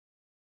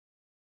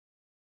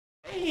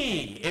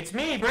Hey, it's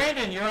me,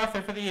 Brandon, your author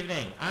for the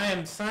evening. I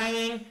am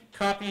signing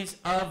copies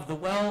of The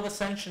Well of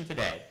Ascension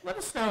today. Let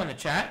us know in the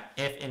chat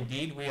if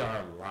indeed we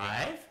are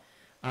live.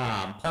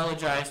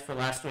 Apologize for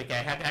last week. I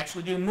had to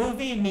actually do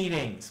movie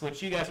meetings,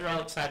 which you guys are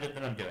all excited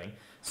that I'm doing.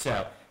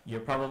 So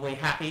you're probably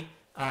happy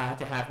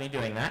to have me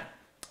doing that.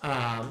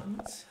 I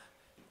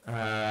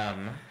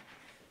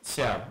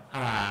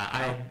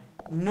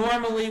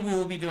normally we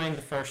will be doing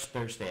the first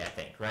Thursday, I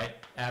think, right,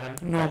 Adam?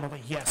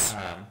 Normally, yes.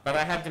 But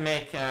I had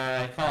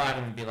to call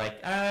Adam and be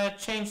like,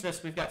 change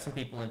this. We've got some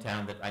people in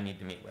town that I need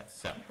to meet with.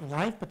 So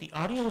Live, but the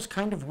audio is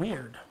kind of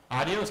weird.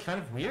 audio is kind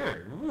of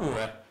weird. Ooh.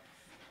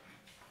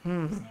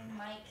 Same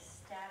mic,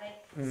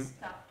 static,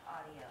 stopped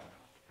audio.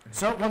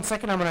 So, 1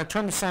 second, I'm going to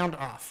turn the sound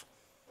off.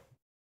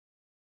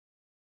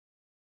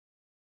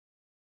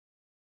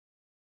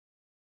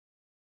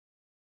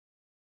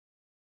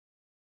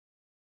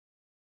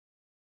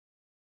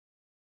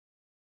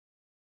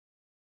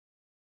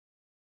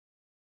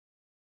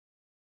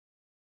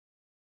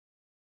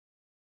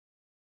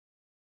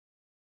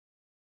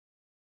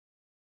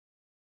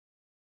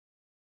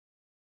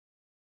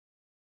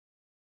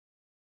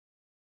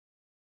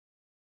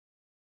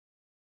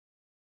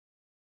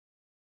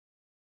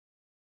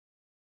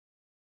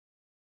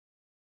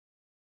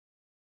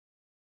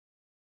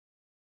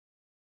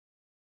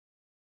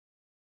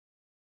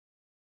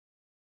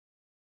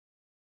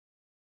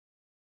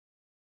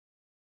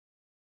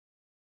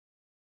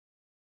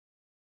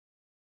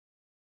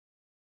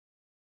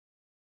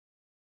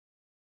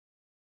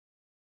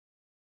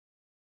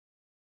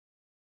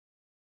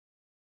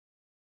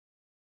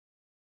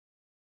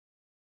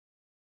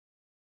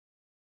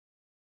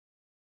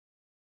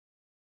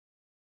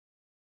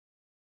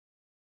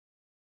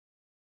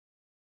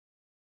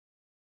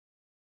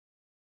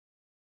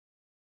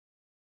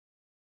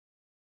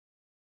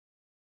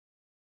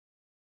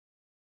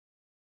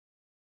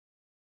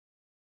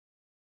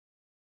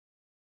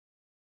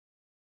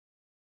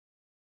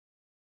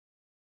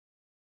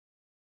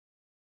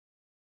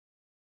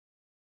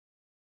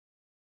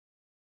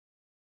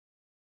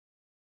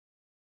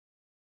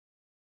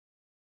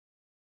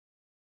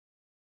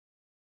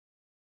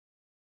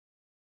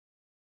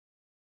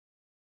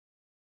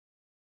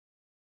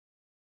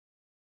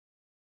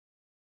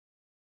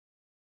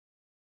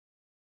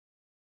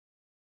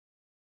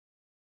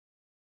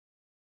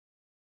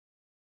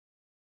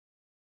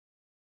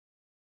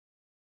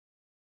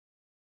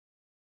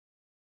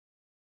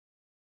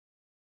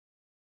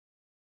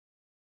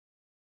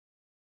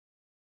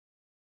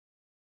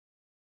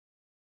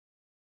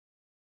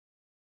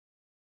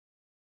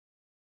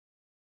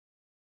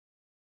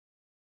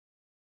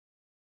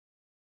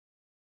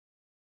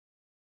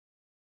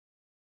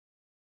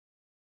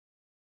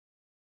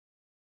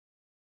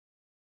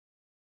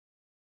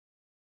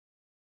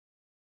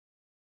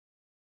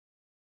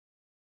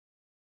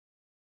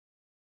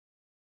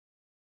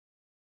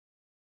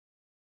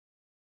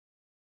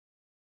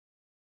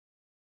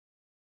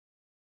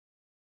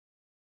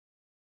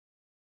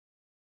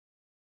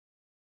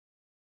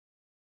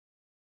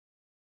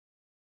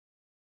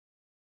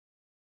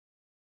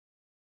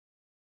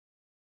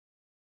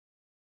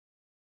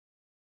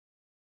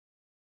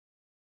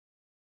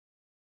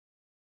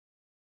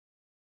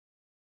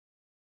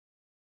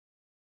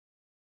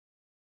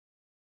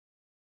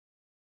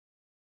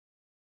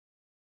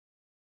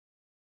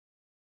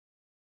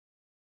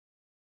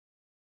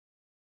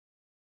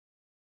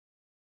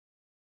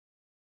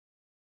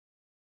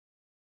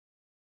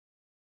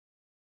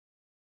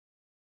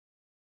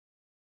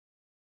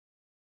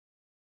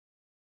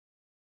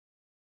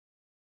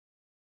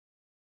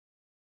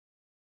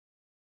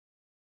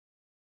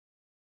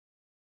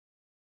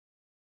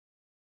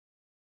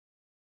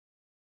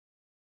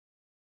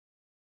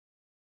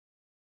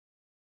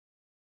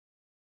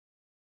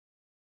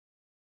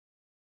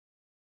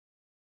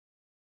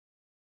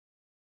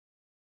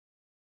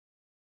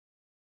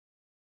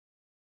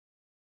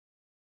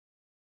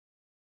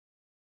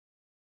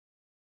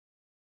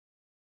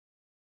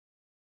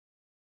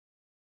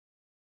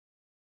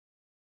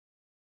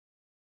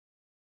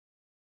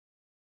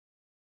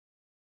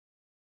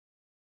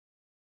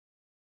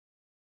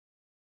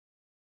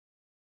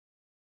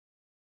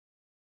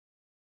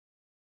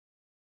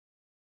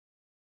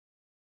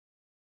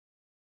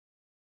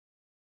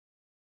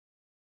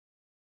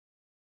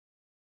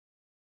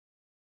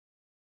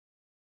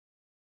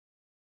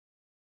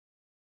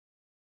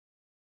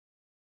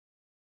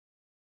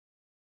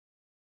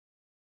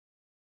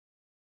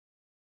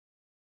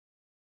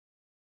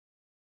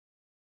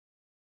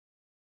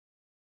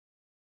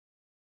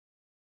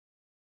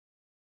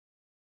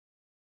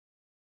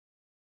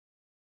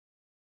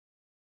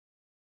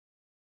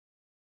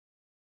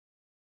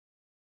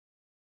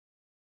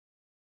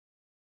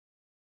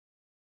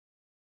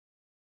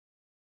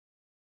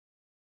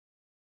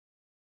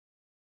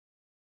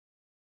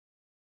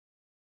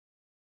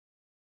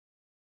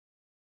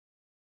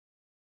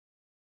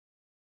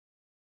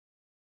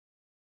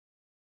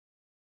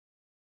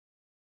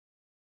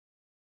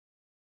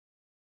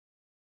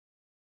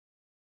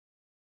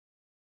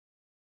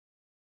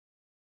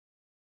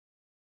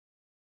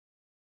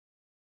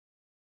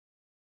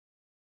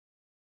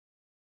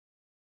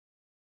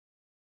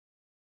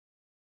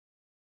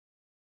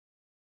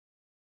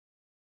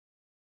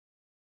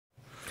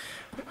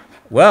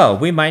 Well,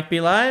 we might be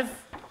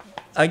live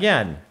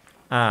again.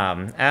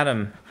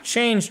 Adam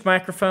changed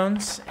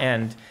microphones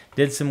and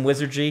did some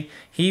wizardry.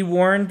 He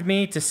warned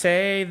me to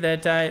say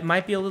that it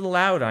might be a little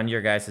loud on your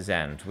guys'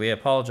 end. We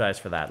apologize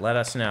for that. Let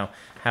us know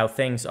how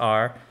things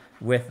are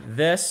with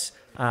this.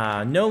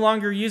 No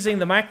longer using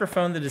the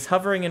microphone that is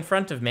hovering in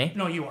front of me.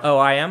 No, you are. Oh,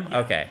 I am? Yeah.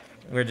 Okay.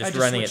 We're just I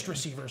running switched it.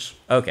 receivers.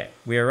 Okay.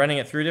 We are running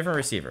it through a different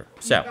receiver.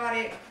 So. Got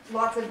it.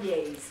 Lots of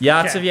yays.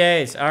 Lots of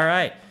Okay. yays. All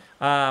right.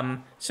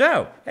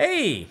 So,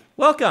 hey,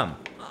 welcome.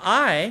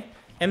 I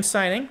am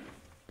signing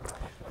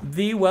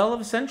the Well of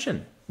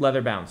Ascension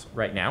leather bounds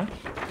right now.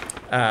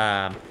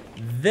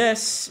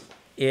 This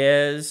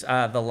is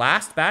the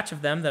last batch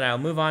of them that I'll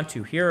move on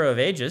to Hero of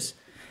Ages,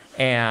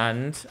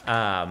 and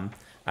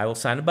I will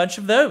sign a bunch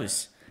of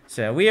those.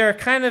 So we are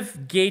kind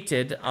of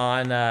gated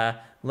on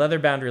leather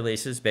bound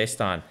releases based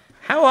on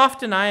how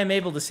often I am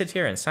able to sit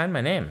here and sign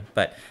my name.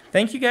 But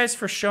thank you guys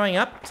for showing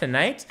up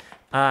tonight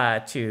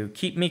to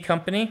keep me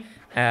company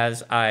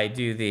as I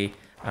do the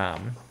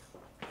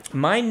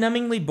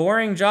mind-numbingly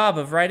boring job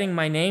of writing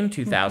my name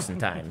 2,000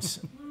 times.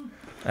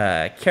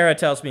 Kara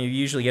tells me you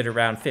usually get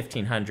around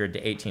 1,500 to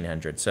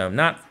 1,800, so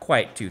not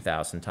quite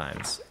 2,000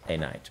 times a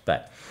night.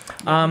 But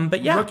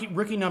yeah.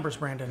 Rookie numbers,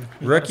 Brandon. You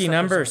gotta Rookie step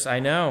numbers, I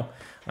know.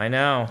 I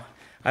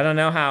don't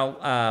know how,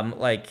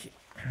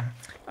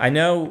 I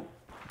know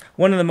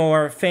one of the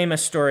more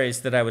famous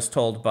stories that I was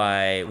told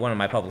by one of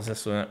my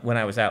publicists when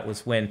I was out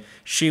was when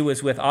she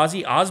was with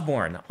Ozzy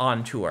Osbourne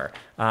on tour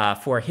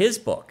for his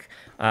book.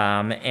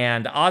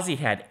 And Ozzy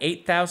had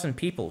 8,000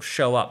 people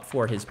show up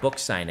for his book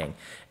signing.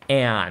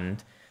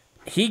 And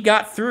he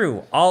got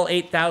through all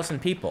 8,000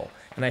 people.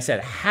 And I said,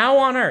 how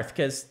on earth?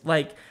 Because,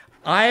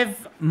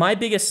 my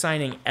biggest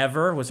signing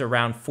ever was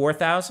around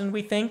 4,000,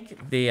 we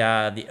think, the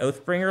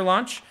Oathbringer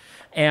launch.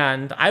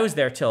 And I was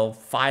there till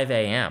 5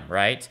 a.m.,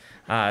 right?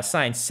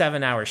 Signed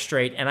 7 hours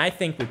straight. And I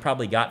think we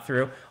probably got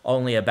through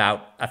only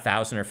about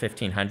 1,000 or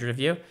 1,500 of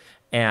you.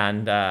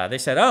 And they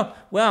said, oh,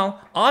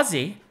 well,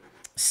 Ozzy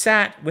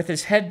sat with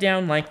his head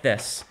down like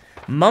this,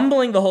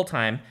 mumbling the whole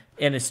time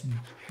in his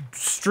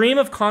stream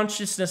of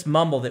consciousness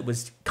mumble that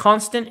was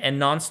constant and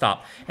nonstop,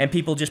 and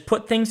people just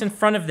put things in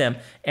front of them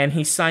and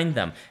he signed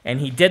them,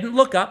 and he didn't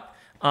look up,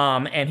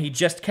 and he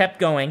just kept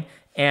going,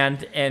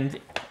 and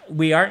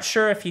we aren't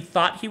sure if he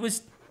thought he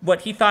was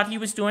what he thought he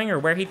was doing or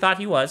where he thought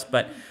he was,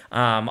 but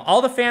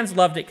all the fans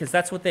loved it because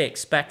that's what they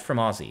expect from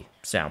Ozzy.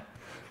 So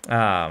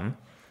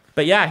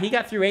but yeah, he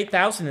got through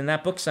 8,000 in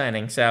that book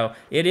signing, so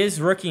it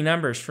is rookie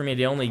numbers for me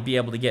to only be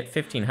able to get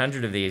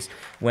 1,500 of these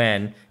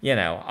when,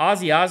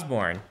 Ozzy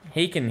Osbourne,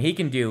 he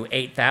can do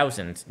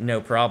 8,000, no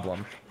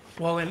problem.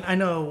 Well, and I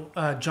know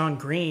John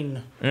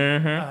Green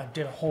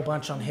did a whole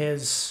bunch on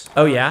his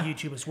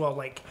YouTube as well,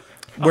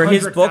 Were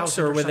his books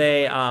or were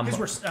they his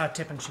were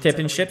tip and sheets. tip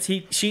and ships?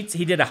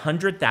 He did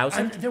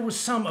 100,000. There was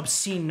some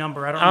obscene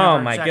number. I don't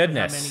remember my exactly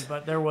goodness. how many,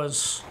 but there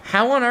was.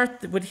 How on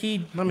earth would he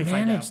me find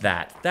manage out.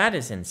 that? That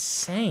is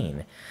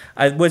insane.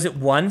 Was it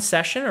one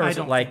session or I was it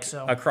don't think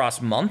so. across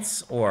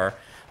months or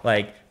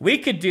we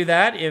could do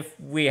that if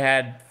we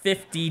had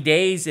 50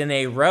 days in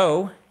a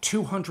row.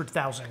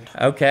 200,000.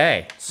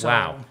 Okay. So,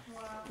 Wow.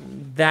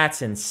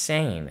 That's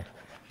insane.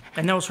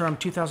 And that was from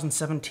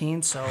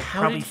 2017, so How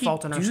probably did he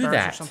Fault in Our do Stars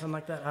that? or something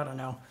like that. I don't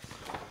know.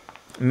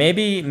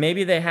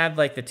 Maybe they had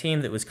the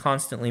team that was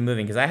constantly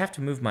moving because I have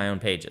to move my own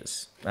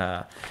pages.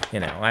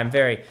 I'm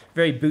very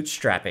very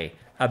bootstrappy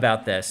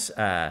about this.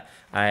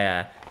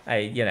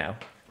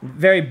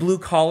 Very blue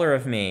collar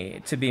of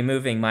me to be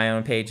moving my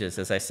own pages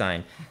as I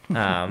sign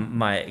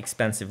my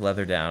expensive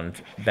leather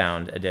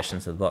bound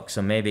editions of the book.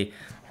 So maybe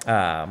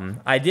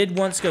I did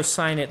once go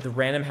sign at the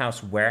Random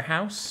House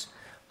warehouse.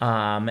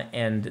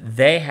 And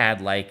they had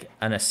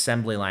an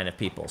assembly line of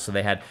people. So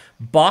they had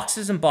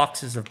boxes and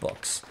boxes of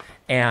books.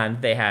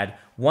 And they had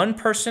one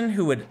person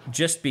who would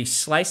just be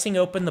slicing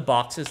open the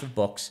boxes of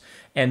books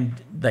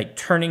and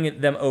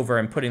turning them over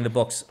and putting the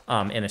books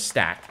in a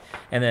stack.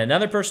 And then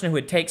another person who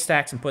would take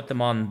stacks and put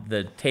them on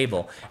the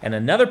table. And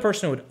another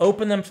person who would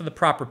open them to the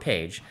proper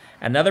page.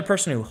 Another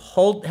person who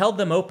held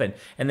them open.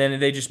 And then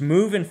they just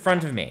move in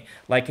front of me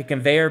like a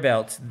conveyor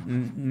belt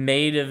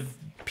made of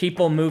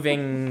people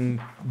moving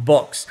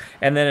books,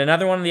 and then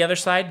another one on the other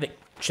side that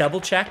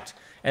double checked,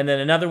 and then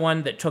another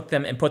one that took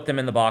them and put them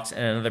in the box,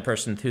 and another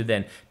person who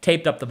then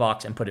taped up the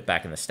box and put it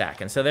back in the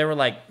stack. And so there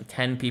were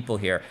 10 people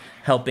here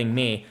helping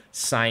me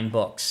sign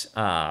books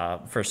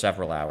for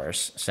several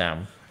hours. So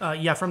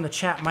From the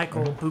chat,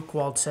 Michael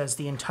Buchwald says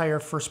the entire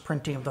first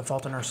printing of The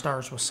Fault in Our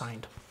Stars was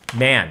signed.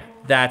 man,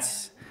 that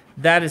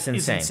is insane.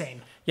 It's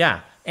insane.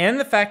 Yeah. And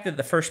the fact that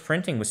the first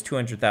printing was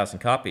 200,000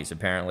 copies,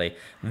 apparently,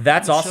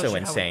 that's It shows also you how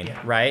insane,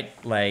 yeah. right?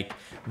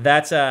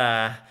 That's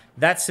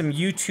some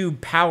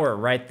YouTube power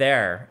right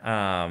there.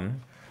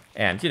 And,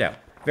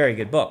 very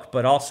good book.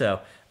 But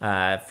also,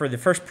 for the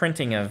first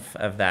printing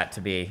of that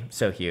to be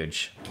so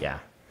huge, yeah.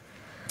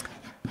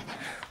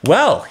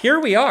 Well, here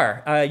we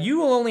are. You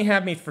will only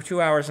have me for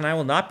 2 hours, and I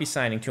will not be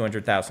signing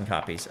 200,000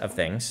 copies of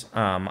things.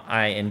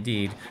 I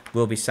indeed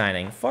will be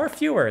signing far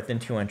fewer than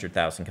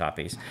 200,000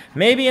 copies.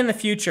 Maybe in the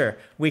future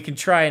we can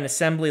try an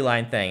assembly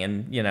line thing,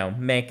 and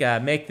make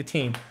the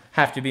team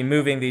have to be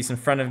moving these in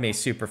front of me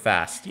super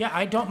fast. Yeah,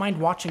 I don't mind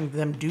watching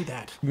them do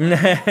that.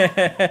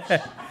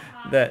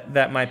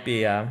 that might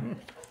be.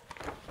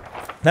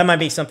 That might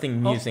be something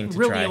amusing to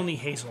really try. Really only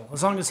Hazel.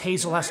 As long as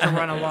Hazel has to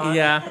run a lot.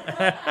 Yeah.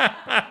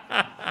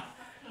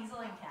 Hazel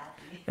and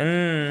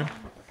Kathy.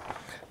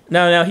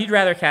 No, he'd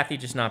rather Kathy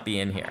just not be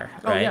in here,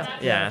 right?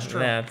 Oh, yeah. That's true.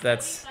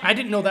 That's. I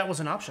didn't know that was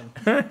an option.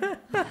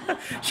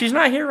 She's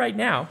not here right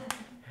now.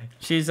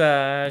 She's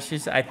I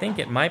think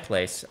at my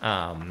place.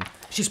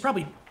 She's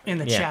probably in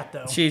the chat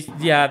though.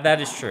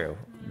 That is true.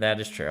 That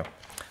is true.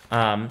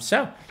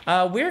 So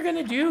we're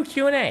gonna do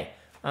Q&A.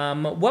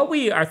 What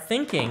we are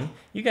thinking,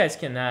 you guys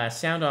can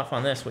sound off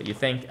on this, what you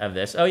think of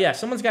this. Oh yeah,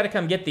 someone's got to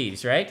come get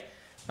these, right?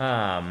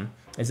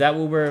 Is that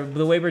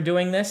the way we're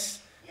doing this?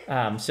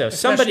 So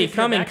somebody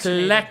come and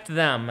collect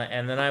them,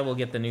 and then I will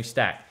get the new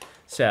stack.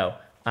 So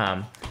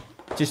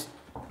just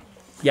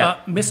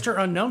Mr.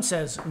 Unknown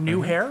says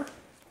new hair?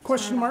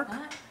 Question mark.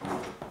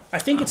 I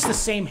think it's the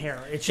same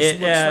hair. It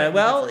just looks like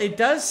well, it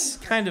does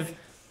kind of.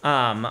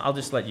 I'll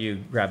just let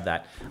you grab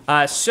that.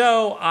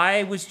 So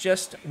I was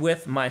just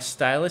with my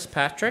stylist,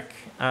 Patrick,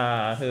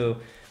 who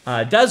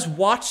does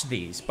watch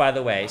these, by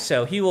the way.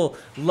 So he will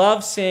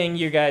love seeing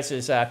you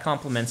guys'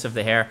 compliments of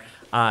the hair.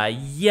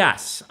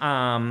 Yes,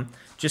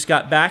 just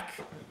got back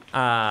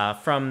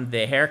from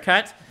the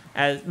haircut.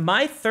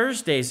 My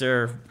Thursdays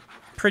are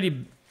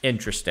pretty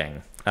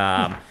interesting.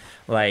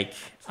 Like,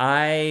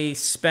 I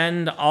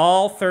spend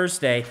all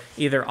Thursday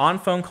either on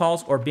phone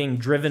calls or being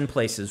driven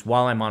places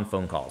while I'm on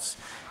phone calls.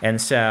 And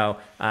so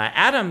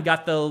Adam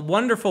got the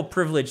wonderful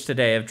privilege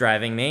today of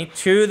driving me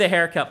to the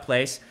haircut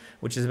place,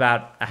 which is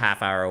about a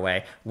half hour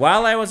away,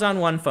 while I was on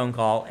one phone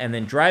call, and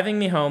then driving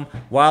me home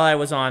while I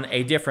was on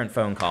a different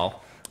phone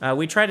call.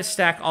 We try to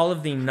stack all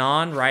of the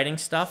non-writing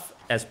stuff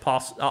as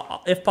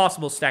if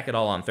possible, stack it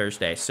all on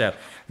Thursday so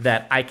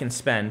that I can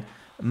spend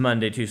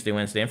Monday, Tuesday,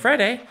 Wednesday, and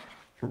Friday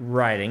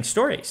writing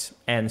stories.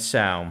 And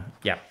so,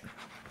 yeah.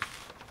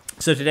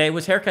 So today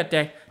was haircut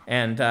day,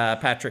 and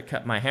Patrick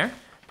cut my hair,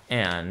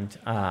 and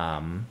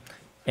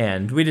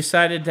we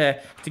decided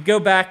to go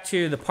back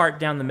to the part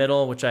down the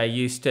middle, which I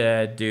used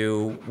to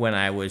do when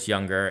I was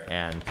younger,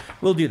 and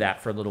we'll do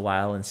that for a little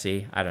while and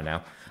see. I don't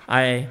know.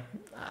 I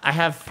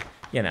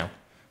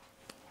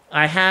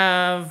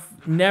have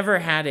never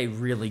had a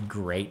really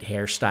great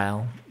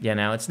hairstyle.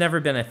 It's never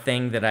been a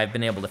thing that I've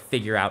been able to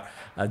figure out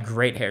a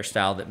great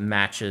hairstyle that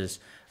matches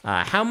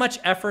how much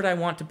effort I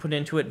want to put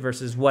into it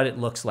versus what it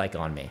looks like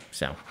on me.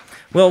 So,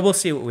 well, we'll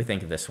see what we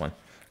think of this one.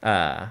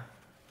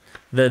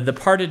 The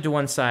parted to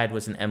one side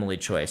was an Emily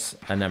choice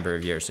a number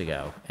of years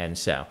ago, and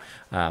so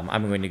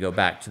I'm going to go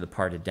back to the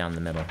parted down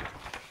the middle.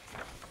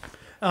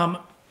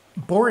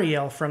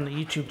 Boreal from the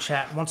YouTube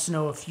chat wants to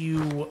know if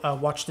you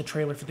watched the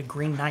trailer for The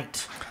Green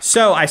Knight.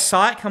 So I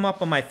saw it come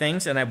up on my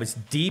things, and I was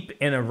deep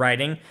in a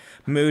writing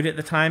mood at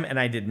the time, and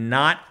I did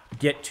not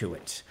get to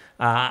it.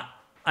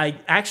 I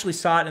actually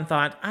saw it and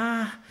thought,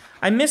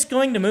 I miss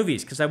going to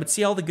movies because I would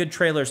see all the good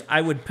trailers.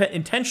 I would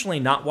intentionally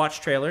not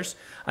watch trailers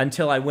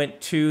until I went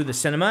to the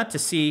cinema to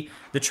see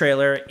the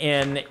trailer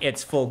in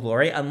its full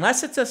glory,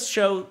 unless it's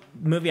a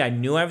movie I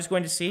knew I was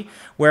going to see,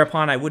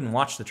 whereupon I wouldn't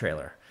watch the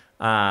trailer.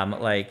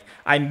 Like,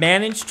 I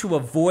managed to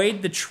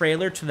avoid the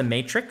trailer to The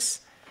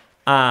Matrix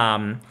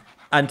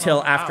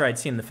until after I'd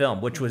seen the film,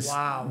 which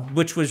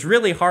was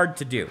really hard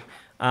to do.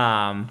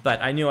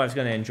 But I knew I was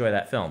going to enjoy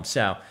that film.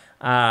 So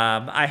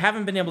I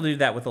haven't been able to do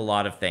that with a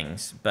lot of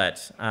things.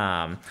 But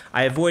I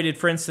avoided,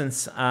 for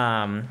instance,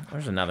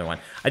 there's another one.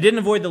 I didn't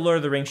avoid the Lord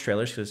of the Rings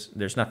trailers because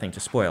there's nothing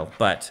to spoil.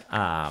 But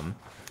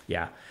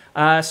yeah.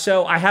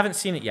 So I haven't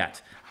seen it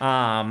yet.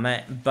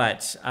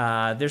 But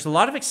there's a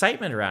lot of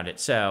excitement around it.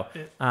 So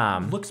it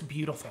looks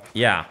beautiful.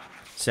 Yeah.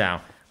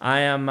 So I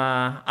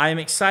am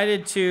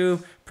excited to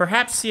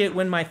perhaps see it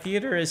when my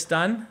theater is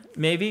done.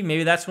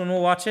 Maybe that's when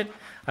we'll watch it.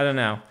 I don't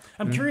know.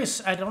 I'm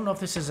curious. I don't know if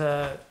this is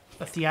a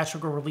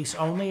theatrical release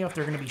only, if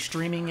they're going to be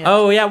streaming it.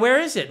 Oh yeah, where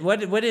is it?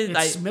 What is?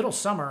 It's middle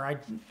summer. I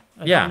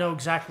don't know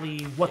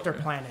exactly what their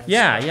plan is.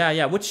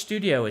 Yeah. Which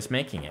studio is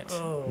making it?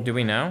 Oh. Do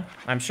we know?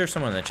 I'm sure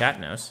someone in the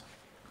chat knows.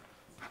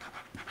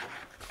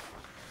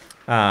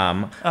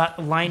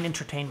 Line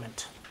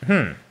Entertainment.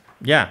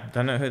 Yeah,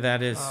 don't know who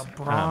that is.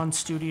 Braun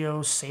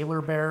Studios,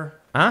 Sailor Bear.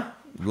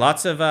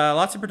 Lots of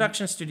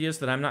production studios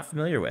that I'm not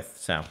familiar with.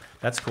 So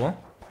that's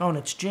cool. Oh, and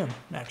it's Jim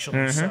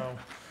actually. So,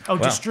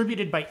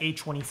 distributed by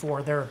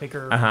A24. They're a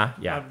bigger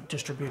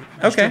distributor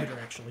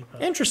actually.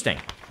 But. Interesting.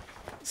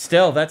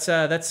 Still, that's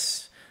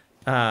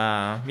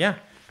yeah.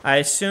 I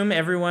assume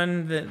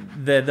everyone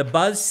the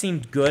buzz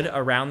seemed good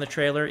around the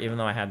trailer, even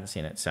though I hadn't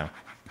seen it. So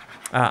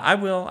I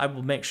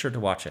will make sure to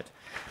watch it.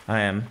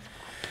 I'm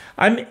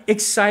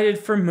excited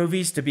for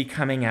movies to be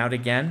coming out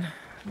again.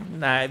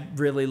 I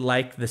really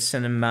like the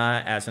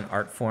cinema as an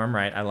art form,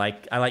 right? I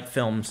like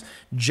films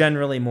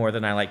generally more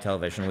than I like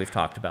television. We've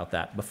talked about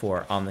that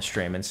before on the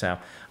stream, and so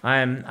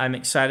I'm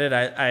excited.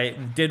 I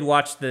did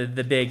watch the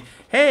big,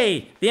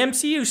 hey, the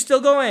MCU's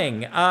still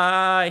going.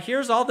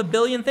 Here's all the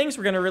billion things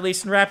we're going to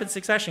release in rapid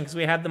succession because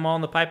we had them all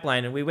in the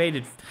pipeline, and we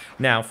waited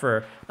now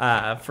for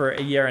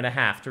a year and a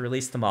half to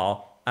release them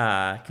all.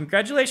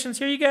 Congratulations,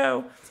 here you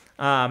go.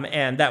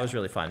 And that was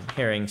really fun,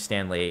 hearing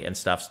Stan Lee and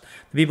stuff.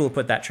 The people who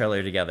put that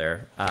trailer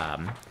together,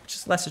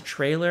 just less a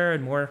trailer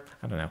and more,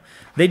 I don't know.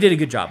 They did a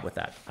good job with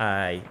that.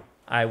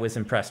 I was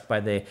impressed by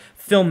the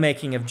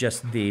filmmaking of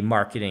just the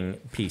marketing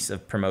piece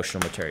of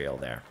promotional material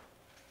there.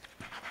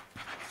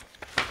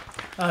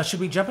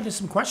 Should we jump into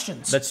some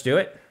questions? Let's do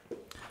it.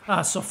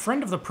 So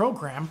friend of the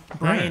program,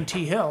 Brian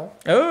T. Hill.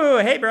 Oh,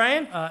 hey,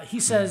 Brian. He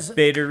says...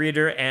 Beta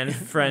reader and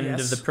friend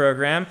Yes. of the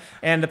program,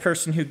 and the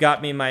person who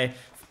got me my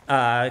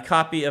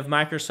copy of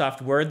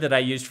Microsoft Word that I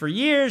used for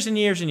years and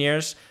years and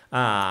years.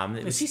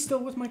 Is he still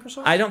with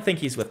Microsoft? I don't think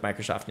he's with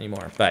Microsoft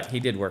anymore, but he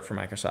did work for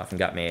Microsoft and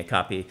got me a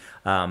copy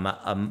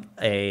from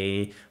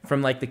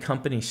like the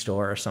company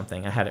store or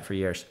something. I had it for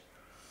years.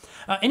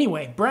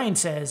 Anyway, Brian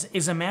says,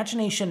 is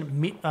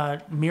imagination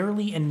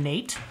merely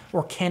innate,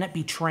 or can it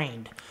be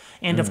trained?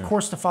 And of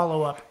course, to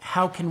follow up,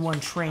 how can one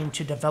train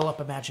to develop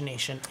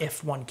imagination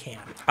if one can?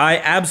 I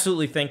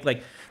absolutely think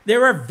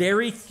there are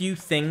very few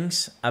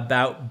things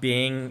about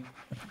being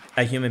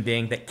a human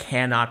being that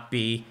cannot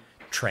be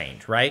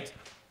trained, right?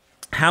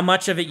 How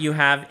much of it you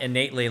have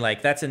innately,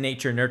 that's a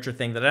nature-nurture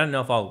thing that I don't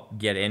know if I'll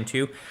get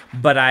into,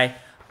 but I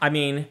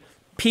mean,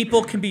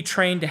 people can be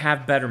trained to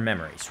have better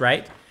memories,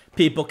 right?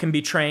 People can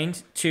be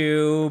trained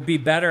to be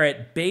better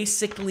at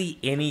basically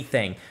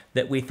anything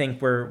that we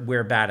think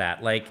we're bad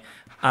at.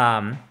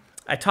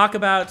 I talked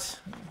about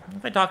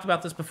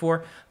this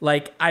before.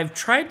 I've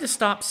tried to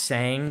stop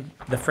saying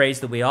the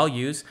phrase that we all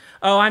use,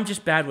 oh, I'm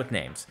just bad with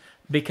names.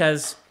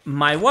 Because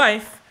my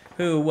wife,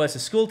 who was a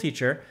school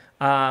teacher,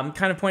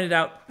 kind of pointed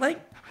out,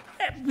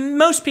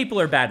 most people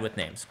are bad with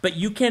names, but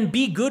you can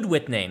be good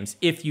with names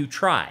if you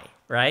try,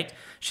 right?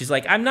 She's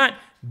like, I'm not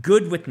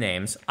good with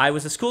names. I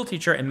was a school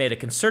teacher and made a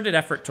concerted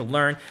effort to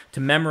learn to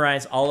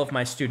memorize all of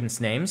my students'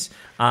 names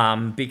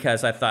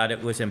because I thought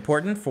it was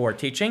important for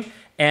teaching.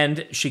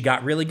 And she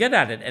got really good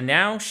at it. And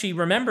now she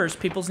remembers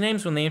people's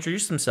names when they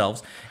introduce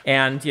themselves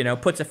and,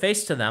 puts a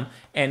face to them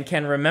and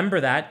can remember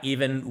that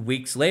even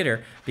weeks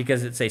later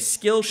because it's a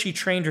skill she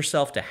trained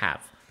herself to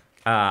have.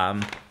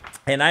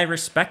 And I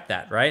respect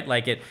that, right?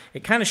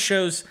 It kind of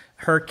shows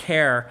her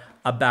care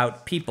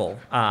about people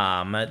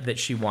that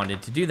she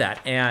wanted to do that.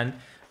 And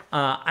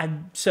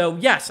so,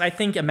 yes, I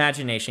think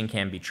imagination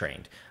can be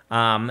trained.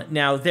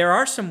 Now, there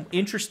are some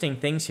interesting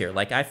things here.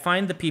 I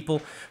find the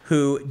people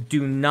who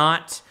do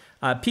not...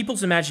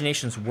 people's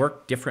imaginations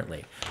work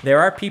differently. There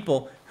are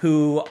people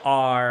who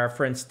are,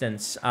 for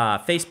instance,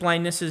 face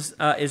blindness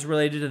is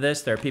related to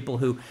this. There are people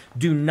who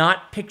do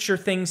not picture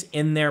things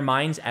in their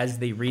minds as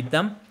they read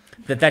them.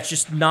 That's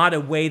just not a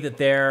way that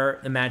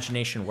their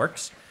imagination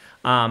works.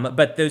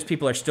 But those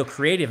people are still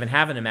creative and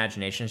have an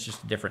imagination. It's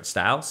just a different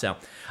style. So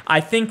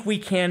I think we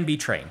can be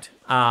trained.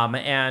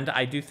 And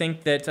I do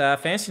think that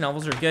fantasy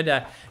novels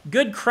are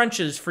good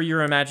crunches for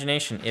your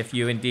imagination if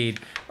you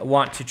indeed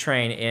want to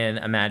train in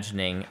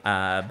imagining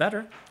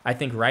better. I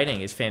think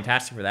writing is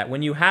fantastic for that.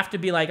 When you have to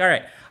be all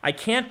right, I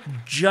can't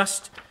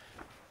just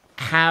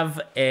have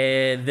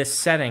this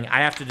setting. I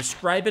have to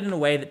describe it in a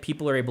way that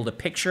people are able to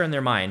picture in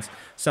their minds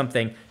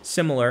something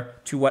similar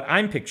to what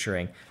I'm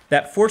picturing.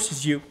 That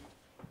forces you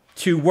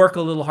to work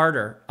a little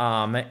harder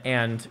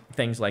and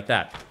things like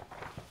that.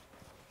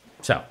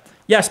 So,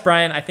 yes,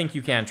 Brian, I think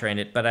you can train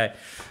it, but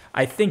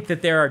I think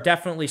that there are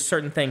definitely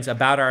certain things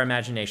about our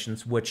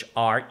imaginations which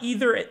are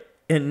either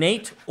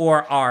innate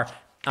or are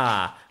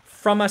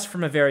from us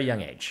from a very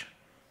young age,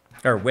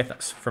 or with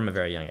us from a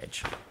very young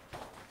age.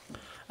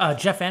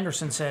 Jeff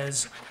Anderson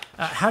says,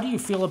 how do you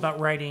feel about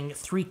writing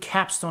 3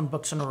 capstone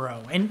books in a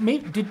row? And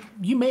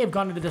you may have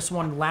gone into this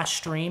one last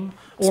stream,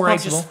 or I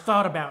just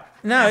thought about.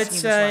 No, it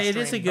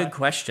is a good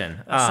question.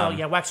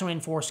 Wax and Wayne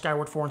 4,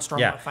 Skyward 4, and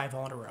Stormlight 5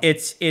 all in a row.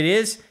 It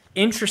is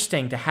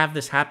interesting to have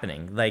this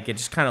happening. It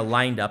just kind of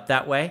lined up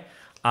that way.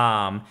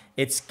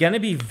 It's gonna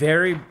be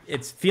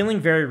it's feeling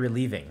very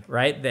relieving,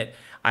 right? That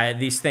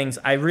these things,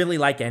 I really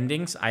like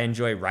endings. I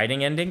enjoy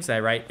writing endings.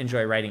 I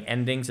enjoy writing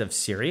endings of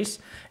series,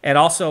 and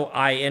also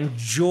I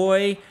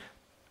enjoy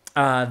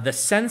the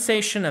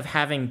sensation of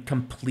having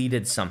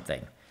completed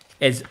something.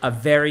 Is a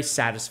very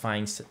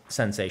satisfying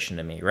sensation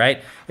to me,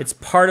 right? It's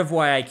part of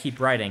why I keep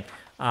writing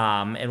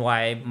and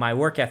why my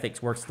work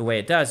ethics works the way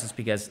it does is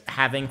because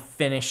having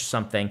finished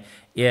something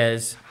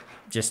is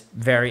just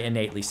very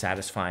innately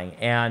satisfying.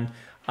 And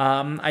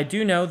I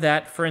do know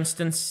that, for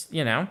instance,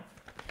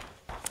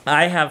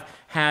 I have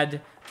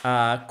had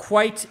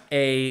quite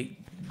a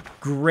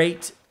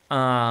great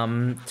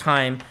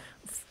time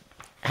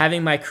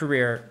having my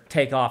career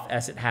take off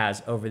as it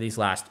has over these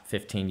last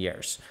 15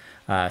 years,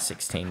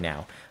 16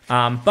 now.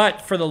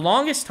 But for the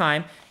longest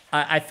time,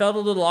 I felt a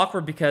little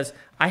awkward because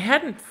I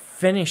hadn't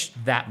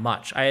finished that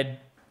much. I had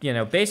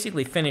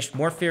basically finished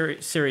more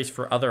series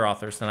for other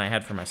authors than I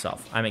had for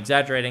myself. I'm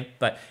exaggerating,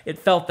 but it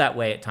felt that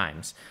way at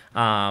times.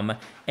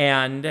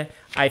 And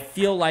I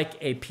feel like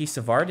a piece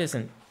of art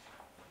isn't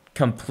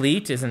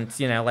complete, isn't,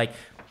 like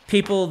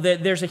people,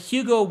 there's a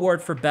Hugo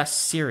Award for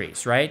best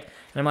series, right?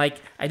 And I'm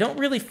like, I don't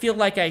really feel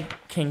like I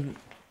can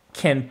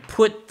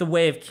put The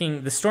Way of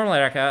King, the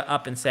Stormlight arc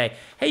up and say,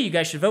 hey, you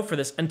guys should vote for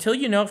this until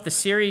you know if the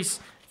series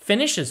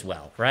finishes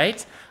well,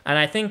 right? And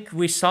I think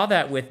we saw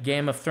that with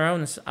Game of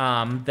Thrones,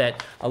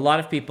 that a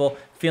lot of people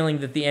feeling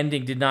that the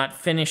ending did not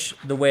finish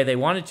the way they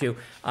wanted to,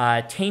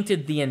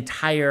 tainted the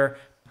entire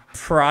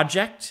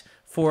project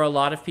for a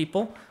lot of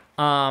people.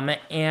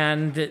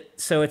 And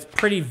so it's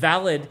pretty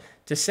valid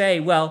to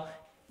say, well,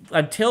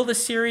 until the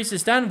series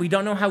is done, we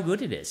don't know how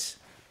good it is.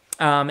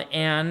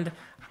 And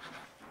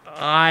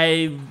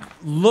I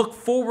look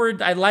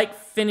forward, I like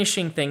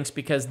finishing things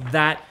because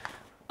that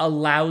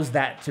allows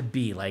that to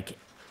be like,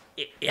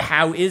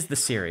 how is the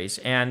series?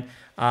 And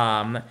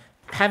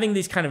having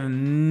these kind of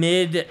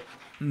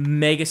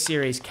mega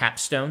series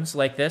capstones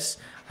like this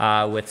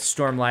with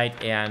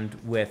Stormlight and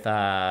with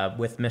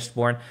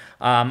Mistborn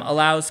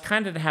allows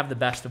kind of to have the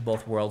best of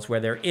both worlds, where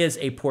there is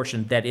a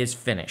portion that is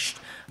finished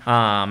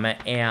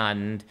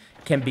and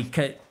can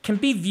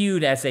be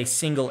viewed as a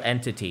single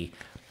entity.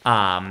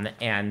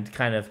 And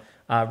kind of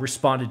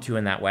responded to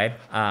in that way.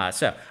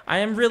 So I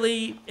am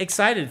really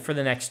excited for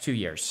the next 2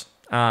 years.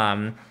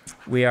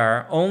 We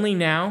are only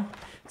now,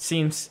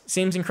 seems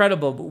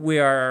incredible, but we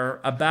are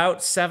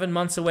about 7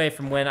 months away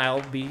from when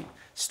I'll be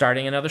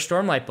starting another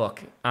Stormlight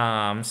book.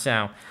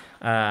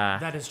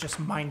 That is just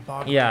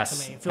mind-boggling yes,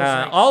 to me. It feels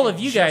like all it of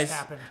you just guys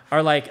happened.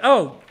 are like,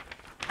 oh,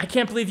 I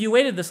can't believe you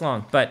waited this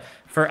long. But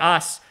for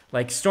us,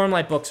 like,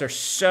 Stormlight books are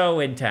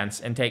so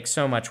intense and take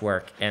so much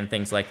work and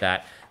things like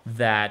that.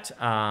 To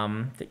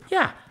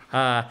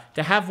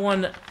have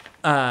one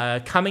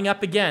coming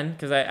up again,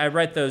 because I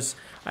write those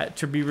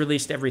to be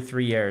released every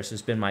 3 years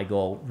has been my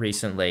goal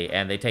recently,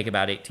 and they take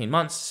about 18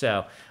 months,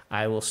 so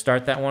I will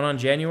start that one on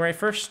January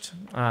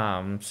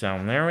 1st.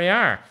 So there we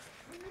are.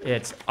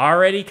 It's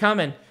already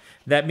coming.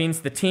 That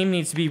means the team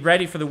needs to be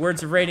ready for the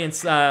Words of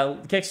Radiance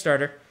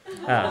Kickstarter.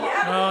 Oh,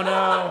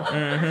 no.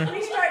 Mm-hmm.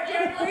 We start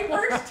January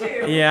 1st,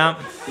 too. Yeah.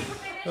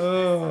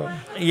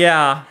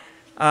 Yeah.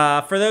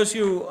 For those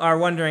who are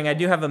wondering, I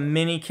do have a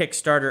mini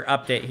Kickstarter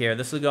update here.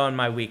 This will go on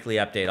my weekly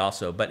update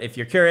also. But if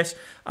you're curious,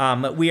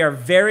 we are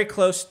very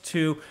close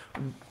to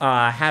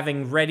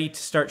having ready to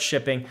start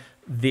shipping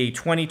the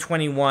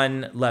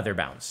 2021 leather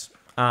bounds.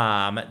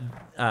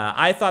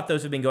 I thought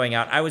those had been going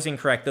out. I was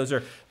incorrect. Those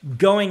are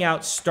going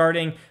out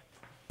starting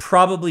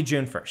probably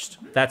June 1st.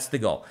 That's the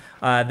goal,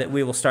 that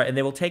we will start. And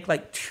they will take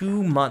like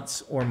 2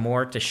 months or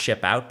more to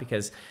ship out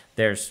because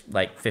there's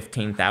like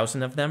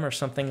 15,000 of them or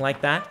something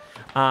like that.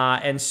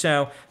 And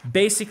so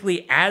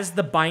basically, as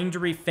the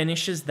bindery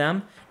finishes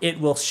them, it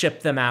will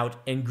ship them out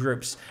in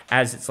groups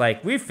as it's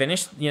like, we've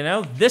finished,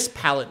 this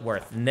pallet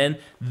worth, and then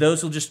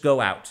those will just go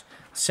out.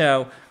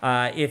 So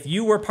if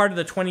you were part of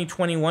the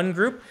 2021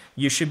 group,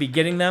 you should be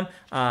getting them.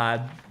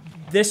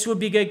 This would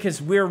be good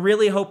because we're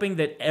really hoping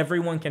that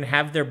everyone can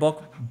have their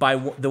book by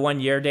the 1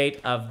 year date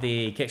of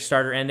the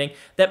Kickstarter ending.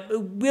 That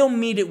we'll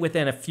meet it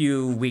within a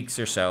few weeks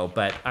or so,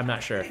 but I'm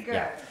not sure. Pretty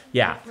good.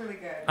 Yeah. That's really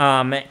good.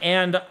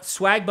 And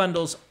swag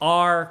bundles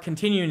are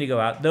continuing to go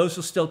out. Those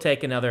will still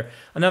take another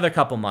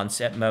couple months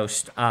at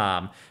most,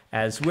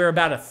 as we're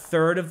about a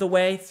third of the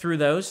way through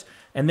those.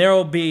 And there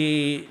will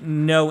be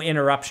no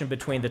interruption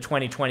between the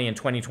 2020 and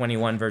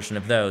 2021 version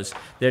of those.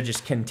 They'll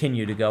just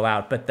continue to go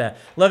out. But the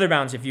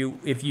leatherbounds,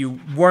 if you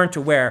weren't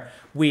aware,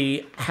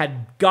 we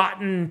had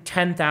gotten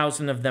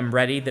 10,000 of them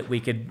ready that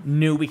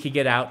knew we could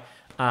get out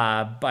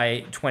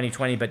by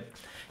 2020. But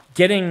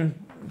getting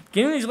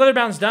these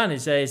leatherbounds done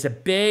is a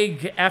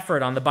big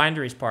effort on the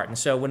bindery's part. And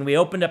so when we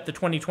opened up the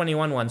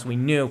 2021 ones, we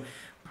knew,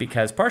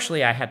 because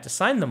partially I had to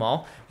sign them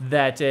all,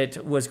 that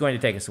it was going to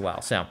take us a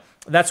while. So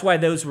that's why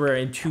those were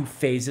in 2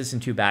 phases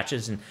and 2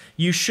 batches. And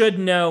you should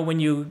know when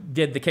you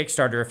did the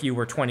Kickstarter if you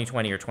were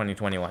 2020 or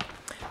 2021.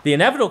 The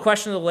inevitable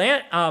question that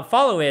will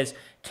follow is,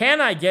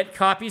 can I get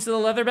copies of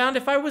the leatherbound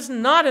if I was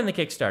not in the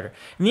Kickstarter?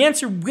 And the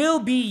answer will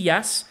be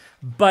yes,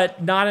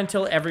 but not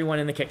until everyone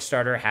in the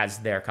Kickstarter has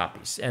their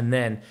copies. And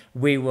then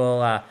we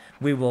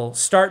will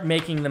start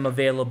making them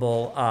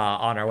available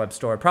on our web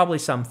store, probably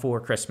some for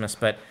Christmas,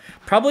 but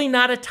probably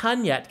not a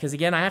ton yet, because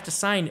again, I have to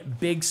sign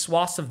big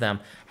swaths of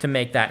them to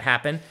make that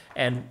happen.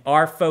 And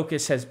our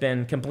focus has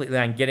been completely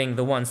on getting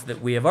the ones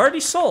that we have already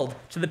sold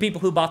to the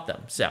people who bought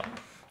them. So,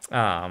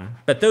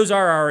 but those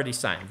are already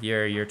signed,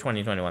 your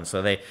 2021.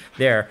 So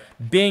they're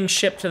being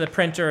shipped to the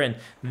printer, and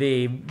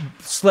the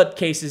slip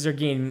cases are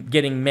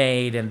getting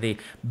made, and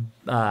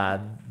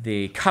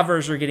the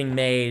covers are getting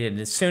made. And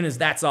as soon as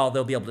that's all,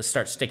 they'll be able to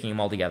start sticking them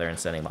all together and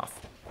sending them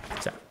off.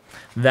 So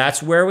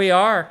that's where we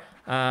are.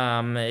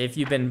 If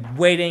you've been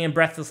waiting in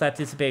breathless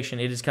anticipation,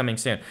 it is coming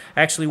soon.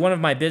 Actually, one of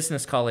my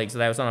business colleagues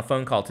that I was on a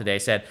phone call today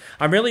said,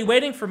 I'm really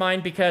waiting for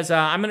mine because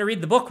I'm going to read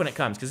the book when it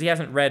comes, because he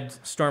hasn't read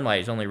Stormlight,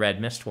 he's only read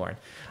Mistborn.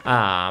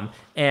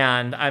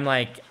 And I'm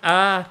like,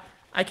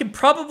 I can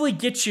probably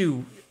get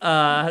you,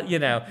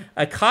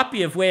 a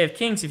copy of Way of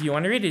Kings if you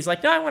want to read it. He's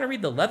like, no, I want to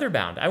read the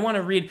leatherbound. I want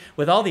to read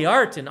with all the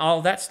art and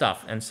all that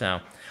stuff. And so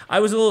I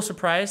was a little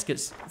surprised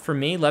because for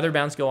me,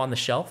 leatherbounds go on the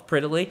shelf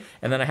prettily,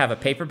 and then I have a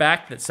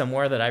paperback that's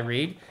somewhere that I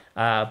read.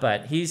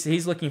 But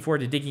he's looking forward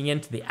to digging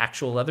into the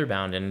actual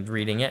leatherbound and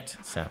reading it.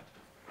 So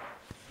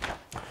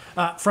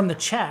from the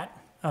chat,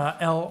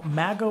 El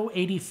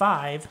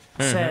Mago85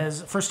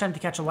 says, first time to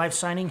catch a live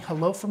signing.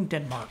 Hello from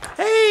Denmark.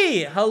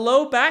 Hey,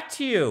 hello back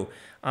to you.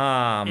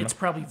 It's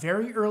probably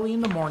very early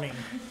in the morning.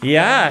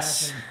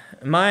 Yes,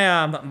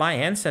 my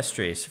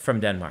ancestry is from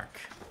Denmark.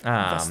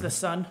 That's the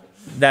sun.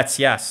 That's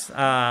yes.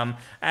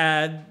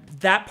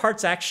 That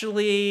part's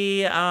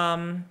actually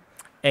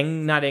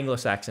not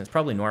Anglo-Saxon. It's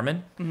probably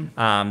Norman.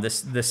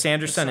 The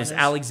Sanderson is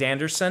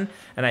Alexanderson,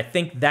 and I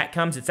think that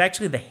comes. It's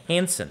actually the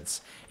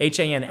Hansens,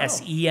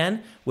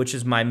 Hansen, which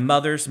is my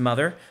mother's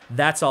mother.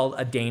 That's all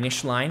a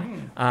Danish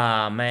line,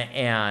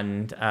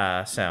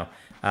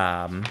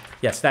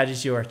 yes, that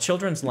is your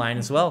children's line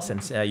as well,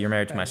 since you're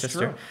married to my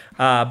sister.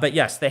 But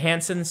yes, the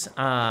Hansens.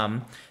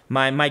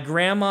 My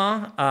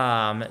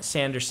grandma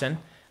Sanderson,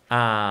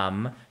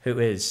 who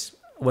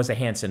was a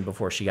Hansen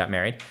before she got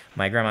married.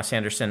 My grandma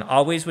Sanderson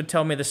always would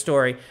tell me the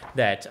story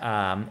that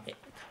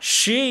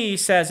she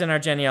says in our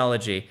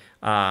genealogy,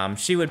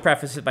 she would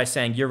preface it by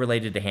saying, "You're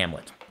related to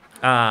Hamlet."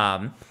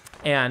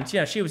 And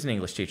she was an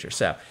English teacher,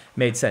 so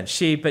made sense.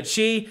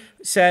 She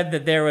said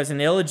that there was an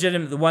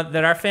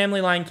that our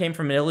family line came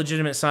from an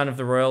illegitimate son of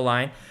the royal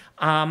line.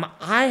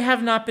 I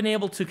have not been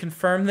able to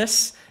confirm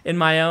this in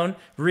my own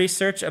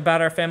research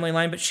about our family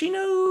line, but she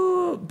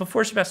knew,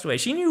 before she passed away,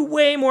 she knew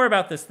way more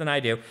about this than I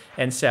do.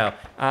 And so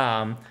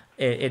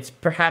it's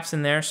perhaps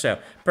in there. So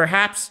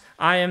perhaps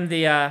I am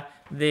a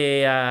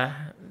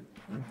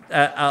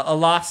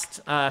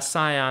lost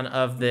scion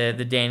of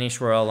the Danish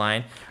royal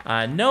line.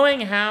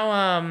 Knowing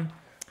how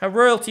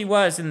royalty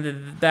was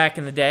back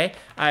in the day,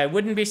 I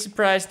wouldn't be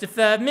surprised if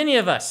many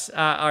of us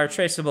are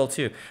traceable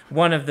to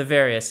one of the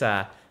various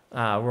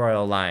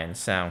royal lines.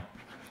 So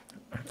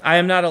I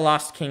am not a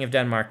lost king of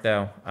Denmark,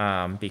 though,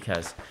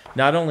 because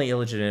not only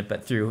illegitimate,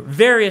 but through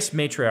various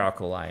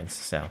matriarchal lines.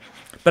 So,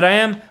 but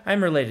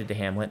I'm related to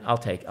Hamlet.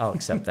 I'll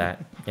accept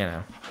that.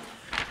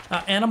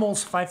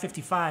 Animals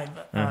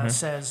 555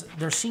 says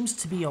there seems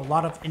to be a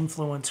lot of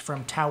influence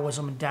from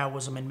Taoism and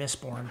Taoism in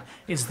Mistborn.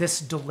 Is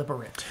this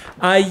deliberate?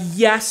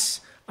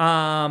 Yes,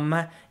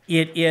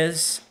 it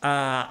is.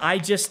 I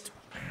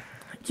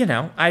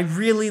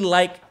really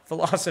like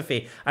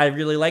philosophy. I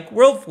really like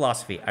world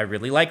philosophy. I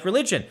really like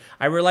religion.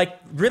 I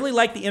really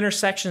like the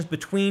intersections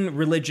between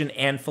religion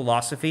and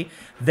philosophy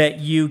that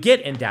you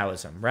get in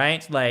Taoism,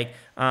 right?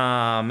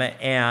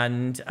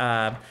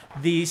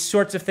 These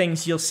sorts of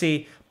things you'll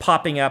see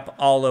popping up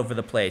all over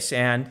the place.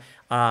 And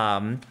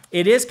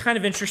it is kind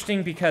of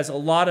interesting because a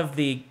lot of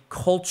the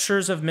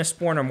cultures of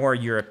Mistborn are more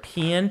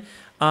European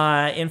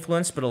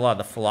influenced, but a lot of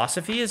the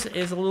philosophy is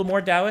a little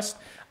more Taoist.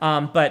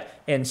 But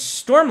in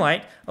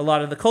Stormlight, a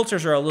lot of the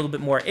cultures are a little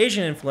bit more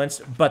Asian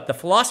influenced, but the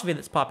philosophy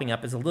that's popping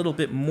up is a little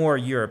bit more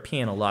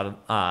European a lot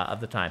of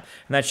the time.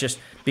 And that's just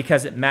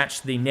because it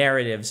matched the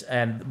narratives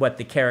and what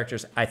the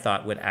characters I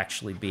thought would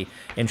actually be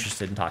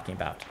interested in talking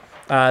about.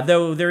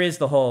 Though there is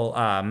the whole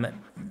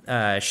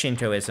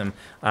Shintoism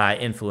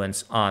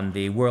influence on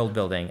the world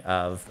building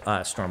of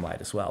Stormlight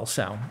as well.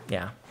 So,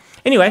 yeah.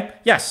 Anyway,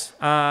 yes,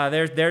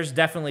 there's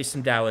definitely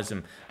some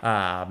Taoism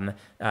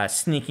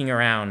sneaking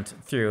around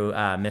through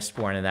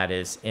Mistborn, and that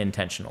is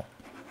intentional.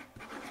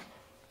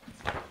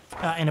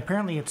 And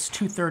apparently it's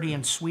 2:30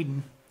 in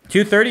Sweden.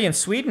 2:30 in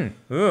Sweden.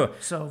 Ooh.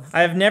 So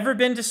I have never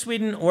been to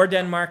Sweden or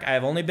Denmark. I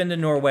have only been to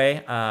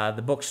Norway.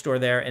 The bookstore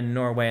there in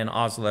Norway and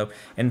Oslo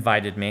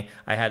invited me.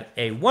 I had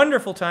a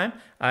wonderful time.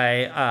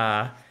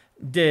 I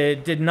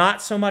did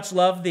not so much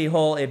love the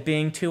whole it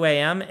being 2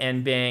 a.m.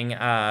 and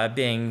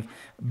being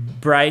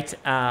bright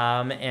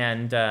well,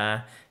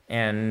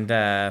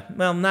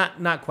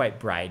 not quite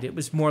bright. It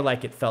was more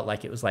like it felt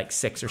like it was like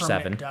 6 or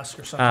 7. Dusk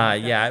or something.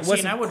 Like yeah, it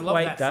wasn't I would love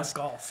quite that dusk.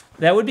 for golf.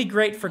 That would be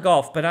great for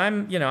golf, but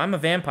I'm a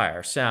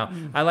vampire, so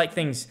I like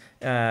things.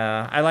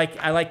 I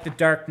like the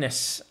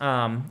darkness.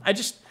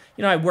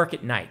 I work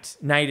at night.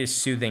 Night is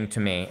soothing to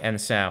me,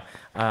 and so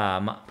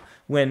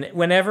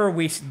whenever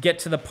we get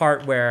to the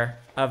part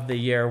of the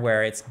year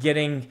where it's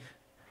getting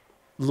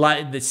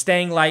light,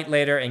 staying light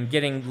later and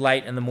getting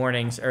light in the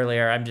mornings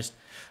earlier, I'm just.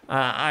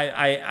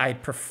 I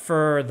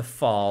prefer the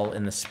fall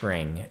and the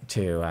spring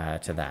to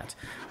that.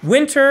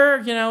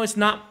 Winter, is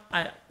not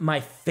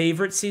my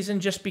favorite season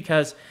just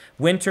because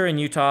winter in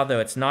Utah, though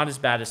it's not as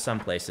bad as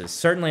some places,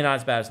 certainly not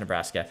as bad as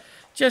Nebraska.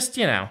 Just,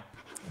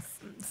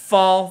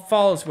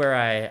 fall is where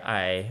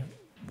I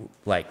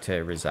like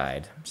to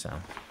reside. So.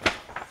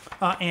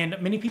 And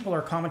many people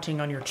are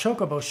commenting on your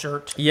Chocobo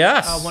shirt.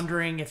 Yes.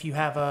 Wondering if you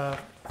have a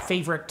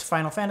favorite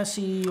Final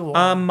Fantasy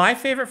or... My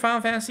favorite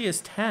Final Fantasy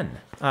is 10.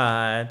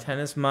 10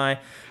 is my...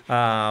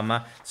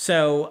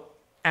 So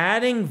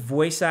adding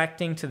voice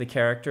acting to the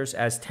characters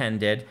as 10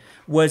 did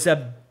was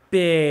a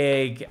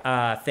big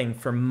thing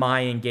for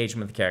my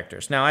engagement with the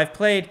characters. Now, I've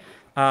played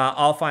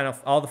all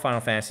the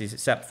Final Fantasies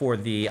except for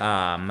the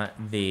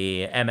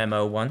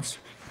MMO ones,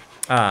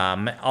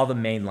 all the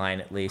mainline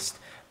at least.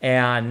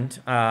 And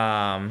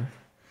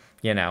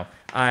you know,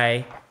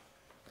 I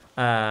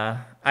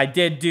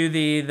did do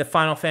the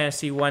Final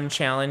Fantasy 1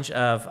 challenge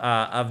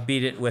of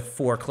beat it with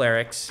 4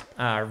 clerics,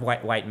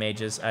 white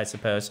mages, I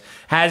suppose.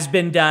 Has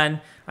been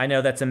done. I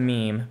know that's a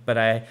meme, but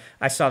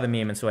I saw the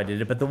meme and so I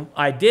did it. But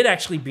I did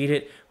actually beat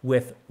it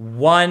with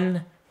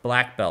 1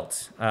 black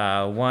belt, where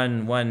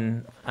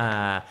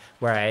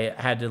I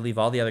had to leave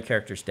all the other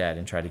characters dead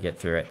and try to get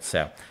through it.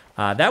 So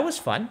that was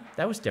fun.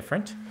 That was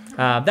different.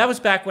 That was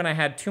back when I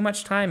had too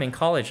much time in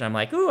college, and I'm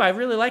like, ooh, I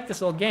really like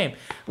this old game.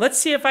 Let's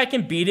see if I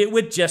can beat it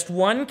with just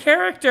 1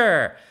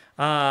 character.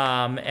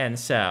 And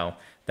so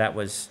that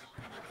was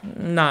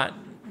not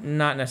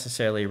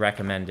necessarily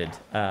recommended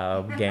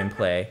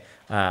gameplay.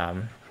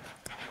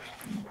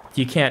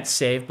 You can't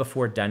save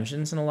before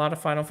dungeons in a lot of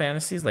Final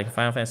Fantasies. Like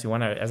Final Fantasy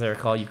 1, as I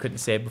recall, you couldn't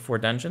save before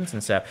dungeons.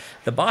 And so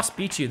the boss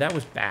beat you. That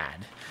was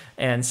bad.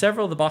 And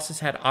several of the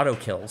bosses had auto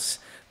kills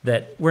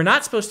that were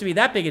not supposed to be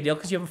that big a deal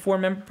because you have a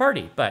 4-member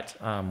party. But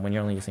when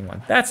you're only using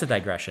 1, that's a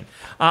digression.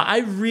 I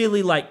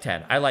really like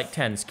 10. I like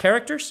 10's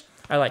characters.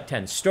 I like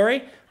 10's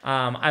story.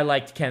 I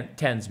liked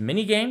 10's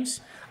mini games.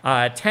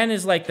 10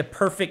 is like the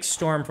perfect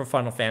storm for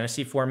Final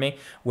Fantasy for me,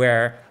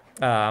 where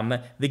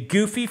the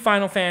goofy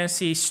Final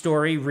Fantasy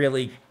story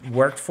really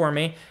worked for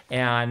me,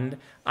 and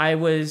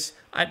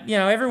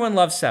everyone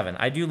loves 7.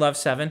 I do love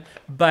 7,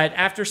 but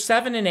after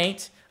 7 and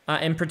 8,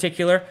 in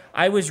particular,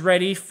 I was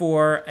ready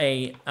for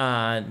a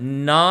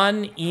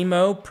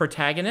non-emo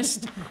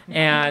protagonist,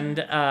 and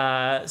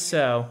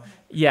so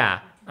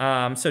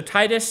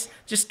Titus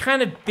just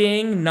kind of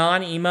being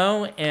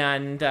non-emo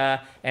and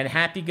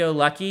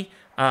happy-go-lucky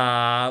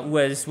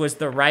was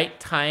the right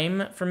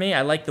time for me.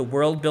 I like the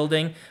world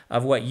building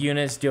of what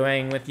Yuna's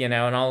doing with,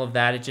 and all of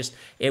that.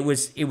 It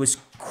was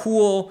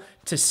cool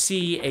to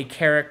see a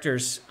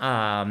character's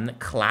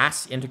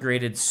class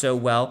integrated so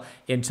well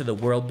into the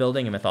world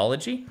building and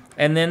mythology.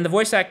 And then the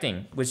voice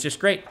acting was just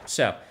great.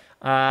 So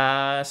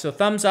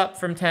thumbs up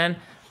for 10.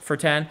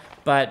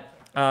 But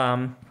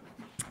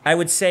I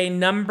would say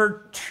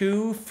number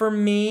 2 for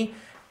me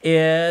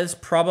is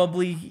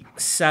probably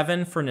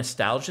 7 for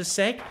nostalgia's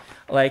sake.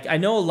 Like, I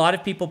know a lot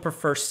of people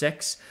prefer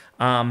 6,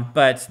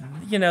 but,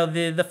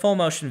 the full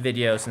motion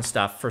videos and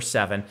stuff for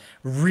 7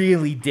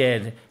 really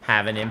did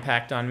have an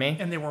impact on me.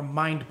 And they were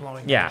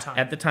mind-blowing at the time.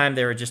 At the time,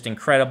 they were just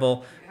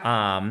incredible.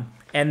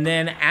 And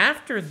then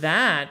after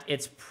that,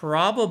 it's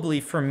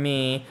probably for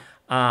me,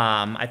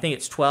 I think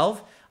it's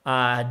 12,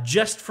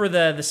 just for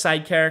the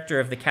side character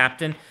of the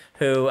captain,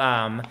 who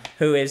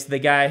is the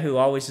guy who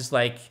always is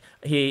like,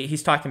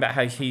 he's talking about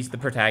how he's the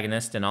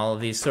protagonist and all of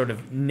these sort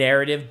of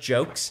narrative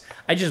jokes.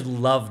 I just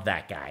loved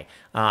that guy.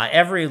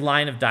 Every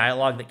line of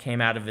dialogue that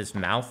came out of his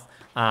mouth,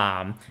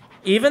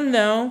 even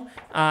though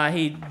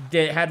he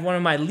had one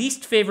of my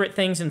least favorite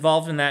things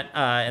involved in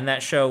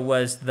that show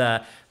was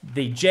the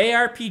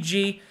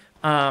JRPG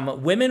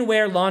women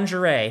wear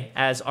lingerie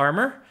as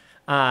armor.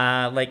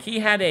 Like, he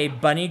had a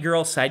bunny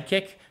girl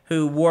sidekick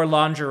who wore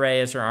lingerie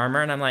as her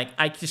armor, and I'm like,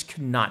 I just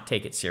could not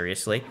take it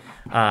seriously.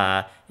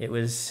 It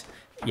was.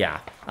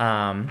 Yeah,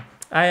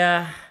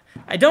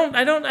 I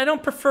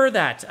don't prefer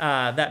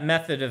that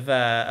method of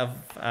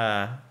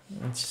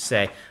let's just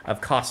say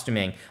of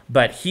costuming,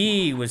 but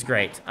he was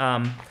great.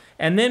 And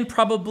then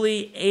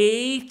probably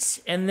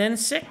 8, and then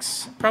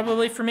 6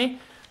 probably for me.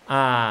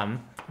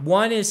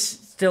 1 is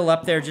still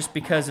up there just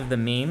because of the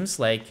memes,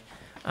 like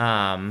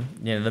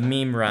the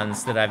meme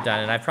runs that I've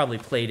done, and I've probably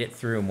played it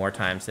through more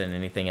times than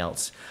anything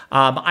else.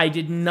 I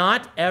did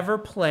not ever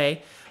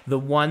play the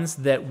ones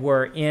that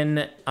were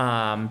in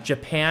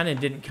Japan and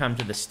didn't come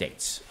to the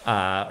States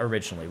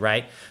originally,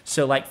 right?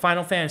 So like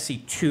Final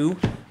Fantasy II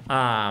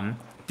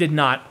did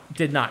not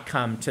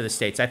come to the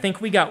States. I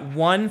think we got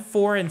 1,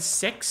 4, and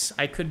 6.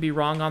 I could be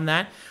wrong on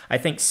that. I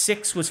think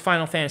 6 was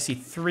Final Fantasy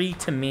III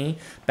to me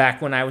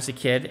back when I was a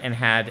kid and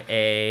had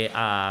a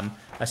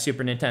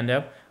Super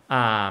Nintendo.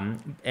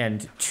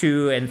 And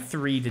 2 and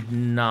 3 did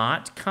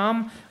not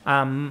come.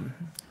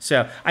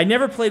 So I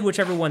never played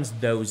whichever ones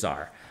those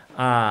are.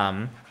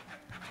 The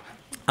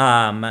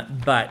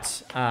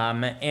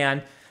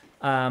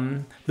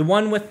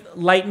one with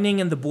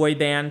Lightning and the boy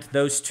band,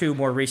 those 2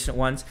 more recent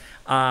ones,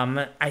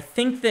 I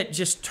think that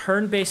just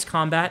turn-based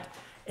combat,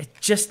 it's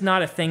just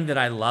not a thing that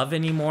I love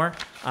anymore.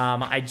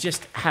 I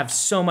just have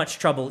so much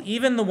trouble.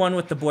 Even the one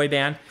with the boy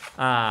band,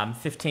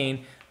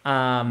 15,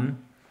 I'm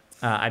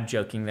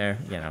joking there,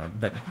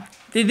 but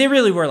they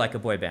really were like a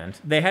boy band.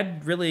 They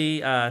had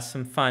really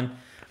some fun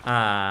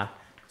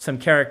some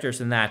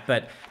characters in that,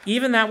 but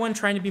even that one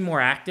trying to be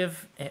more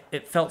active,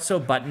 it felt so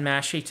button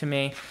mashy to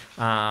me.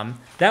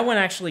 That one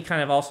actually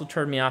kind of also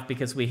turned me off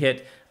because we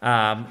hit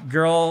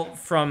girl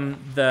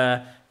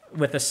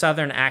with a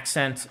southern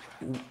accent.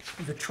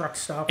 The truck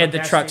stop. At the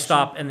truck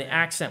stop, and the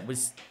accent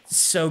was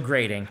so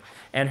grating,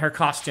 and her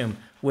costume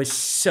was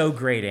so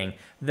grating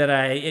that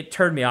it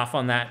turned me off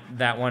on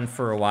that one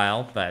for a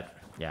while. But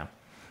yeah,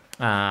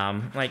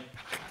 like,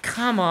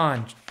 come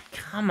on,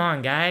 come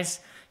on, guys.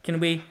 Can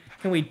we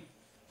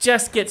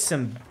just get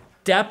some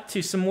depth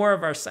to some more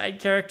of our side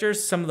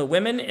characters? Some of the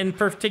women in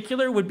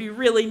particular would be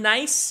really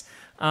nice.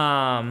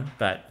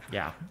 But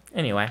yeah,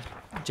 anyway,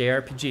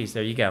 JRPGs,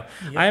 there you go.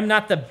 Yep. I am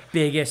not the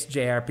biggest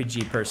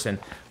JRPG person.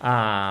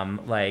 I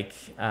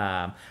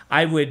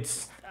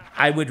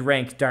would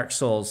rank Dark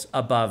Souls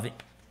above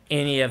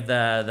any of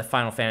the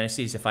Final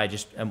Fantasies if I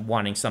just am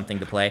wanting something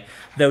to play,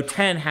 though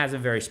 10 has a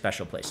very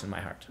special place in my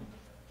heart.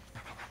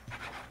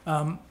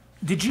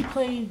 Did you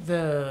play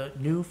the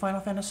new Final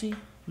Fantasy,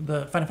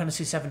 the Final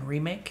Fantasy VII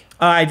Remake?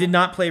 I did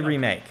not play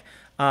Remake.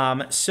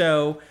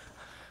 So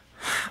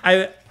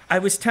I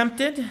was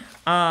tempted.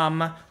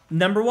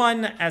 Number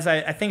one, as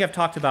I think I've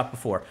talked about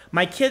before,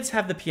 my kids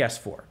have the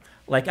PS4.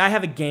 Like, I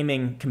have a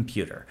gaming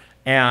computer.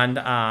 And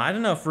I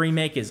don't know if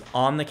Remake is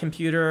on the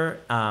computer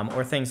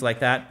or things like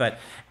that, but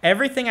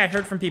everything I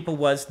heard from people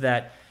was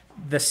that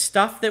the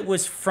stuff that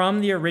was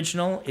from the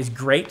original is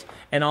great,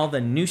 and all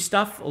the new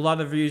stuff, a lot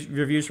of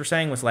reviews were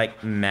saying, was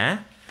like, meh.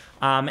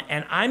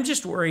 And I'm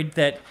just worried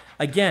that,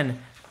 again,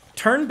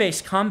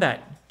 turn-based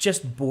combat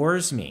just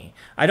bores me.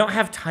 I don't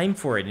have time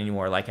for it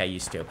anymore like I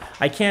used to.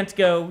 I can't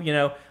go,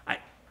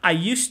 I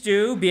used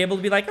to be able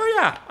to be like, oh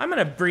yeah, I'm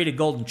going to breed a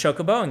golden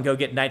chocobo and go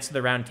get Knights of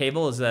the Round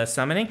Table as a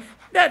summoning.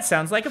 That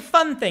sounds like a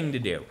fun thing to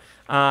do.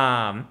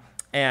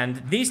 And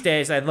these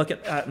days I look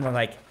at and I'm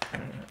like,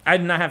 I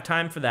do not have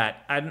time for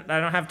that. I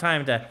don't have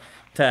time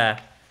to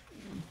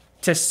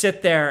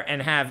sit there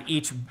and have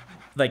each,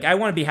 like, I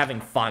want to be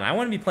having fun. I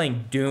want to be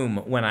playing Doom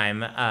when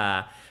I'm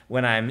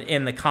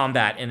in the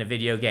combat in a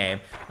video game.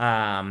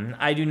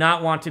 I do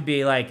not want to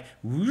be like,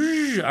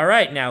 all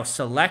right, now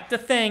select a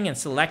thing and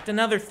select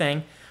another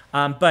thing.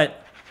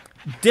 But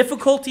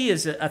difficulty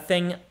is a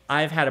thing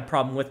I've had a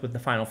problem with the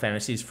Final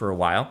Fantasies for a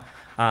while.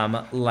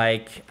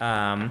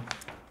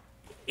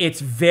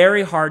 It's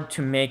very hard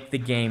to make the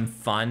game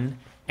fun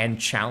and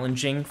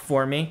challenging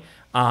for me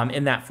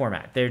in that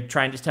format. They're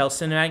trying to tell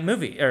cinematic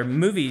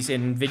movies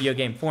in video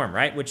game form,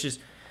 right? Which is,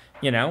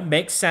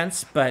 makes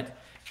sense, but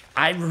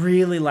I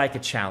really like a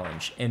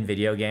challenge in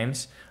video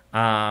games.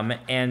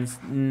 And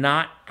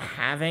not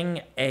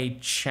having a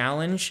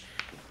challenge,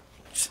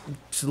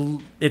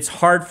 it's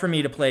hard for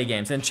me to play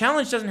games. And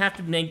challenge doesn't have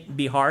to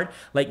be hard.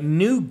 Like,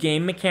 new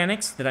game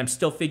mechanics that I'm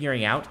still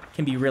figuring out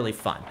can be really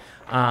fun.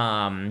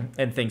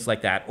 And things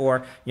like that.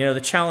 Or,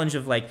 the challenge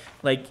of like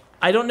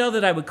I don't know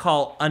that I would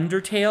call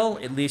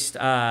Undertale, at least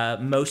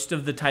most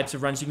of the types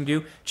of runs you can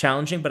do,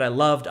 challenging, but I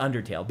loved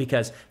Undertale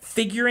because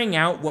figuring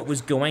out what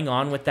was going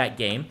on with that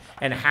game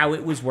and how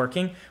it was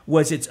working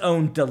was its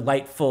own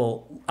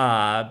delightful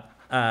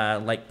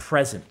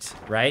present,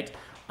 right?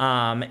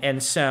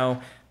 And so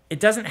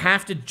it doesn't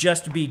have to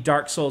just be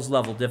Dark Souls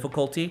level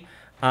difficulty.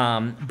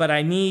 But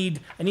I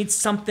need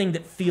something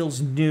that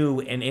feels new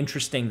and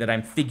interesting that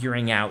I'm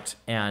figuring out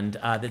and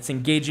that's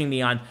engaging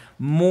me on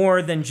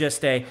more than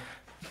just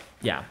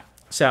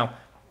So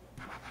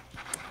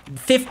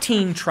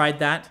 15 tried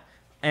that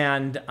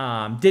and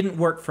didn't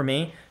work for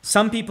me.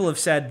 Some people have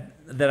said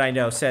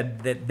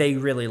that they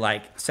really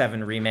like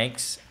 7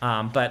 remakes,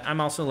 but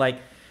I'm also like,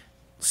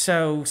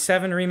 so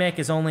 7 remake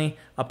is only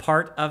a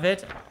part of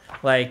it.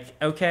 Like,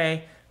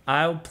 okay,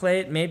 I'll play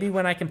it maybe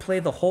when I can play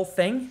the whole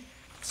thing.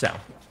 So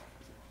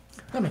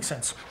that makes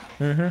sense.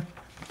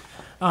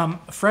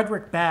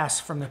 Frederick Bass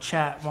from the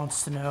chat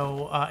wants to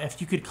know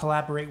if you could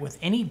collaborate with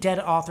any dead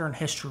author in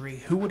history,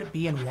 who would it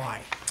be and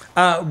why?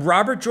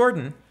 Robert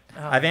Jordan.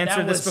 I've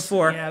answered this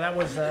before. Yeah, that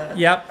was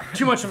yep.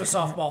 Too much of a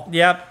softball.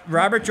 Yep,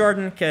 Robert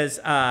Jordan, because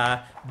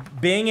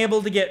being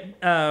able to get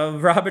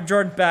Robert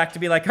Jordan back to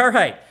be like, all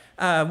right,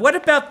 what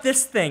about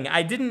this thing?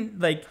 I didn't,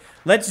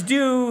 let's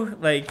do,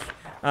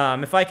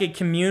 if I could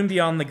commune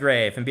beyond the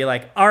grave and be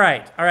like, all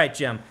right,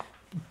 Jim,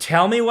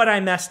 tell me what I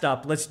messed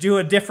up. Let's do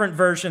a different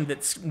version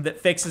that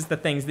fixes the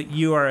things that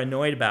you are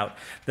annoyed about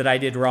that I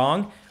did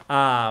wrong.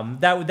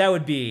 That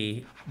would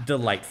be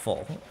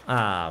delightful,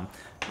 But,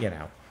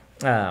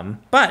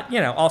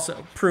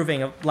 also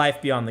proving a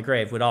life beyond the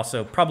grave would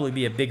also probably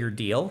be a bigger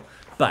deal.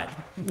 But,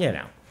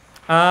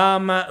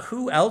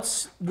 who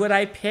else would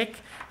I pick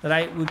that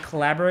I would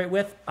collaborate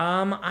with?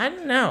 I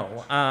don't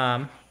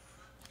know.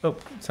 Oh,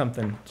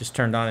 something just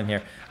turned on in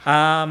here.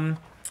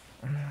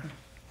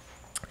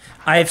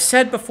 I have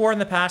said before in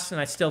the past,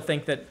 and I still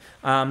think that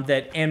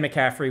that Anne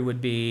McCaffrey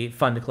would be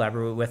fun to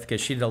collaborate with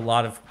because she did a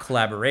lot of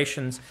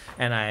collaborations,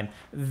 and I'm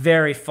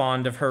very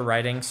fond of her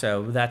writing.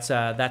 So that's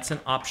an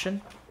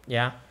option.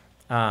 Yeah,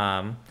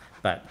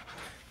 but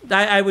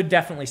I would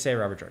definitely say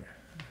Robert Jordan.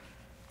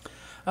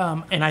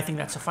 And I think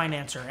that's a fine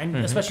answer, and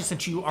especially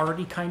since you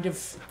already kind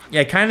of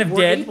did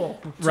able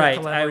to right.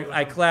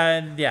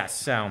 collaborate Yes,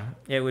 so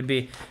it would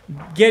be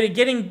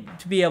getting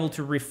to be able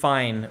to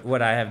refine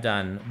what I have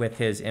done with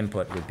his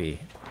input would be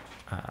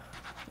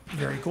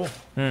very cool.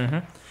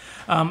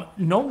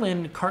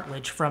 Nolan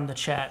Cartledge from the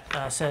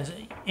chat says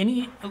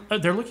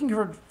they're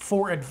looking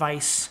for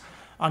advice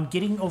on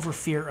getting over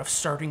fear of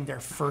starting their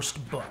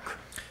first book.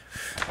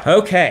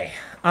 Okay.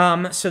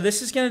 So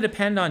this is going to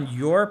depend on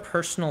your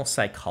personal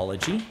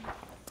psychology,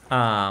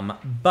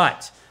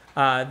 but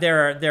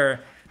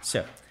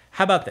So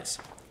how about this?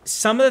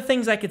 Some of the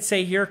things I could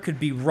say here could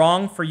be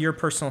wrong for your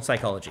personal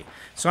psychology.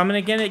 So I'm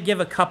going to give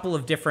a couple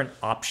of different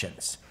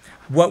options.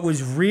 What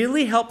was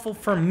really helpful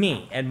for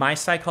me and my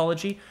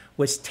psychology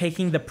was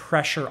taking the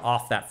pressure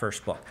off that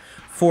first book.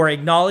 For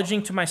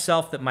acknowledging to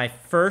myself that my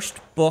first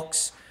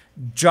book's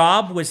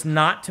job was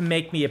not to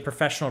make me a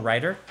professional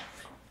writer.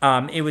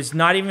 It was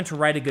not even to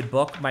write a good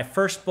book. My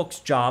first book's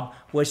job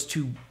was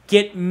to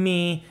get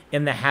me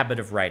in the habit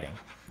of writing.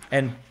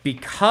 And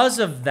because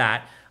of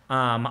that,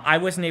 I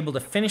wasn't able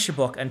to finish a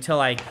book until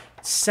I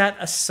set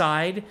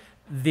aside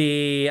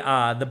the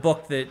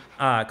book that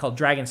called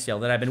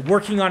Dragonsteel that I've been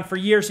working on for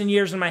years and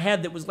years in my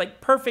head that was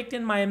like perfect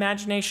in my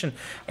imagination.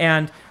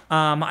 And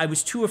I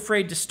was too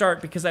afraid to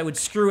start because I would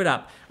screw it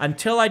up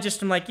until I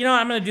just am like, you know,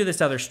 I'm going to do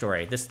this other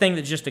story, this thing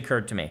that just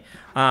occurred to me.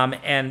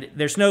 And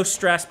there's no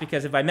stress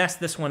because if I mess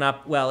this one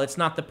up, well, it's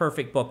not the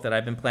perfect book that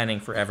I've been planning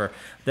forever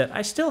that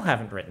I still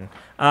haven't written,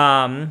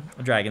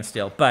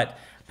 Dragonsteel. But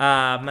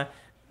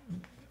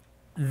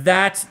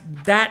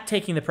that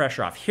taking the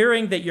pressure off,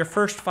 hearing that your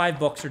first 5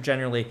 books are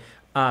generally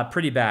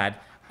pretty bad,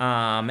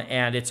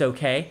 and it's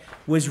okay,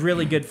 was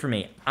really good for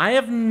me. I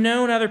have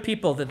known other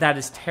people that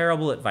is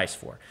terrible advice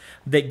for.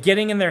 That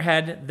getting in their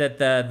head that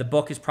the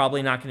book is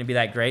probably not going to be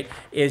that great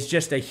is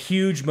just a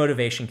huge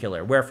motivation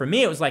killer. Where for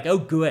me, it was like, oh,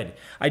 good.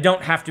 I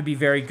don't have to be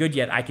very good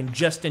yet. I can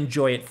just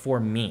enjoy it for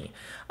me.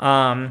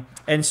 And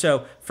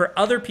so for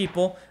other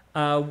people,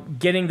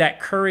 getting that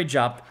courage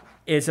up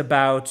is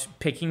about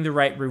picking the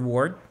right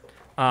reward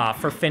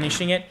for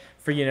finishing it,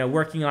 for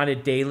working on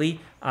it daily,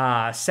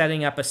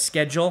 setting up a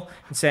schedule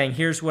and saying,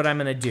 here's what I'm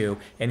going to do,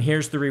 and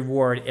here's the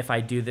reward if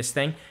I do this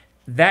thing.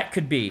 That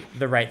could be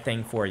the right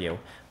thing for you.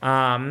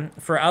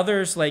 For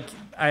others, like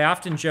I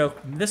often joke,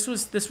 this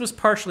was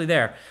partially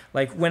there.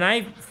 Like when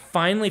I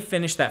finally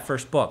finished that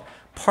first book,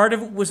 part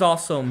of it was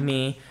also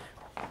me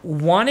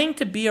wanting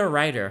to be a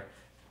writer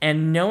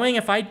and knowing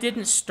if I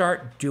didn't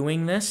start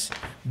doing this,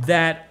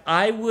 that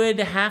I would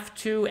have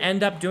to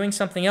end up doing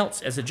something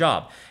else as a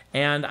job.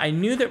 And I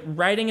knew that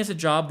writing as a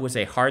job was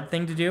a hard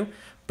thing to do,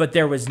 but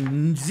there was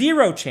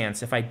zero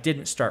chance if I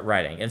didn't start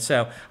writing. And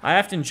so I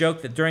often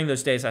joke that during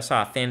those days I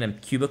saw a phantom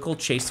cubicle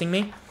chasing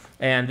me,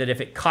 and that if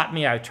it caught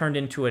me, I turned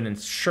into an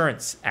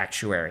insurance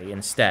actuary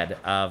instead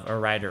of a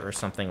writer or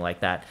something like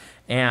that.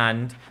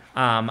 And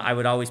I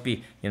would always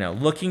be,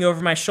 looking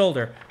over my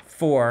shoulder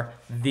for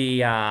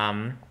the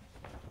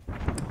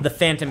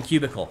phantom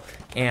cubicle.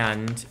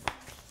 And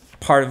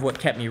part of what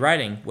kept me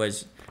writing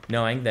was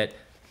knowing that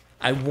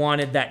I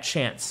wanted that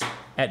chance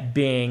at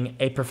being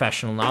a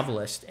professional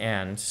novelist.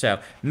 And so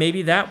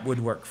maybe that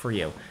would work for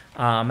you.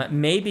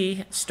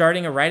 Maybe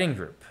starting a writing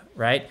group,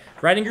 right?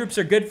 Writing groups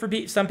are good for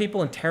some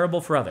people and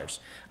terrible for others.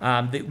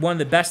 One of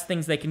the best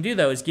things they can do,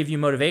 though, is give you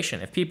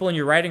motivation. If people in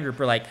your writing group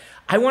are like,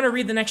 I want to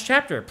read the next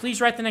chapter,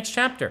 please write the next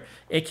chapter,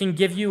 it can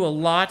give you a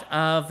lot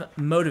of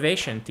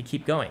motivation to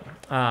keep going.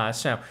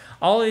 So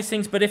all of these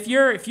things. But if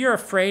you're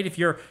afraid, if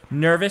you're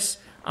nervous,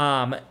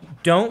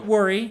 don't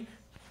worry.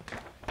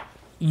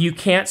 You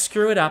can't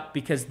screw it up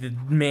because the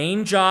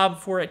main job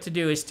for it to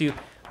do is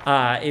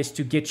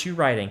to get you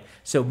writing.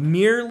 So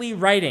merely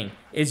writing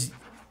is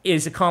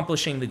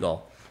accomplishing the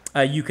goal.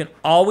 You can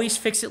always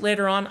fix it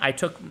later on. I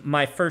took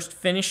my first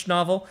finished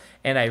novel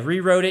and I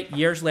rewrote it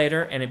years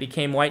later and it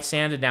became White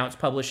Sand and now it's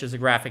published as a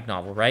graphic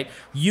novel, right?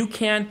 You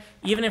can,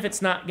 even if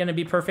it's not going to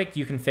be perfect,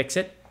 you can fix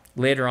it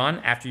later on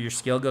after your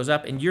skill goes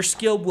up, and your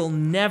skill will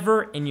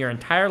never in your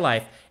entire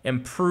life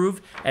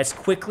improve as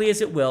quickly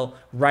as it will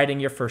writing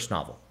your first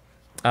novel.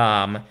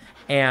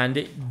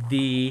 And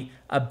the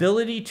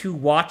ability to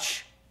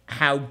watch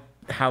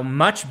how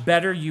much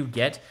better you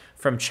get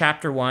from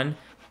chapter 1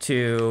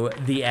 to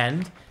the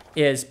end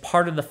is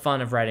part of the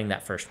fun of writing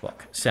that first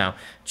book. So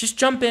just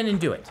jump in and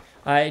do it.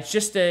 It's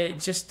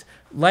just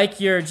like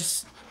you're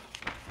just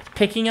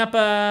picking up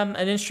an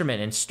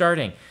instrument and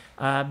starting.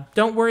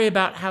 Don't worry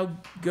about how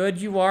good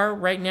you are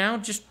right now.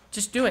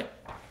 Just do it.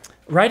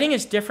 Writing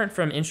is different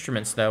from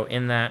instruments, though,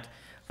 in that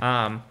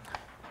a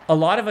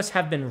lot of us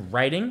have been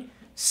writing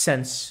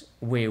since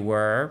we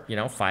were,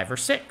 5 or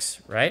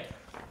 6, right?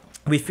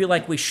 We feel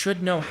like we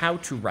should know how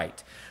to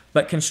write.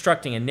 But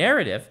constructing a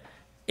narrative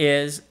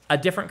is a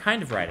different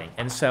kind of writing.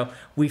 And so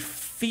we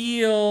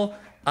feel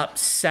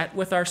upset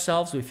with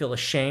ourselves. We feel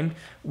ashamed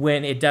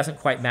when it doesn't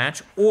quite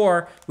match.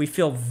 Or we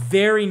feel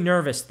very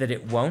nervous that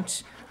it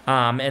won't.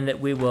 And that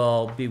we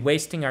will be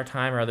wasting our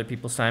time or other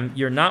people's time.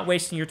 You're not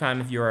wasting your time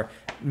if you're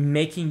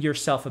making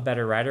yourself a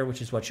better writer, which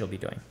is what you'll be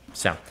doing.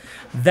 So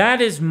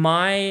that is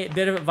my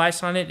bit of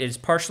advice on it. It is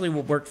partially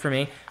what worked for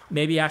me.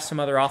 Maybe ask some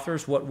other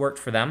authors what worked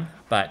for them.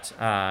 But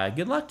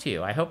good luck to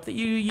you. I hope that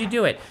you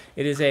do it.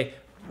 It is a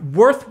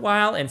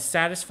worthwhile and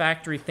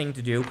satisfactory thing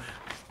to do,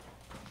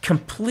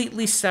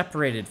 completely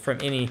separated from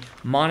any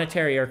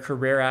monetary or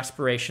career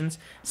aspirations.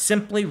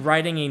 Simply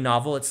writing a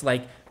novel, it's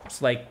like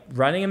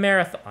running a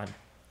marathon.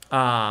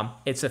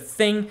 It's a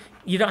thing.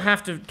 You don't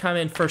have to come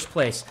in first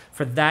place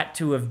for that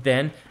to have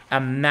been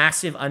a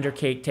massive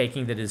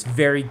undertaking that is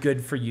very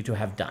good for you to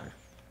have done.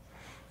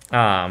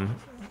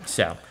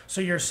 So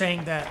you're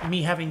saying that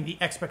me having the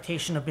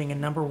expectation of being a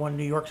 #1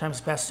 New York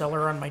Times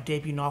bestseller on my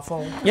debut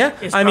novel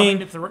is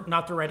probably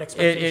not the right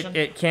expectation?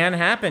 It can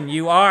happen.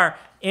 You are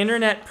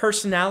internet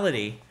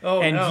personality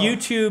and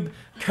YouTube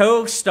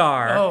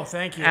co-star. Oh,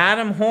 thank you.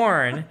 Adam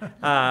Horn,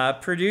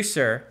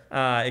 producer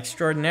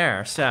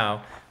extraordinaire. So,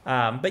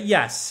 but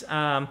yes.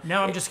 Now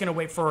I'm just going to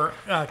wait for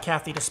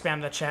Kathy to spam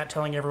the chat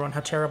telling everyone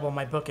how terrible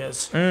my book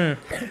is.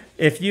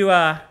 If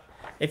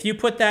you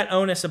put that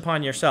onus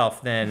upon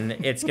yourself, then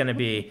it's going to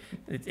be,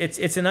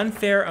 it's an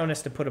unfair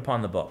onus to put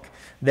upon the book.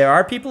 There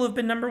are people who've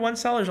been #1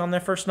 sellers on their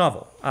first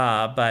novel,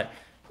 but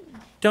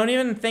don't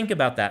even think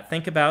about that.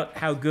 Think about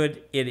how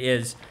good it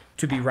is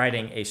to be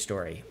writing a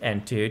story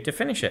and to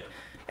finish it.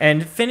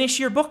 And finish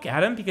your book,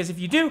 Adam, because if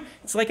you do,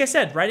 it's like I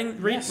said,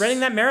 writing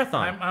that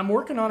marathon. I'm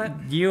working on it.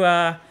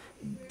 Yeah.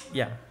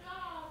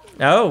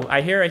 Oh,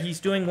 I hear he's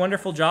doing a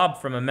wonderful job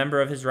from a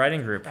member of his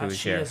writing group who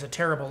is here. She is a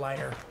terrible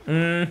liar.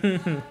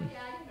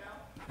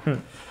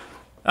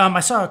 I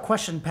saw a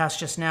question pass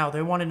just now.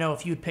 They want to know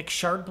if you'd pick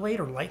Shardblade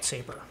or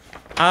Lightsaber.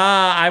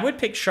 I would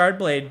pick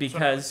Shardblade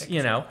because,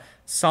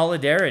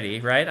 solidarity,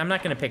 right? I'm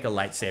not going to pick a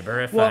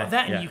lightsaber.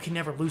 And you can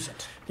never lose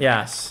it.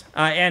 Yes.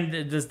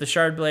 And does the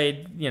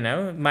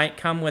Shardblade, might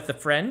come with a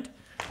friend?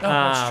 Oh,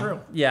 that's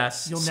true.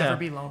 Yes. You'll never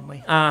be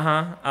lonely.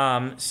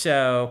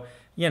 Lightsabers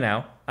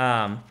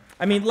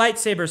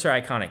are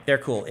iconic. They're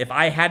cool. If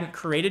I hadn't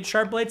created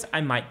Shardblades,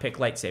 I might pick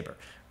lightsaber,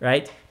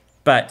 right?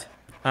 But,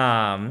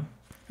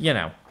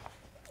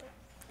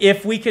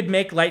 if we could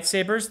make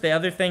lightsabers, the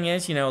other thing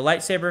is,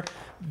 lightsaber,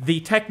 the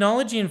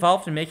technology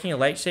involved in making a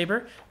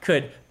lightsaber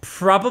could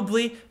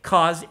probably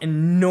cause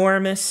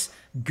enormous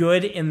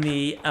good in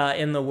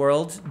the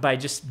world by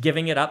just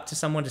giving it up to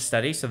someone to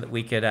study so that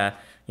we could,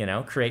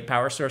 create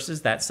power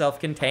sources that's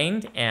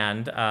self-contained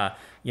and,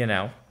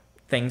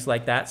 things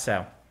like that.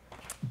 So,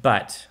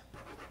 but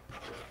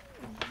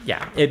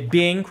yeah, it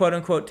being quote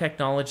unquote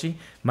technology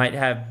might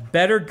have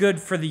better good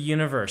for the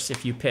universe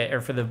if you pick,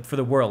 or for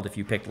the world if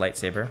you pick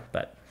lightsaber.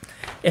 But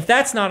if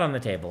that's not on the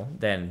table,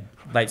 then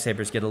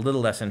lightsabers get a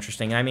little less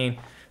interesting. I mean,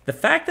 the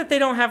fact that they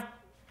don't have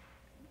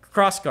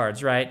cross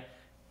guards, right?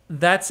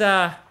 That's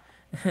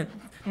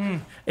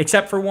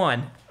except for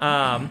one.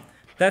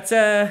 That's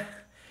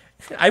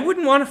I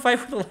wouldn't want to fight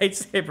with a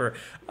lightsaber.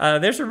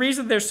 There's a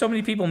reason there's so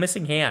many people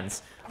missing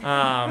hands.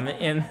 There's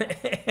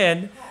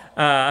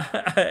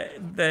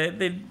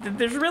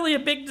really a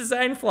big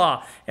design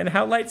flaw in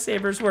how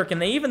lightsabers work,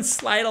 and they even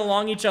slide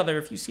along each other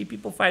if you see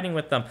people fighting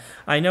with them.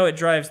 I know it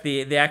drives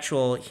the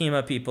actual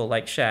HEMA people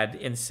like Shad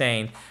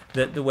insane,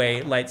 the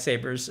way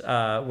lightsabers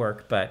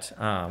work, but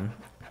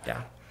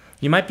yeah,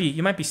 you might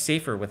be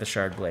safer with a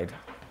shard blade.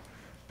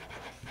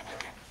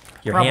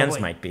 Your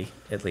hands might be,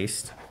 at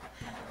least.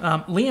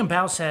 Liam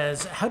Bao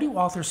says, how do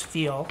authors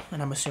feel,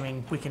 and I'm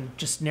assuming we can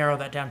just narrow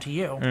that down to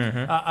you,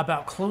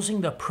 about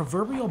closing the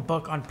proverbial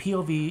book on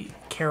POV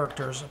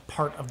characters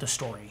part of the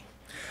story?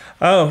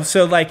 Oh,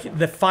 so like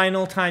the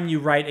final time you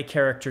write a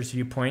character's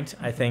viewpoint,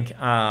 I think.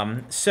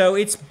 So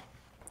it's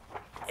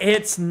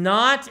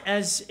not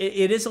as,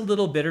 it is a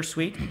little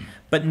bittersweet,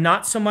 but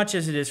not so much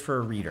as it is for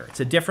a reader. It's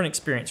a different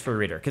experience for a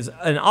reader, because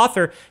an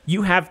author,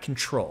 you have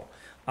control,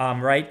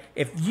 right?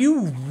 If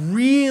you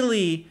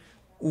really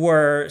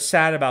were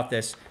sad about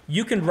this,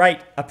 you can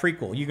write a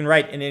prequel, you can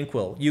write an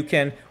inquel, you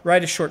can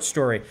write a short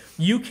story,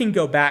 you can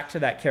go back to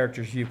that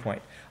character's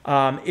viewpoint.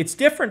 It's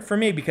different for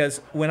me because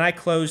when I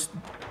closed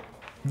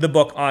the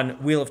book on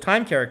Wheel of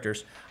Time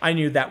characters, I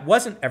knew that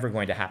wasn't ever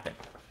going to happen,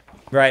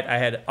 right? I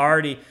had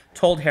already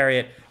told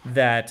Harriet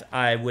that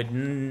I would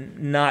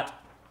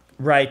not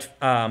write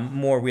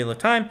more Wheel of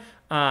Time.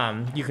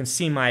 You can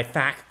see my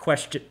FAQ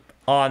question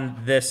on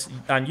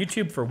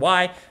YouTube for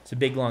why. It's a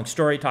big long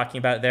story talking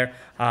about it there.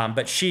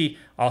 But she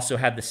also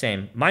had the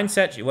same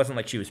mindset. It wasn't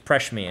like she was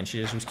pressuring me, and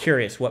she just was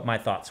curious what my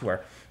thoughts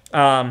were.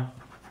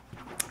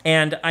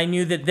 And I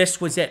knew that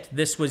this was it.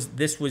 This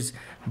was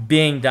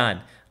being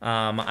done.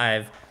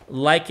 I've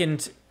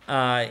likened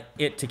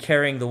it to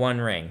carrying the One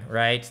Ring,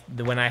 right?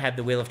 When I had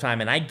the Wheel of Time,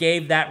 and I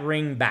gave that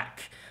ring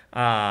back,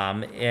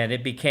 and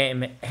it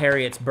became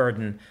Harriet's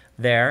burden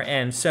there.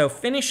 And so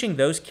finishing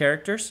those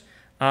characters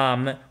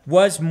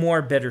was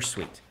more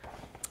bittersweet.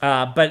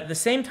 But at the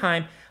same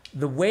time,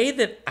 the way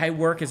that I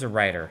work as a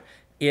writer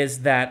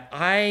is that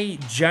I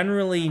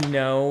generally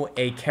know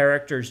a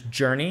character's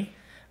journey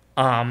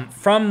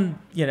from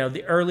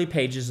the early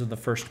pages of the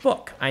first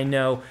book. I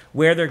know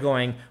where they're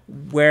going,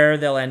 where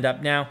they'll end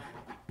up. Now,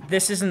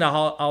 this isn't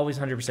always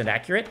 100%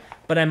 accurate,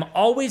 but I'm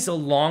always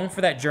along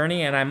for that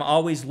journey, and I'm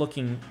always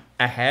looking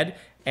ahead.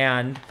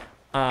 And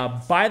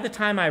by the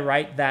time I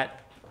write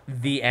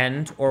the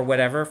end or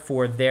whatever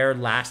for their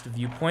last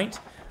viewpoint,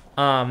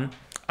 I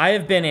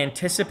have been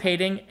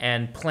anticipating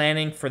and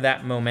planning for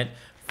that moment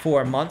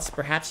for months,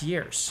 perhaps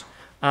years.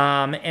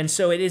 And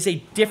so it is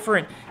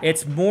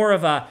it's more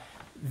of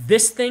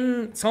this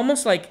thing, it's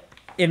almost like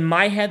in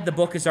my head, the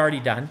book is already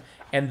done,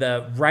 and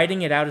the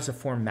writing it out is a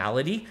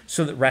formality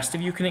so that the rest of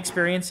you can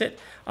experience it.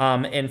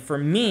 And for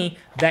me,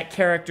 that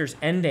character's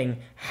ending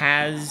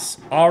has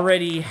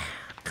already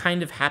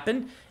kind of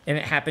happened, and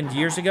it happened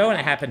years ago, and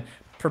it happened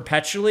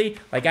perpetually.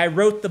 Like, I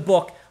wrote the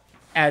book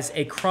as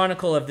a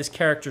chronicle of this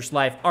character's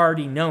life,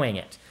 already knowing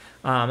it.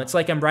 It's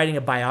like I'm writing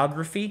a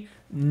biography,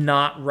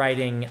 not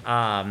writing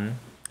a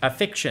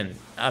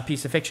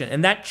piece of fiction.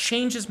 And that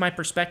changes my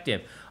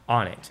perspective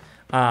on it.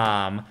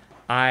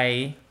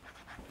 I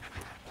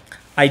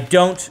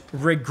don't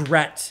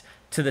regret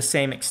to the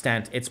same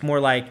extent. It's more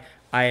like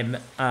I'm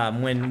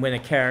when a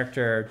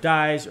character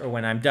dies or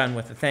when I'm done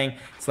with a thing,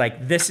 it's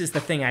like, this is the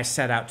thing I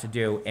set out to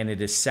do, and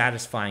it is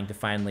satisfying to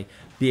finally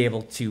be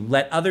able to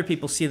let other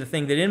people see the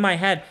thing that in my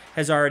head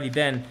has already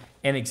been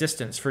in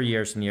existence for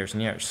years and years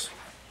and years.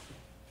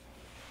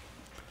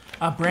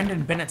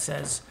 Brandon Bennett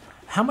says,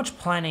 how much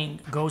planning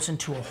goes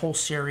into a whole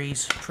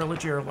series,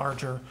 trilogy or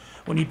larger,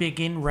 when you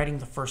begin writing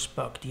the first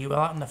book? Do you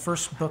outline the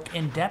first book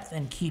in depth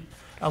and keep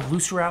a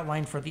looser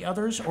outline for the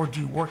others, or do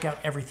you work out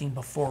everything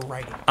before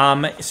writing?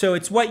 So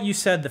it's what you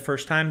said the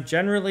first time.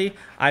 Generally,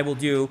 I will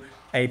do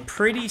a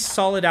pretty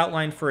solid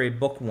outline for a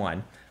book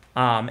one,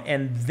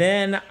 and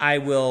then I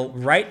will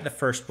write the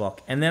first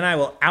book, and then I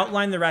will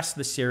outline the rest of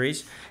the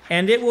series,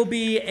 and it will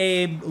be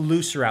a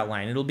looser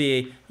outline. It'll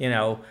be,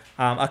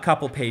 a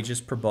couple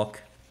pages per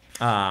book.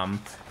 I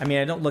mean,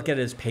 I don't look at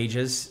it as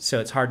pages, so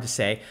it's hard to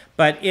say,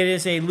 but it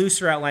is a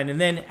looser outline.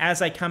 And then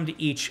as I come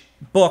to each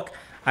book,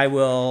 I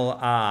will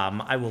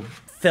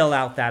fill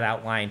out that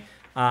outline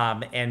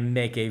and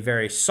make a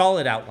very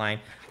solid outline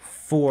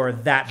for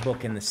that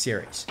book in the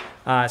series.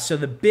 So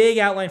the big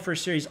outline for a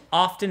series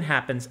often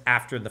happens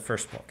after the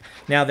first book.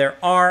 Now, there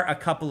are a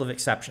couple of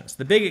exceptions.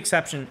 The big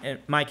exception in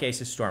my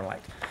case is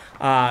Stormlight.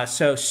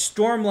 So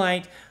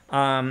Stormlight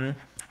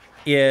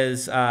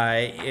is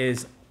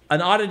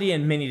an oddity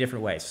in many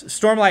different ways.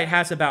 Stormlight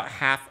has about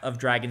half of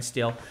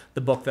Dragonsteel,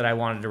 the book that I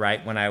wanted to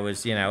write when I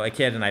was, a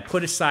kid, and I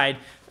put aside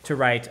to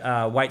write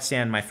White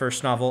Sand, my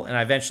first novel, and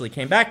I eventually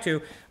came back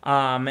to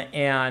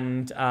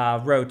and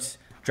wrote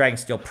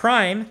Dragonsteel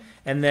Prime,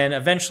 and then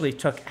eventually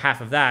took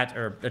half of that,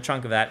 or a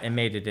chunk of that, and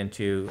made it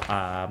into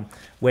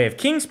Way of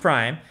Kings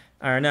Prime,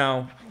 or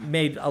no,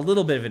 made a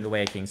little bit of it into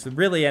Way of Kings. It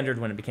really entered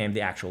when it became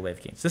the actual Way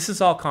of Kings. This is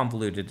all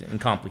convoluted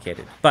and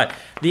complicated, but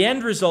the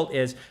end result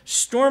is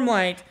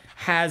Stormlight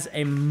has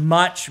a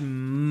much,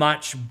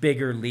 much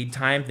bigger lead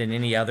time than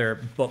any other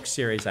book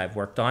series I've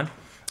worked on,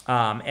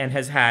 and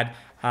has had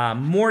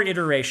more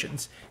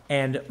iterations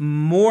and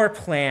more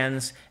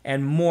plans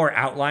and more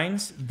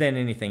outlines than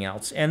anything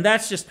else. And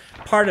that's just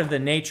part of the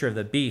nature of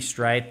the beast,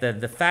 right?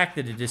 The fact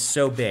that it is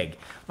so big.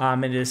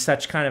 It is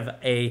such kind of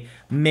a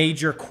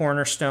major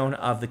cornerstone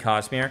of the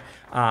Cosmere.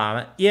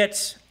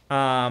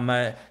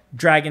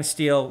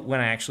 Dragonsteel,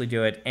 when I actually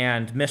do it,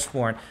 and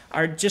Mistborn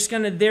are just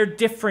they're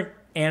different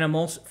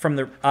animals from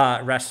the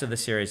rest of the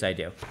series I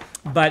do.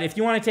 But if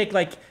you want to take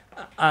like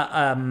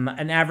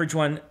an average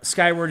one,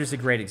 Skyward is a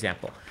great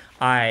example.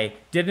 I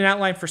did an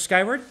outline for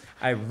Skyward,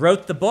 I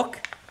wrote the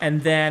book,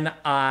 and then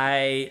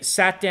I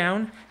sat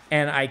down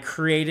and I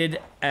created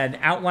an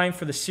outline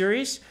for the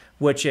series,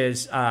 which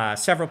is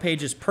several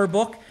pages per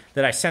book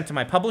that I sent to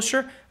my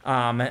publisher.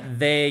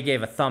 They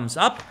gave a thumbs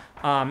up.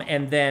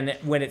 And then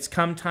when it's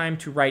come time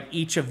to write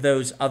each of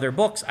those other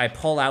books, I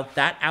pull out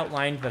that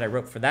outline that I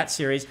wrote for that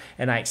series,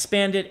 and I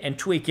expand it and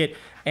tweak it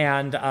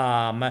and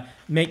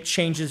make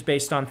changes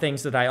based on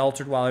things that I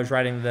altered while I was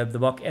writing the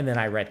book, and then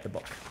I write the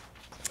book.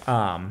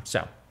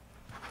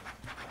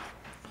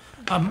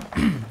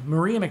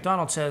 Maria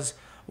McDonald says,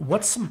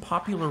 what's some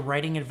popular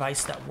writing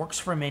advice that works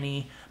for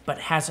many but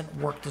hasn't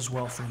worked as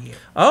well for you?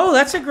 Oh,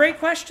 that's a great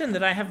question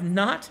that I have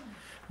not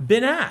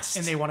been asked.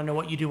 And they want to know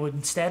what you do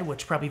instead,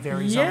 which probably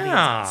varies on the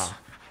audience.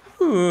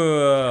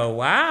 Ooh,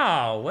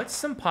 wow. What's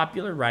some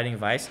popular writing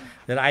advice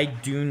that I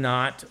do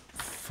not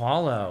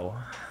follow?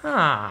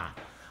 I'm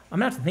going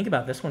to have to think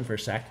about this one for a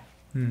sec.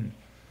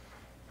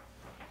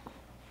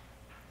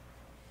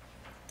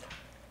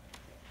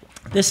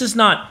 This is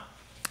not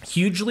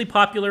hugely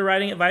popular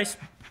writing advice,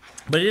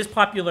 but it is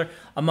popular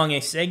among a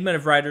segment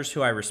of writers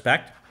who I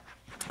respect,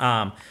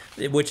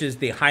 which is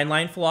the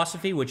Heinlein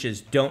philosophy, which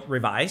is don't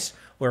revise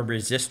or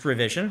resist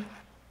revision.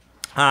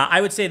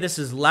 I would say this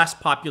is less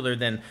popular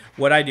than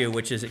what I do,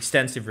 which is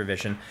extensive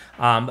revision.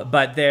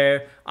 But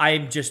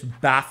I'm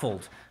just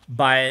baffled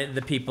by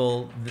the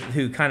people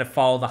who kind of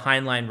follow the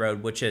Heinlein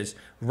road, which is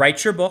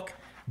write your book,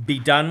 be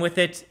done with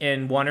it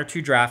in 1 or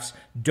 2 drafts,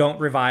 don't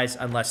revise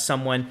unless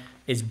someone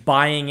is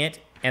buying it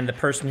and the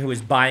person who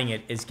is buying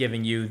it is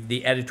giving you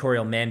the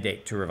editorial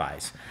mandate to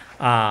revise.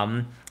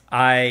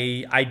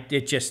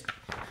 It just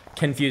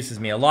confuses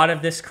me. A lot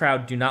of this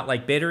crowd do not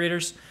like beta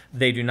readers.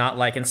 They do not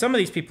like, and some of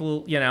these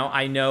people,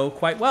 I know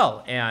quite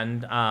well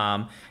and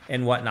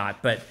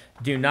whatnot, but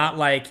do not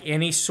like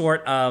any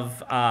sort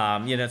of,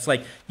 it's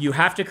like you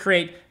have to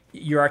create,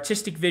 your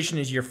artistic vision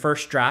is your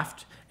first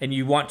draft, and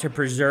you want to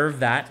preserve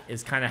that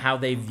is kind of how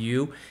they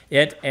view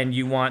it, and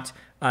you want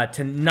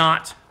to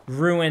not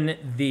ruin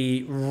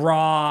the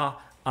raw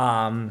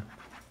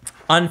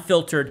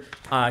unfiltered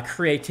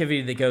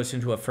creativity that goes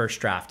into a first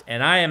draft.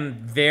 And I am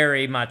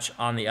very much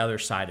on the other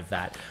side of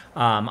that.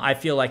 I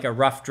feel like a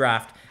rough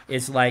draft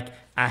is like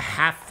a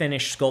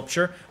half-finished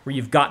sculpture where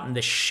you've gotten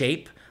the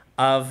shape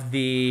of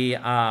the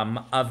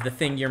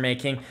thing you're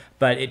making,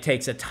 but it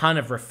takes a ton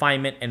of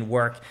refinement and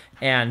work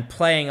and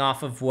playing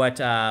off of what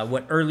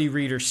early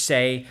readers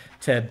say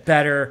to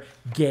better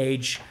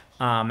gauge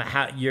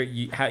how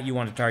you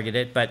want to target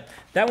it. But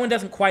that one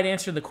doesn't quite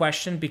answer the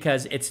question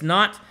because it's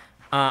not.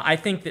 I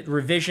think that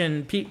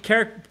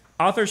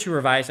authors who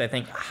revise, I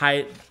think,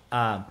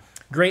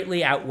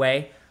 greatly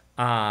outweigh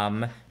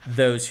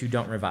those who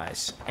don't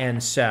revise.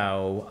 And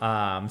so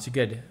it's a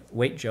good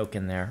weight joke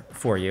in there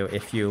for you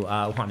if you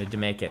wanted to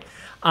make it.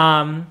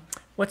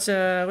 What's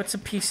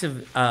a piece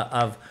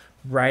of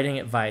writing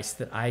advice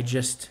that I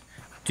just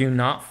do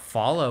not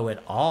follow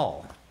at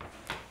all?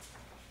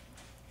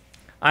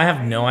 I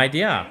have no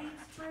idea.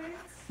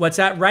 What's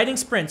that? Writing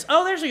sprints.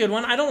 Oh, there's a good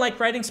one. I don't like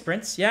writing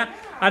sprints. Yeah,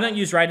 I don't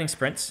use writing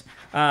sprints.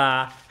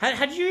 How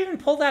did you even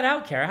pull that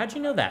out, Kara? How'd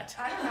you know that?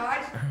 I don't know.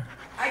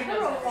 I go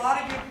to a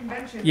lot of your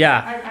conventions.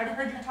 Yeah. I've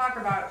heard you talk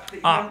about that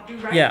you don't do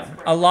writing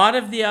sprints. A lot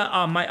of the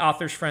my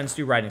authors' friends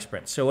do writing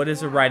sprints. So what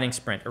is a writing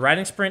sprint? A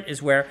writing sprint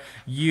is where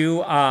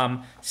you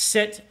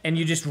sit and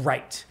you just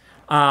write.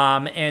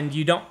 And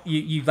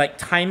you like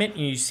time it and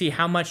you see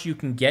how much you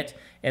can get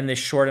in this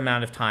short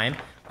amount of time.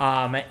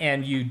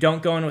 And you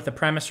don't go in with a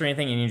premise or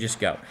anything and you just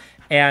go.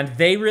 And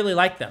they really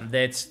like them.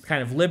 It's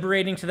kind of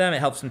liberating to them. It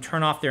helps them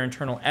turn off their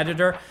internal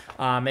editor.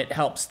 It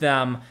helps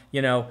them,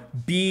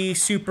 be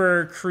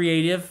super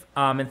creative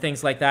and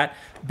things like that.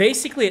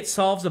 Basically, it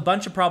solves a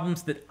bunch of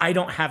problems that I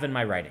don't have in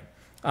my writing.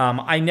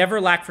 I never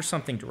lack for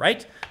something to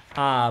write.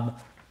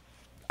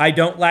 I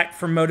don't lack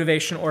for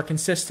motivation or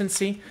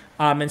consistency.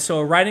 And so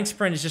a writing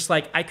sprint is just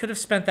like, I could have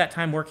spent that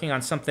time working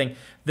on something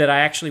that I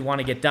actually want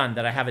to get done,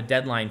 that I have a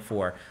deadline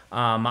for.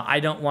 I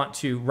don't want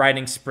to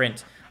writing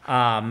sprint.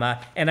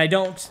 And I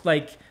don't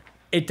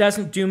it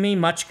doesn't do me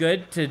much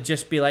good to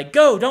just be like,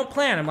 go, don't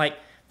plan. I'm like,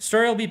 the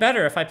story will be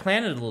better if I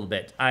plan it a little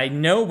bit. I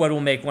know what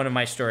will make one of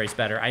my stories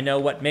better. I know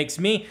what makes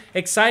me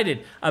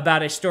excited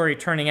about a story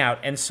turning out.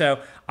 And so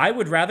I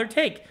would rather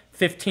take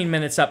 15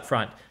 minutes up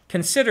front,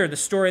 consider the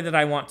story that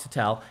I want to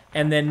tell,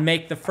 and then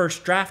make the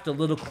first draft a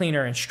little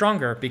cleaner and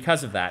stronger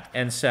because of that.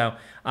 And so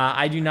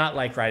I do not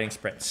like writing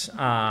sprints.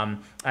 I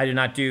do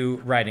not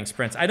do writing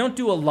sprints. I don't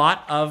do a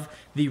lot of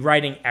the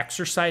writing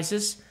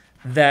exercises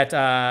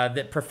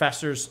that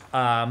professors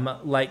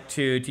like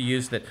to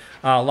use, that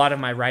a lot of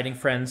my writing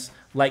friends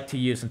like to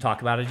use and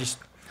talk about.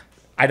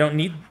 I don't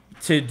need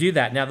to do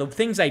that. Now, the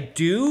things I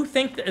do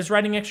think as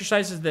writing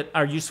exercises that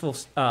are useful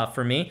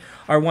for me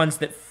are ones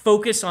that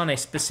focus on a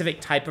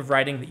specific type of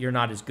writing that you're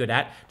not as good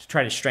at to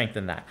try to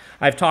strengthen that.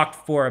 I've talked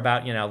before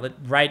about,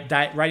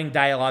 writing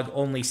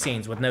dialogue-only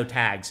scenes with no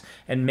tags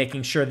and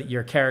making sure that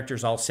your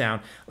characters all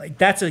sound like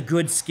that's a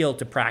good skill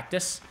to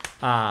practice.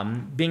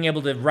 Being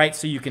able to write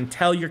so you can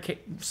tell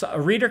so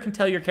a reader can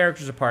tell your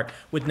characters apart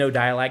with no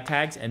dialogue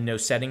tags and no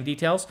setting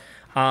details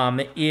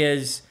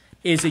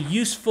is a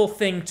useful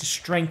thing to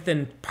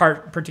strengthen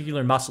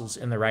particular muscles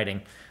in the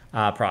writing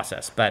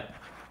process. But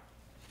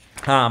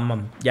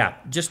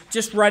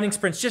just writing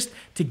sprints, just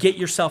to get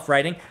yourself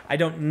writing. I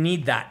don't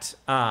need that.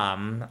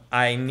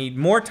 I need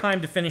more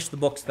time to finish the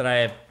books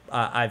that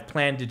I've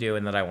planned to do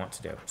and that I want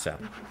to do. So,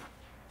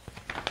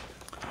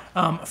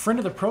 a friend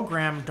of the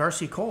program,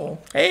 Darcy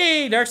Cole.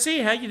 Hey, Darcy,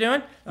 how you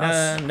doing?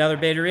 Another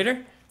beta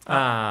reader.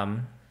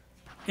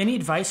 Any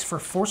advice for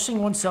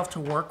forcing oneself to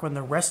work when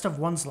the rest of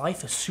one's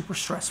life is super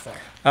stressful?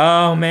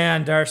 Oh,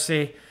 man,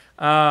 Darcy.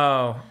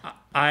 Oh,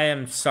 I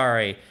am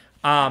sorry.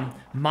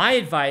 My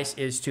advice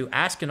is to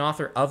ask an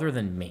author other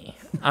than me.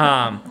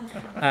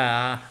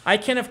 I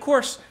can, of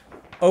course,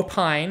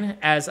 opine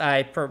as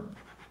I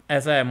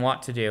am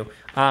wont to do.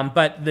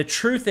 But the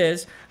truth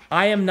is,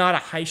 I am not a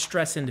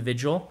high-stress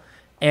individual.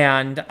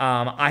 And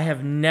I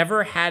have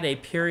never had a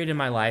period in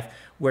my life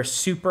where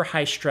super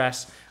high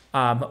stress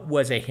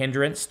was a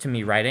hindrance to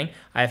me writing.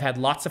 I've had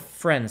lots of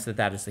friends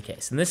that is the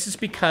case. And this is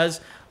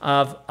because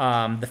of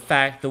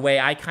the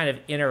way I kind of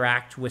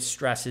interact with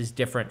stress is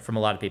different from a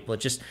lot of people. It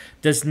just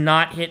does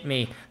not hit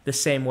me the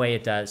same way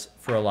it does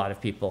for a lot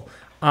of people.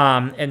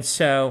 And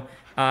so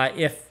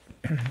if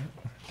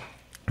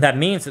that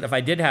means that if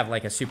I did have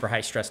like a super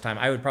high stress time,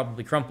 I would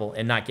probably crumple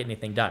and not get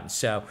anything done.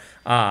 So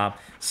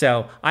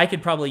I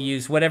could probably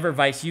use whatever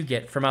advice you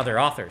get from other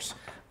authors.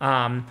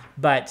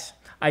 But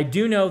I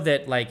do know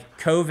that like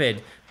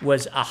COVID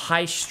was a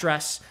high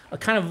stress, a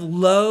kind of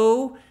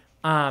low,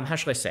 how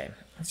should I say?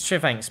 Let's see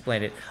if I can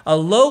explain it. A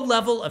low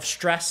level of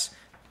stress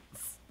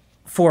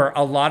for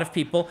a lot of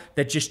people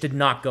that just did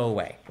not go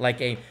away. Like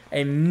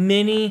a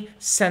mini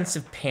sense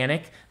of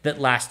panic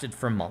that lasted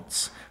for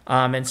months.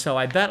 And so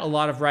I bet a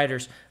lot of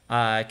writers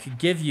could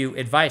give you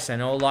advice. I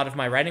know a lot of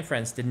my writing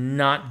friends did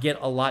not get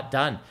a lot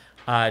done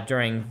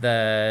during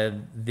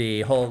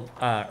the whole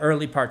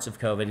early parts of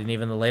COVID and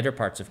even the later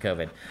parts of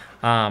COVID.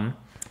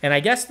 And I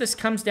guess this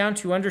comes down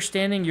to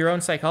understanding your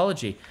own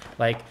psychology.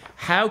 Like,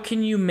 how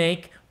can you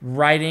make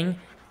writing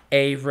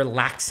a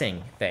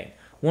relaxing thing.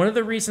 One of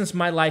the reasons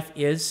my life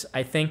is,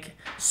 I think,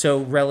 so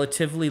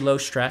relatively low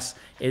stress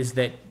is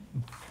that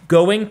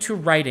going to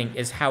writing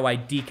is how I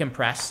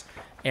decompress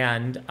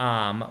and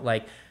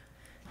like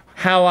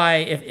how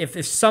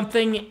if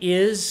something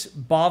is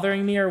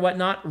bothering me or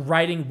whatnot,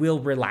 writing will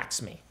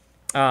relax me.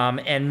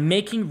 And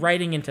making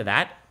writing into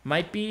that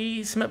might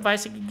be some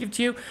advice I could give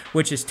to you,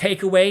 which is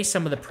take away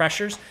some of the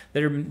pressures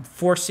that are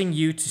forcing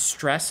you to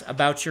stress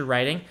about your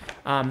writing.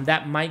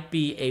 That might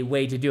be a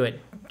way to do it.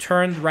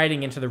 Turn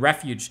writing into the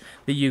refuge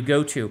that you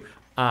go to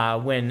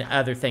when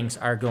other things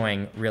are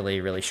going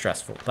really, really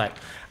stressful. But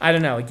I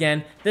don't know.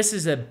 Again, this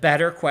is a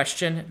better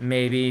question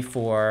maybe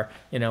for,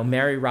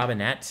 Mary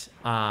Robinette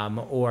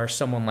or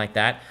someone like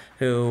that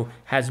who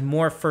has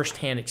more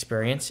firsthand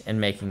experience in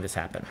making this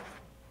happen.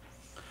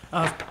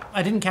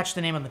 I didn't catch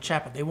the name on the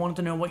chat, but they wanted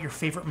to know what your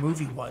favorite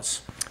movie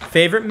was.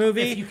 Favorite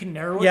movie? If you can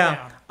narrow it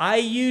down. I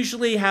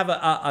usually have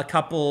a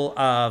couple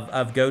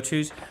of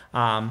go-tos.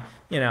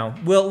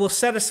 We'll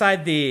set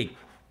aside the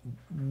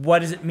what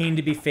does it mean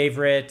to be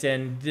favorite,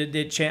 and did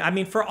it change? I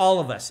mean, for all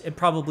of us, it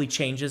probably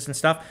changes and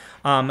stuff.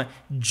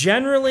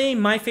 Generally,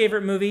 my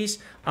favorite movies,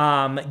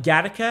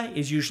 Gattaca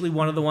is usually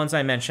one of the ones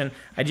I mention.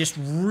 I just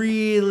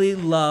really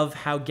love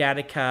how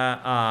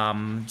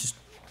Gattaca, just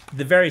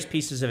the various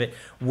pieces of it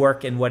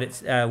work and what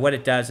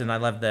it does, and I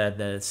love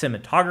the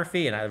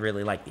cinematography, and I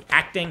really like the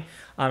acting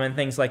and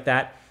things like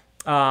that.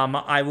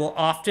 I will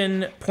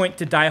often point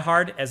to Die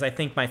Hard as I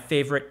think my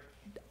favorite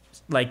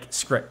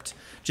script.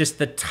 Just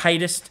the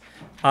tightest,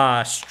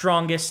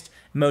 strongest,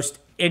 most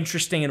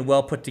interesting and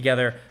well put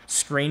together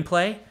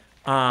screenplay.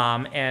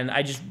 And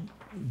I just,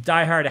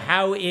 Die Hard,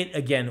 how it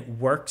again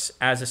works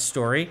as a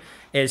story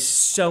is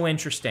so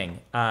interesting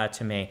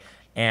to me.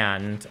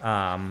 And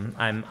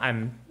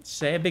I'm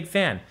say a big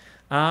fan.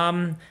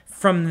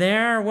 From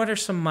there, what are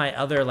some of my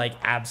other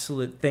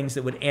absolute things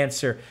that would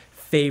answer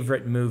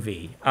favorite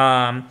movie?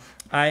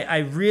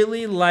 I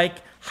really like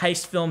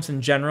heist films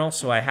in general,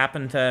 so I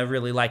happen to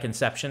really like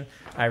Inception.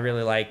 I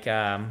really like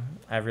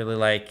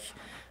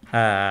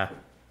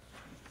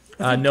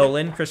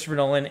Nolan, Christopher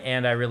Nolan,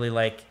 and I really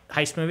like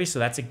heist movies, so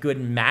that's a good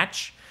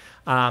match.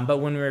 But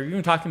when we were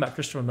even talking about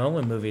Christopher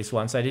Nolan movies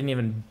once, I didn't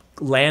even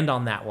land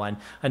on that one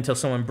until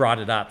someone brought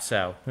it up,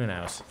 so who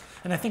knows.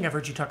 And I think I've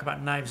heard you talk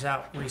about Knives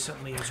Out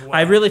recently as well.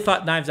 I really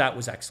thought Knives Out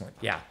was excellent,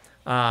 yeah.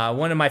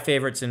 One of my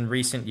favorites in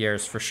recent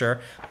years, for sure.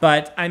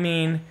 But, I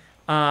mean,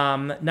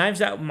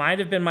 Knives Out might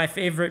have been my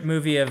favorite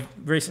movie of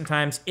recent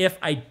times if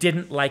I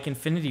didn't like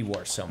Infinity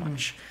War so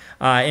much.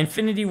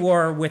 Infinity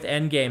War with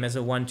Endgame as a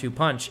 1-2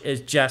 punch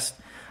is just...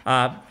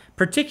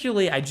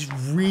 particularly, I just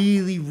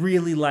really,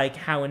 really like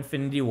how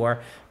Infinity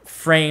War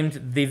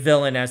framed the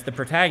villain as the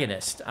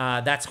protagonist.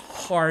 That's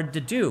hard to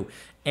do,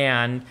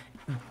 and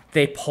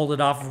they pulled it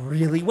off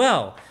really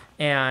well.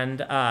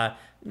 And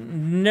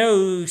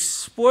no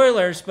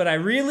spoilers, but I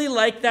really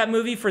like that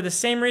movie for the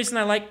same reason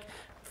I like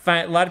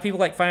a lot of people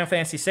like Final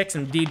Fantasy VI.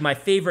 Indeed, my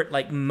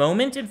favorite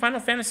moment in Final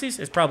Fantasies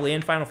is probably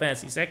in Final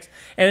Fantasy VI,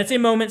 and it's a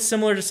moment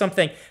similar to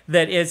something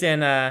that is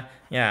in it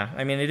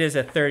is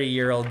a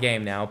 30-year-old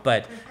game now,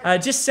 but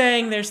just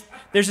saying there's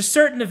a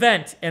certain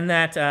event in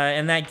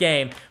that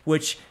game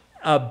which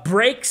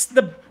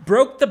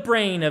broke the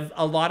brain of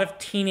a lot of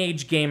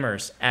teenage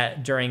gamers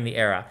during the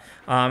era,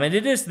 and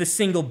it is the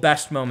single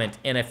best moment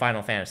in a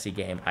Final Fantasy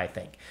game, I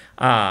think,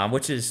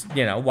 which is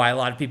why a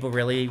lot of people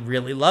really,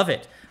 really love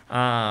it.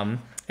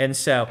 And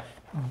so,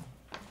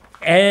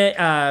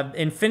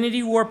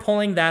 Infinity War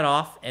pulling that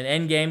off, and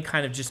Endgame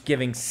kind of just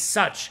giving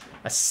such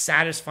a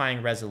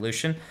satisfying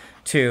resolution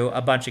to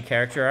a bunch of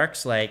character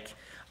arcs. It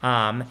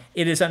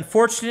is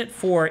unfortunate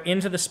for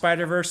Into the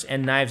Spider-Verse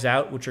and Knives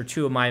Out, which are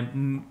two of my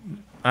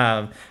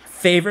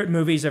favorite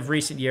movies of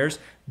recent years,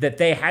 that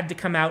they had to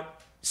come out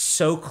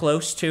so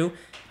close to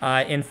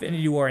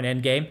Infinity War and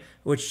Endgame,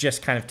 which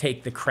just kind of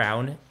take the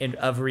crown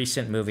of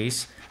recent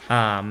movies.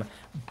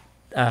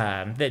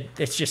 That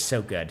it's just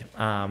so good.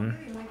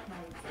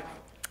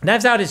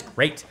 Knives Out is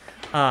great.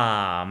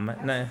 How much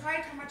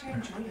I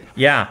enjoyed it.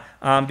 Yeah,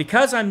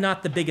 because I'm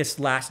not the biggest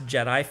Last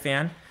Jedi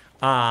fan,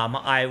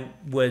 I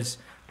was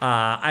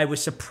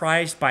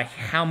surprised by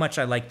how much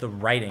I liked the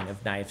writing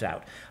of Knives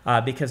Out,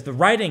 because the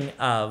writing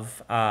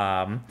of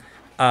Last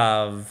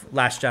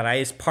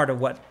Jedi is part of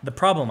what the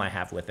problem I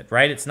have with it,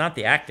 right? It's not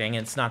the acting,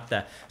 it's not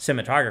the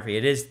cinematography,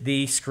 it is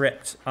the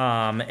script,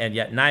 and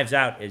yet Knives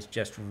Out is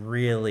just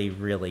really,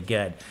 really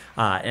good.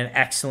 An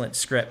excellent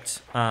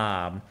script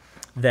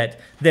that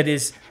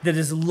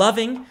is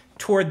loving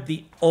toward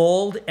the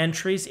old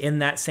entries in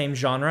that same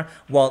genre,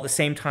 while at the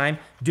same time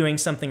doing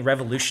something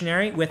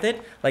revolutionary with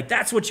it.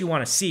 That's what you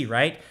want to see,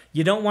 right?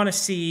 You don't want to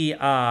see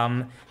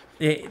a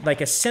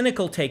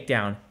cynical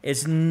takedown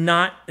is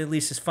not at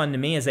least as fun to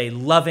me as a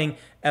loving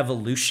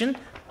evolution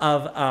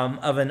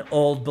of an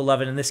old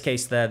beloved. In this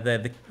case,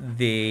 the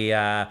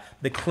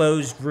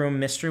closed room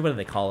mystery. What do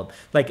they call them?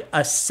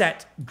 A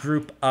set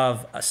group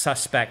of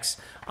suspects,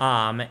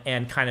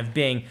 and kind of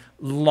being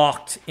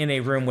locked in a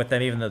room with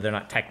them, even though they're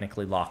not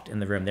technically locked in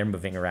the room. They're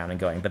moving around and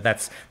going. But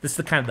this is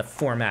the kind of the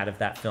format of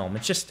that film.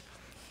 It's just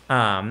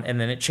And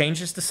then it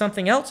changes to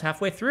something else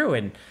halfway through,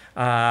 and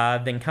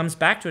then comes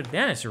back to it.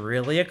 Yeah, it's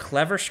really a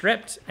clever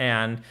script,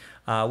 and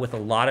with a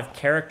lot of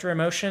character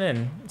emotion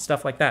and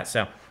stuff like that.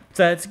 So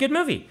it's a good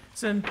movie.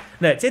 It's an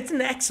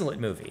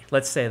excellent movie.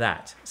 Let's say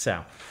that.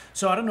 So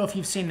I don't know if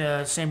you've seen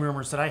the same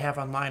rumors that I have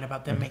online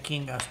about them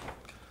making a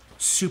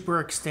super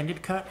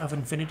extended cut of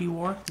Infinity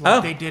War,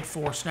 like they did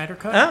for Snyder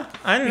Cut. Oh,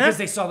 I don't know. Because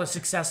they saw the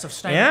success of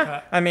Snyder Yeah,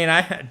 Cut. I mean,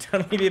 I'd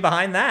totally be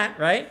behind that,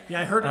 right? Yeah,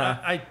 I heard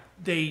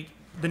the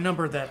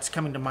number that's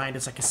coming to mind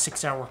is like a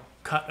 6-hour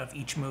cut of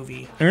each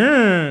movie.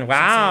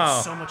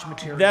 Wow. So much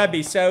material. That'd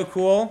be so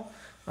cool.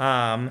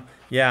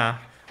 Yeah.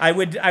 I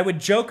would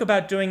joke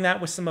about doing that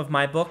with some of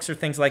my books or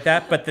things like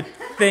that, but the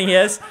thing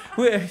is,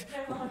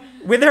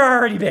 they're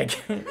already big.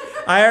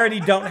 I already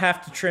don't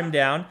have to trim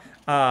down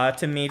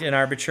to meet an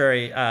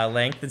arbitrary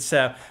length, and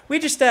so we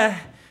just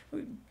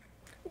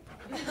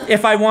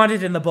if I want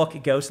it in the book,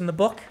 it goes in the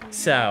book.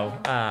 So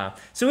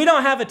we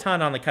don't have a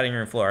ton on the cutting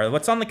room floor.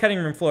 What's on the cutting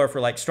room floor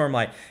for like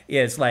Stormlight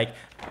is like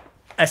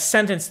a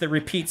sentence that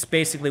repeats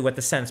basically what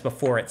the sentence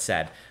before it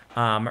said,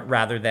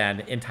 rather than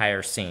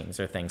entire scenes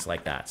or things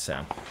like that.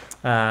 So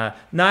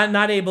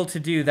not able to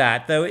do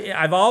that, though.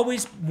 I've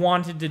always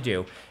wanted to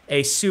do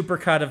a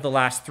supercut of the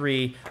last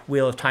 3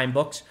 Wheel of Time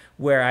books,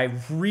 where I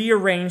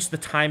rearranged the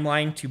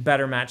timeline to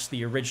better match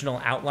the original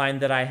outline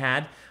that I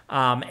had,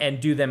 and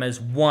do them as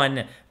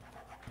one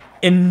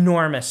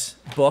enormous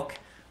book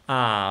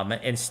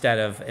instead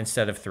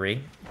of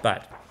 3.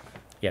 But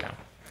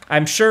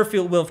I'm sure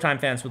Wheel of Time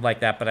fans would like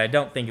that, but I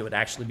don't think it would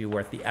actually be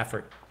worth the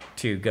effort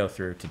to go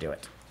through to do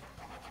it.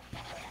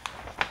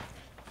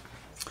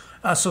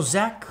 So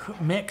Zach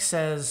Mick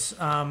says,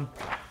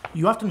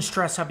 you often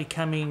stress how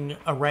becoming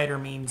a writer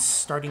means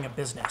starting a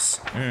business.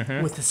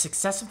 With the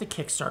success of the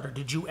Kickstarter,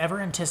 did you ever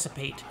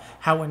anticipate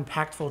how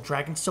impactful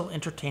Dragonsteel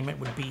Entertainment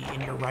would be in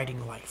your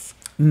writing life?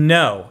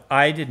 No,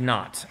 I did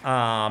not.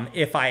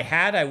 If I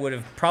had, I would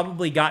have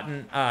probably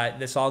gotten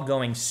this all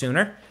going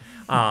sooner.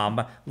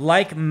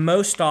 Like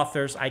most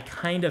authors, I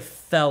kind of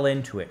fell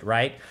into it,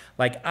 right?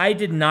 Like, I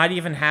did not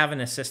even have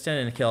an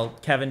assistant until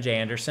Kevin J.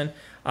 Anderson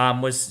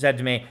said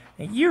to me,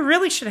 "You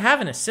really should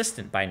have an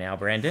assistant by now,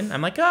 Brandon."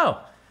 I'm like, oh,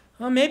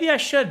 well, maybe I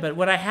should, but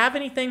would I have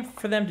anything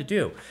for them to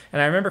do?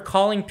 And I remember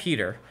calling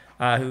Peter,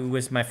 who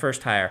was my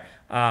first hire,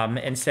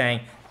 and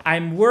saying,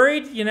 I'm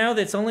worried, that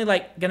it's only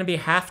like going to be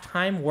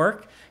half-time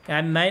work.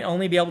 I might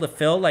only be able to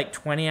fill like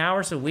 20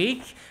 hours a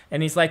week.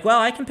 And he's like, well,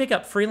 I can pick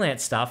up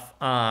freelance stuff.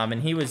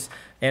 And he was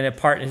in a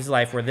part in his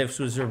life where this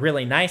was a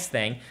really nice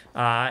thing.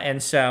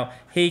 And so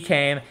he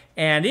came,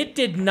 and it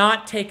did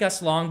not take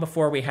us long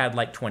before we had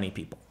like 20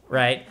 people,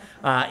 right?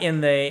 Like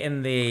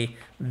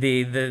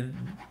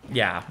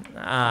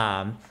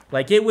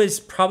it was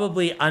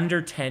probably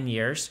under 10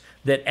 years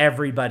that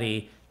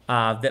everybody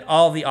that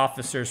all the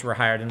officers were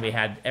hired, and we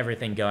had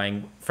everything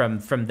going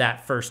from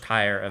that first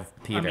hire of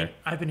Peter. I mean,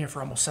 I've been here for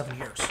almost 7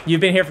 years.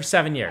 You've been here for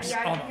 7 years. Yeah,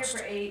 I've been here Almost.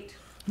 for 8.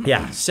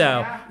 Yeah.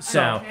 So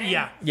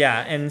Yeah.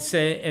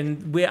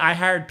 I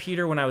hired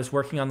Peter when I was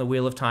working on the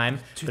Wheel of Time,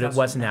 but it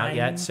wasn't out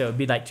yet. So it'd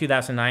be like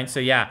 2009. So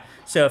yeah.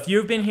 So if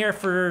you've been here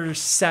for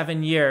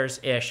 7 years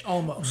ish,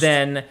 almost,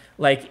 then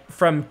like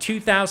from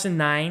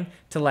 2009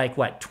 to like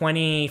what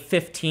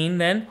 2015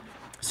 then.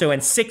 So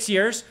in 6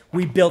 years,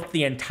 we built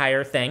the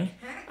entire thing.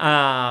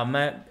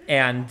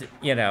 And,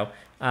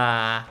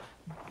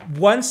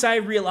 once I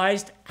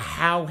realized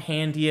how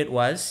handy it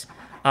was,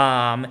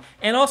 and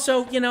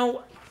also,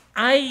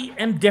 I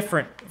am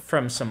different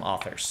from some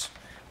authors.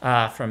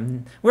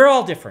 We're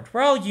all different.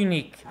 We're all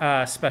unique,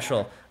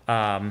 special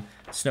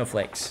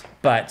snowflakes.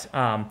 But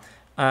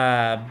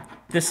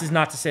this is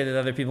not to say that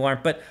other people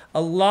aren't. But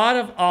a lot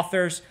of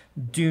authors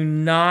do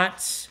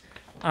not...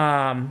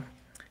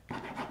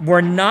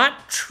 were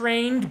not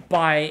trained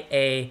by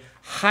a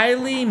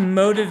highly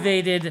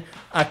motivated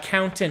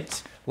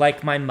accountant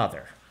like my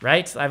mother,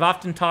 right? I've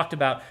often talked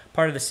about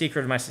part of the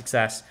secret of my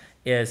success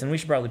is, and we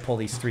should probably pull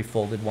these 3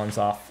 folded ones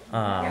off.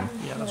 yeah,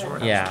 that's what I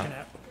was looking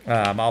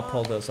at. I'll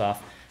pull those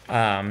off.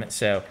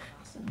 So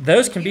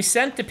those can be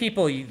sent to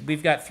people.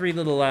 We've got 3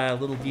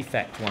 little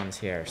defect ones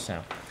here.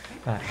 So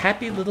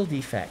happy little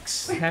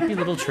defects, happy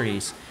little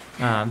trees.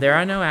 There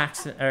are no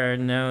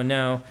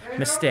no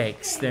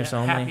mistakes. There's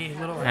only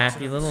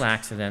happy little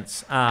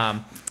accidents.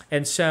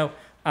 And so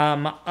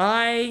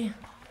I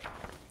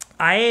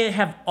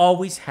have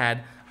always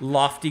had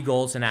lofty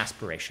goals and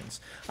aspirations.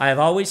 I have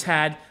always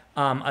had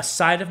a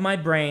side of my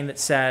brain that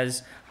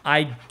says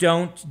I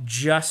don't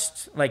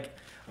just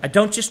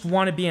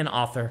want to be an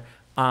author.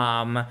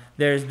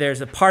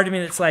 There's a part of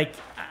me that's like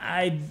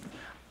I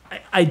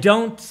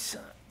don't,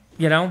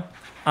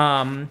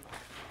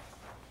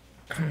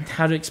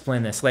 how to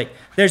explain this? Like,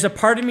 there's a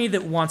part of me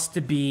that wants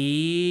to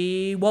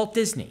be Walt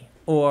Disney,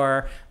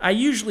 or I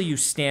usually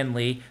use Stan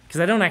Lee because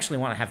I don't actually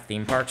want to have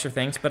theme parks or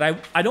things, but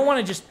I don't want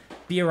to just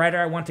be a writer.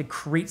 I want to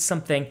create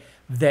something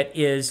that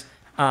is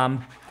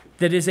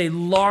a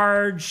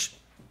large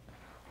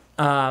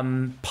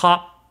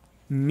pop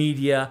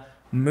media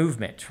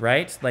movement,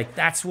 right? Like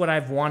that's what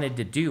I've wanted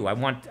to do. I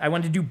want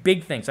to do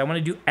big things. I want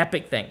to do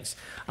epic things,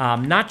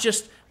 not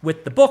just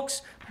with the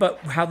books, but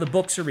how the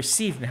books are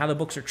received and how the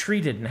books are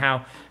treated and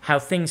how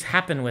things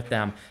happen with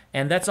them.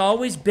 And that's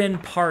always been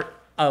part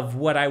of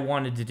what I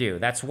wanted to do.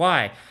 That's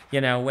why,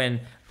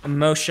 when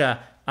Moshe,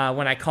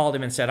 when I called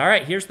him and said, all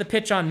right, here's the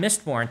pitch on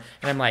Mistborn,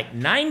 and I'm like,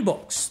 9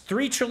 books,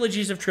 3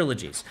 trilogies of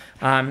trilogies.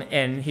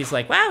 And he's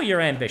like, wow, you're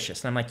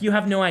ambitious. And I'm like, you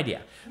have no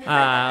idea.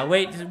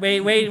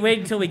 Wait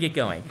until we get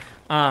going.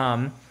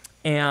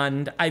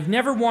 And I've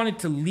never wanted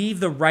to leave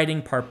the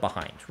writing part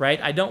behind,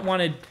 right? I don't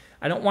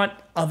want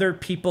other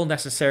people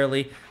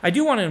necessarily. I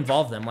do want to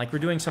involve them, like we're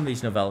doing some of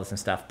these novellas and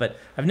stuff, but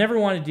I've never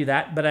wanted to do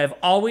that. But I've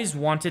always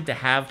wanted to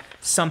have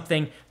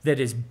something that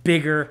is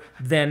bigger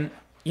than,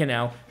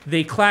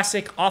 the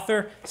classic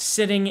author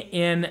sitting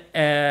in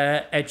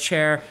a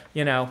chair,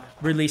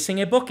 releasing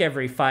a book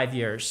every 5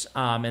 years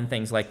and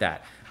things like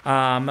that,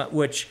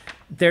 which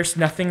there's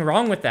nothing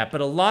wrong with that. But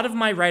a lot of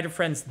my writer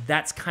friends,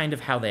 that's kind of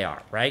how they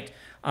are, right?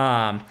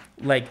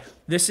 Like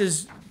this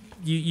is,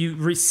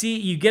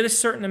 you get a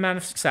certain amount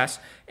of success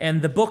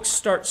and the books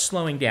start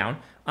slowing down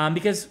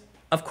because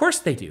of course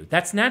they do.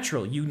 That's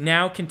natural. You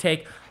now can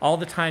take all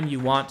the time you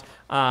want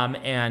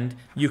and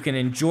you can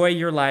enjoy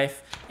your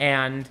life,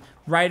 and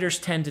writers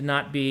tend to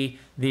not be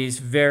these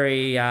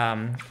very,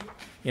 I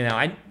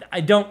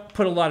don't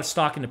put a lot of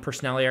stock into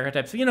personality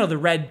archetypes. The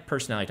red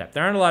personality type.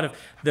 There aren't a lot of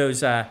those,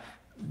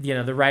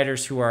 the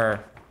writers who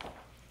are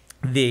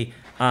the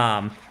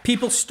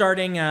people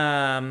starting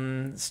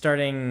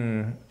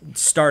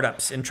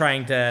startups and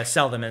trying to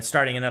sell them and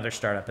starting another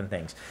startup and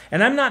things.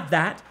 And I'm not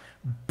that,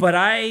 but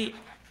I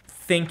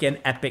think in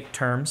epic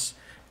terms,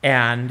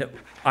 and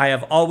I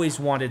have always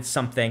wanted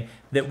something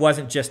that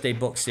wasn't just a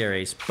book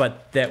series,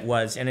 but that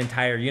was an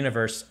entire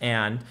universe.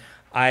 And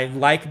I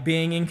like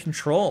being in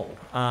control.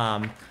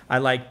 I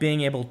like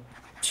being able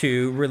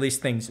to release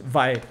things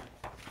via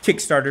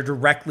Kickstarter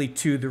directly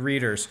to the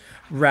readers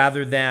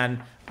rather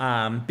than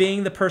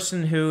being the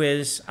person who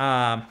is,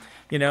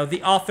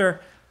 the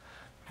author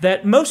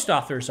that most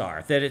authors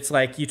are, that it's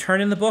like you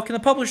turn in the book and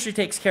the publisher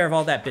takes care of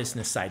all that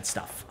business side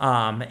stuff.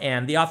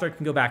 And the author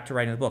can go back to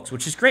writing the books,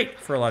 which is great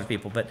for a lot of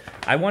people, but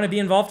I want to be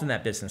involved in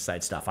that business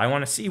side stuff. I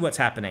want to see what's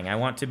happening. I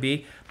want to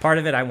be part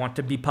of it. I want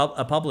to be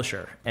a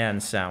publisher.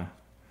 And so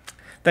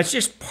that's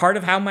just part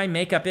of how my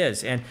makeup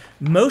is. And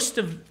most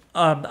of,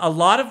 a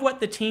lot of what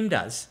the team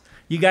does,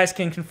 you guys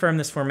can confirm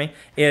this for me,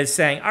 is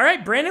saying, all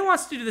right, Brandon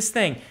wants to do this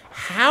thing.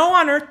 How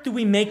on earth do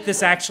we make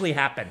this actually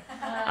happen?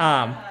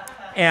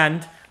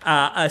 And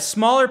a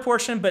smaller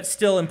portion, but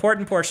still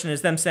important portion,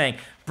 is them saying,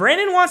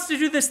 Brandon wants to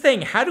do this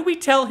thing. How do we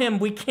tell him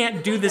we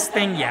can't do this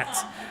thing yet?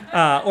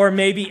 Or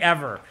maybe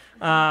ever.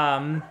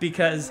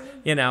 Because,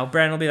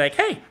 Brandon will be like,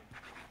 hey,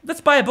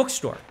 let's buy a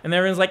bookstore. And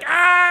everyone's like,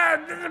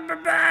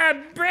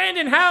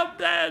 Brandon, how?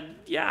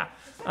 Yeah.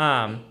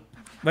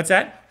 What's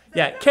that?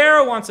 Yeah,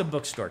 Kara wants a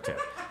bookstore too.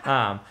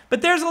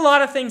 But there's a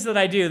lot of things that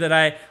I do that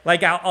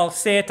I'll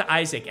say it to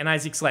Isaac, and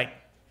Isaac's like,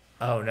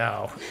 oh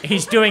no,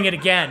 he's doing it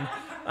again.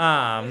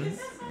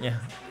 Yeah,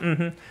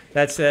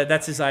 that's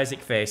his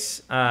Isaac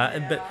face.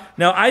 But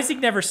no, Isaac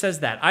never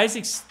says that.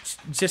 Isaac's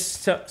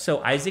just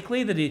so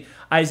Isaacly that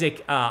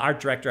Isaac,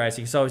 art director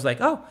Isaac, is always like,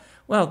 oh,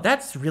 well,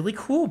 that's really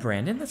cool,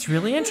 Brandon. That's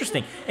really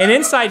interesting. And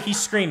inside he's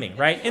screaming,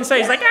 right? Inside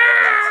he's like,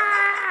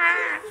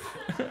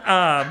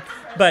 ah!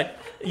 But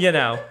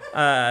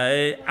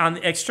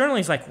externally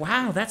he's like,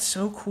 wow, that's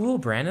so cool,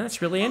 Brandon.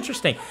 That's really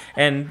interesting.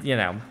 And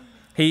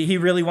he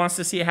really wants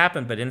to see it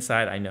happen, but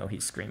inside I know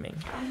he's screaming.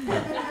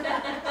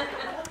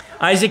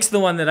 Isaac's the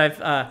one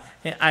that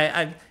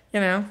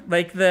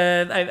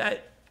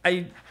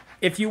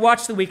if you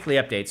watch the weekly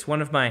updates,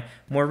 one of my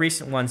more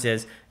recent ones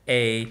is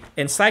a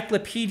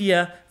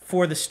encyclopedia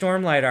for the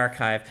Stormlight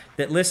Archive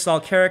that lists all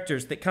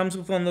characters, that comes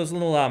with one of those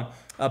little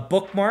a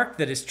bookmark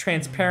that is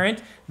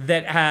transparent,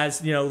 that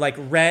has like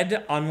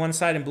red on one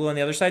side and blue on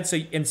the other side. So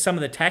in some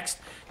of the text,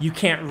 you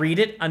can't read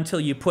it until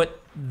you put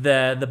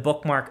the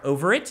bookmark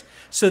over it,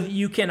 so that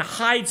you can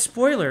hide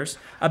spoilers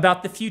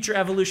about the future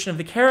evolution of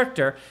the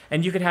character,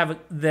 and you could have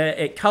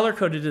it color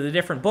coded to the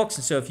different books.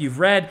 And so if you've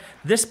read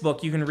this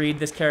book, you can read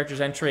this character's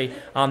entry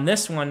on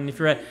this one. And if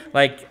you read,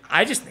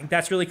 I just think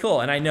that's really cool.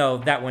 And I know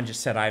that one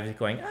just said Isaac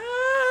going,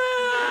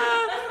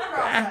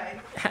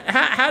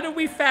 how do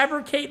we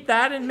fabricate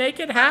that and make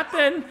it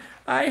happen?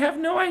 I have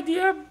no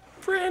idea,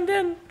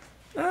 Brandon.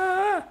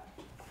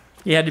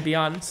 He had to be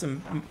on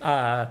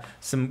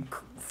some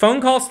phone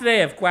calls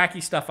today of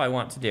wacky stuff I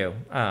want to do.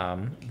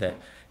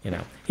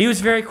 He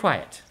was very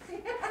quiet.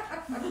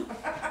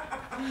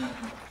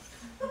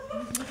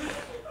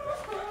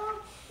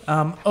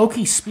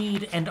 Okie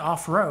Speed and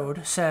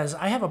Off-Road says,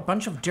 I have a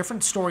bunch of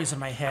different stories in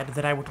my head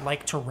that I would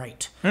like to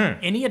write.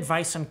 Any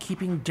advice on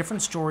keeping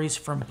different stories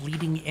from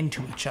bleeding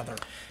into each other?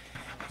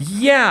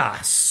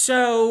 Yeah,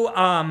 so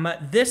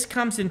this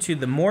comes into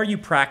the more you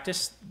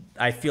practice,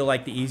 I feel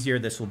like the easier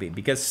this will be,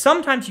 because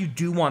sometimes you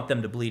do want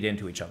them to bleed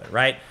into each other,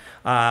 right?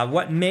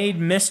 What made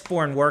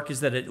Mistborn work is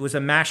that it was a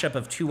mashup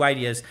of two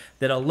ideas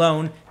that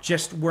alone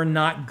just were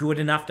not good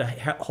enough to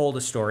hold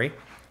a story.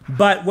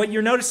 But what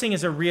you're noticing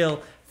is a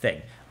real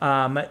thing.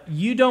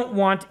 You don't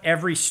want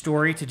every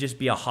story to just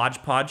be a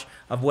hodgepodge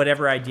of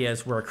whatever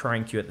ideas were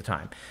occurring to you at the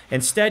time.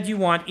 Instead, you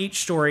want each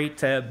story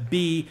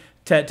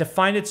to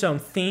find its own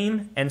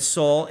theme and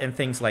soul and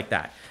things like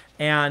that.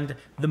 And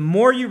the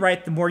more you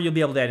write, the more you'll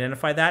be able to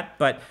identify that.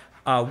 But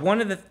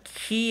one of the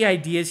key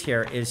ideas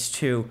here is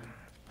to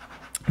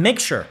make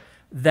sure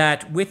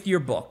that with your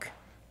book,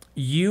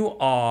 you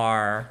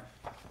are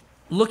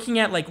looking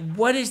at, like,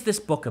 what is this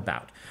book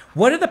about?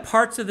 What are the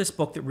parts of this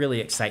book that really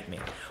excite me?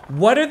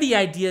 What are the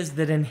ideas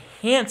that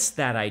enhance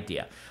that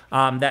idea,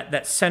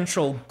 that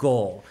central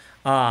goal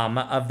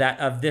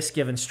of this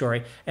given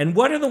story? And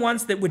what are the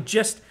ones that would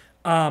just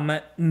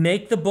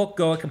make the book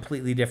go a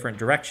completely different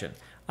direction?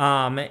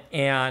 How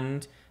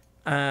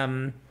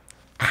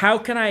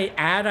can I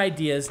add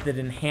ideas that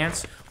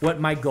enhance what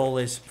my goal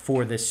is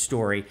for this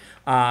story?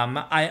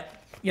 A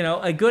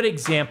good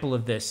example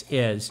of this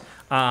is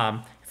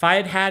if I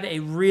had had a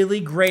really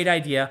great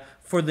idea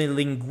for the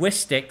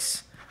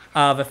linguistics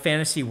of a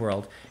fantasy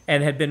world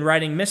and had been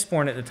writing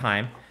Mistborn at the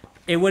time,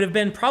 it would have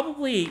been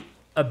probably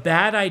a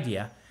bad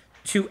idea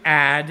to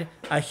add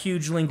a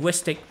huge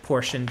linguistic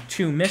portion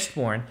to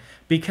Mistborn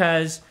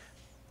because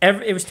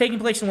it was taking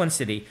place in one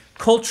city.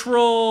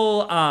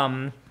 Cultural,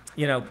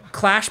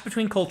 clash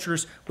between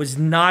cultures was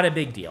not a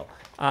big deal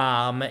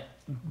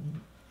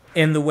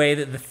in the way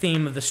that the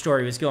theme of the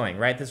story was going,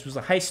 right? This was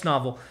a heist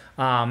novel,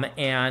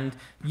 and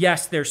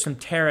yes, there's some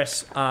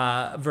terrorist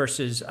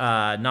versus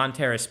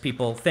non-terrorist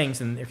people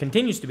things, and there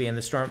continues to be in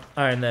the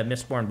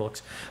Mistborn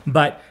books.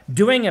 But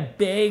doing a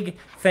big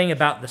thing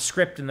about the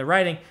script and the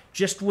writing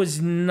just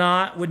would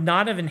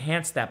not have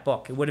enhanced that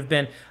book. It would have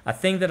been a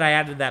thing that I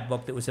added to that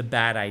book that was a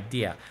bad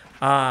idea.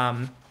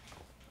 And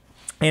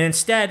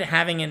instead,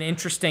 having an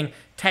interesting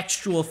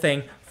textual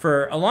thing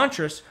for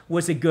Elantris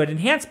was a good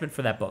enhancement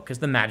for that book because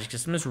the magic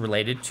system is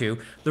related to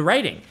the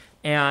writing.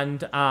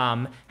 And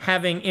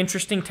having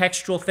interesting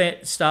textual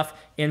stuff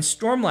in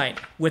Stormlight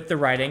with the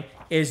writing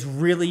is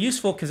really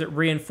useful because it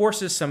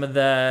reinforces some of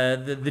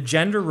the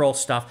gender role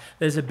stuff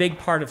that is a big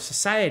part of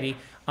society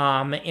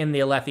in the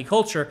Alethi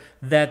culture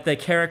that the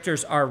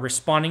characters are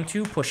responding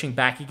to, pushing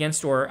back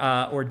against,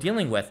 or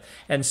dealing with.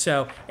 And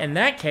so in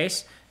that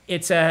case,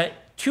 it's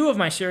two of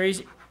my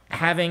series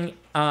having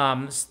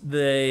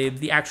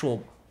the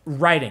actual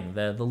writing,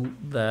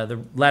 the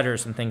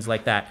letters and things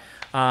like that,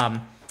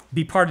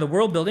 be part of the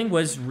world building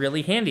was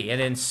really handy.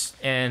 And in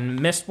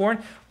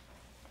Mistborn,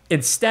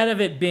 instead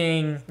of it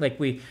being like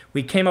we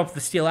came up with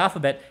the Steel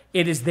Alphabet,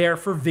 it is there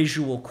for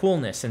visual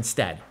coolness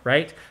instead,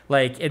 right?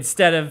 Like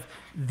instead of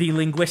the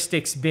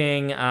linguistics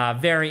being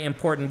very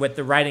important with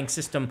the writing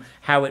system,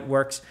 how it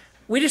works,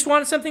 we just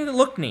wanted something that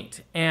looked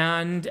neat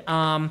and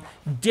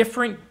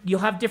different.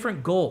 You'll have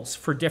different goals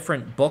for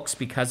different books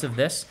because of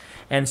this.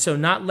 And so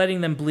not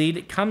letting them bleed,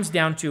 it comes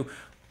down to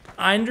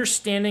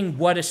understanding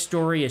what a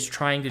story is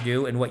trying to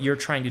do and what you're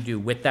trying to do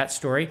with that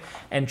story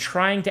and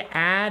trying to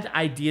add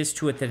ideas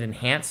to it that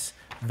enhance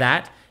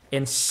that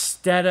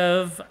instead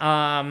of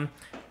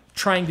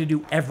trying to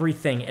do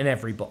everything in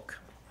every book.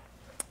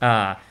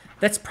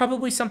 That's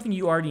probably something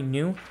you already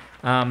knew.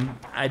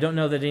 I don't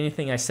know that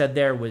anything I said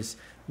there was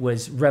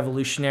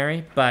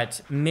revolutionary,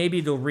 but maybe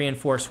it'll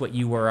reinforce what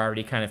you were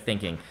already kind of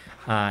thinking,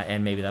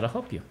 and maybe that'll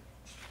help you.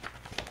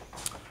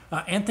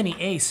 Anthony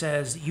A.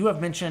 says, you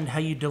have mentioned how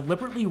you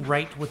deliberately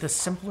write with a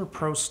simpler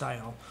prose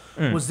style.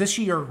 Was this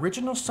your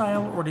original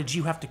style, or did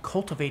you have to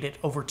cultivate it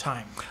over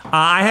time?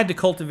 I had to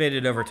cultivate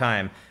it over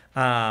time.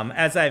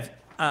 As I've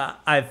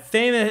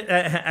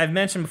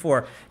mentioned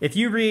before, if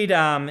you read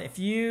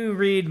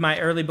my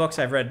early books,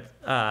 I've read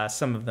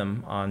some of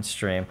them on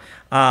stream.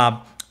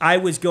 I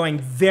was going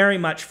very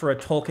much for a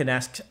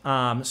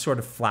Tolkien-esque sort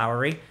of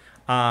flowery.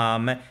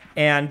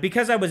 And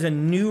because I was a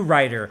new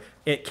writer,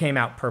 it came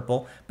out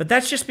purple. But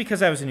that's just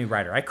because I was a new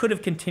writer. I could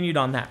have continued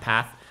on that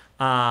path.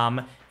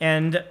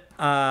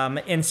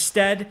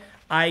 Instead,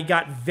 I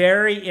got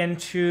very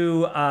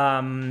into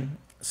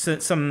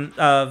some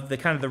of the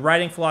kind of the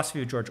writing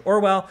philosophy of George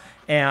Orwell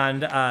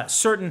and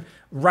certain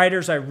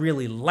writers I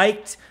really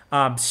liked,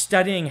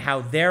 studying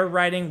how their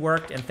writing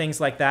worked and things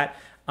like that.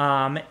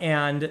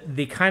 And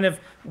the kind of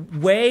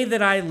way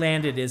that I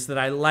landed is that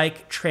I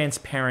like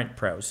transparent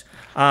prose.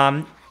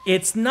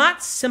 It's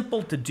not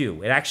simple to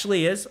do. It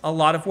actually is a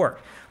lot of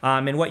work.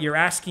 And what you're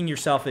asking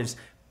yourself is,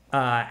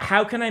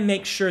 how can I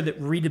make sure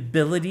that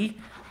readability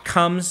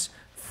comes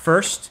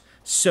first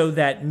so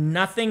that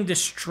nothing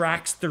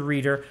distracts the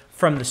reader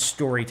from the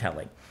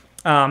storytelling?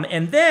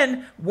 And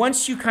then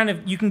once you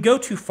can go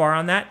too far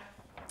on that,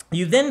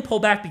 you then pull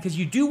back because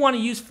you do want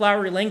to use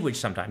flowery language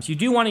sometimes. You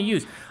do want to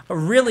use a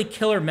really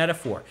killer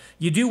metaphor.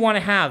 You do want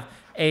to have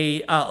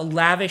a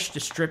lavish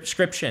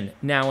description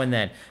now and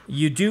then.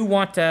 You do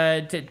want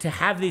to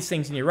have these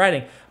things in your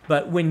writing,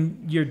 but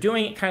when you're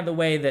doing it kind of the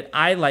way that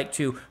I like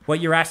to, what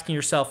you're asking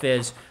yourself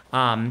is,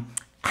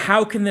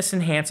 how can this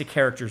enhance a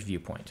character's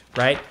viewpoint,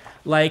 right?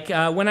 Like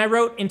when I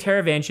wrote in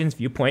Taravangian's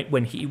viewpoint,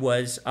 when he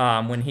was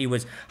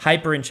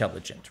hyper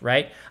intelligent,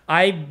 right?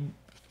 I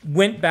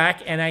went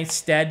back and I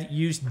instead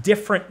used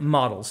different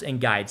models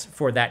and guides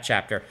for that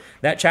chapter.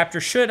 That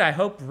chapter should, I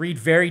hope, read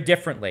very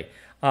differently.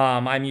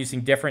 I'm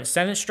using different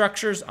sentence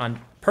structures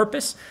on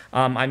purpose.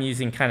 I'm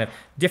using kind of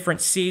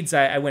different seeds.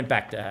 I went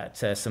back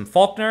to some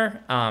Faulkner.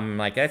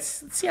 Like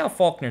let's see how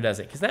Faulkner does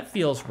it, because that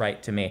feels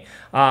right to me.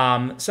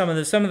 Some of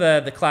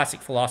the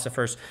classic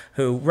philosophers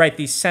who write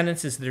these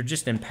sentences that are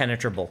just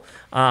impenetrable,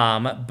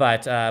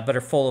 but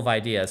are full of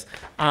ideas.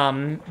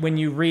 When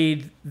you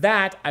read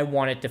that, I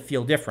want it to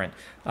feel different.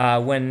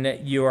 When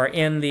you are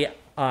in the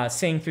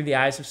seeing through the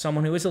eyes of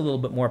someone who is a little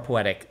bit more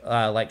poetic,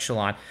 like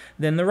Shalon,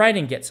 then the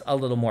writing gets a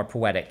little more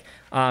poetic,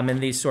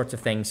 and these sorts of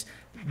things.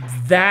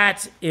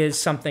 That is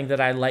something that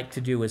I like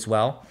to do as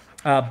well.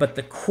 But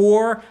the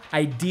core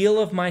ideal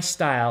of my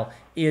style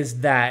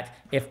is that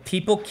if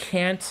people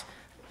can't,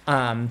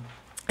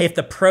 if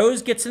the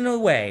prose gets in the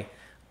way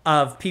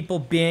of people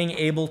being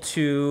able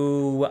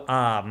to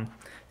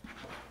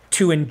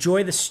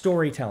enjoy the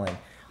storytelling,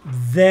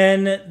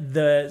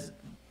 then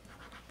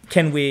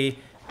can we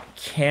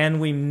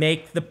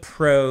make the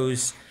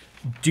prose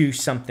do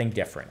something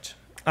different?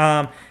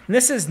 And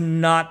this is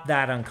not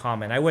that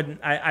uncommon. I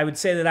would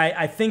say that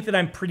I think that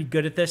I'm pretty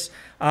good at this,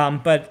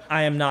 but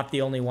I am not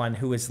the only one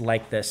who is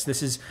like this.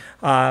 This is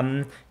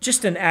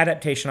just an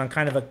adaptation on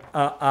kind of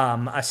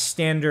a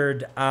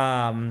standard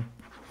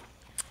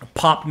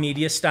pop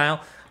media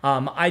style.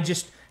 I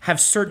just have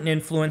certain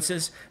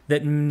influences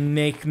that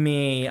make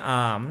me,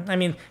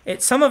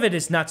 some of it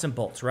is nuts and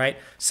bolts, right?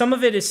 Some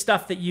of it is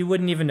stuff that you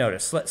wouldn't even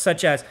notice,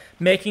 such as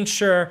making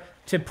sure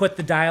to put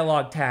the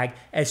dialogue tag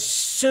as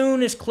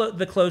soon as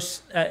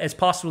close as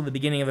possible at the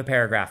beginning of a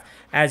paragraph,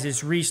 as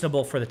is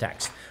reasonable for the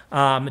text.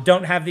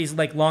 Don't have these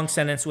like long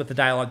sentence with the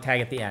dialogue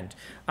tag at the end.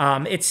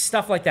 It's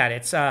stuff like that.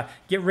 It's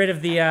get rid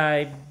of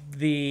the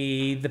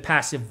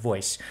passive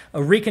voice.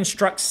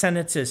 Reconstruct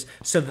sentences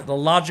so that the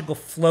logical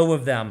flow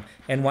of them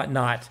and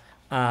whatnot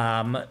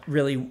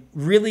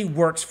really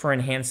works for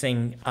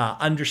enhancing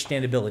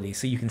understandability.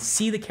 So you can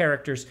see the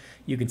characters,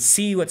 you can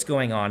see what's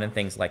going on and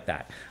things like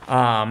that.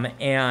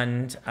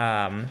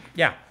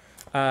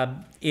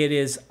 It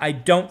is, I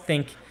don't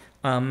think,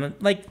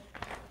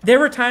 there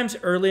were times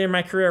earlier in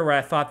my career where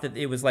I thought that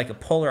it was like a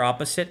polar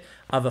opposite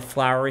of a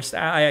flowery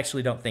style. I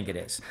actually don't think it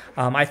is.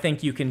 I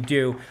think you can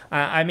do,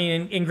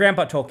 in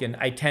Grandpa Tolkien,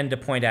 I tend to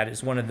point out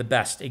as one of the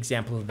best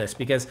examples of this,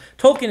 because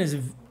Tolkien is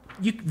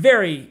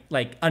very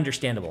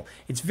understandable.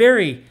 It's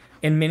very,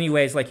 in many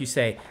ways, like you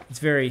say, it's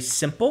very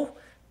simple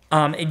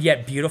and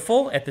yet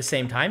beautiful at the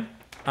same time.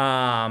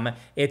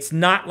 It's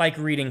not like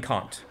reading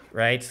Kant,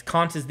 right?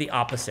 Kant is the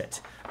opposite,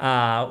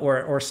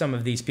 or some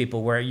of these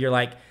people where you're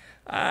like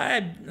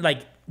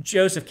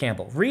Joseph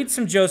Campbell. Read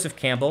some Joseph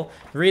Campbell.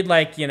 Read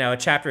a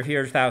chapter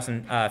here,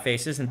 1,000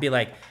 Faces, and be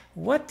like,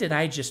 what did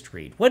I just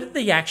read? What did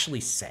they actually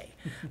say?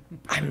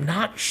 I'm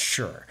not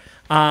sure.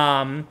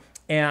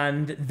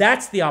 And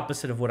that's the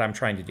opposite of what I'm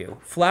trying to do.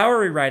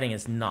 Flowery writing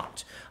is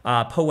not.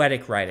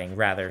 Poetic writing,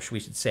 rather, we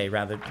should say,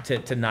 rather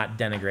to not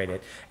denigrate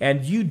it.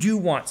 And you do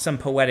want some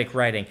poetic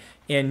writing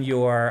in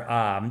your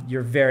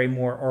very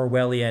more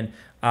Orwellian,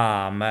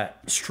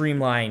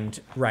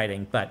 streamlined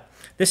writing. But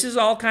this is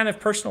all kind of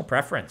personal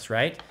preference,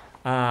 right?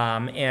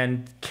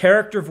 And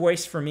character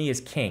voice for me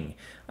is king.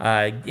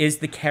 Is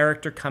the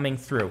character coming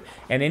through?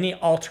 And any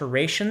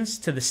alterations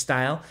to the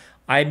style,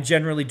 I'm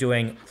generally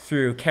doing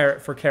for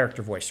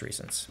character voice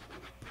reasons.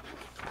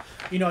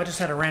 You know, I just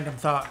had a random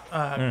thought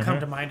come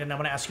to mind, and I'm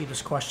going to ask you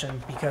this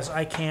question because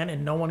I can,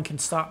 and no one can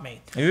stop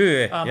me. Ooh,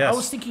 yes. I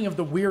was thinking of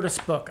the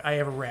weirdest book I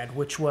ever read,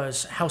 which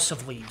was House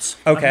of Leaves.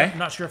 Okay. I'm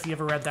not sure if you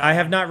ever read that. I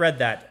have not read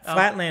that.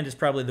 Flatland is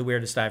probably the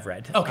weirdest I've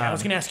read. Okay, I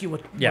was going to ask you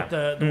what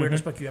the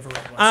weirdest book you ever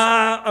read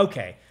was.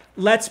 Okay.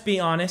 Let's be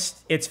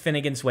honest, it's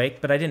Finnegan's Wake,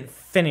 but I didn't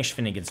finish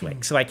Finnegan's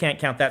Wake, so I can't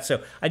count that.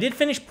 So I did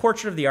finish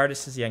Portrait of the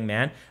Artist as a Young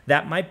Man.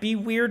 That might be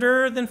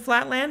weirder than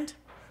Flatland.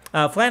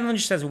 Flatland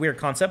just has a weird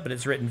concept, but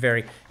it's written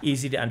very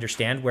easy to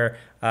understand, where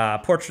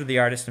Portrait of the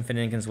Artist and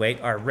Finnegan's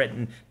Wake are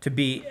written to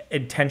be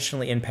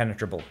intentionally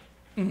impenetrable.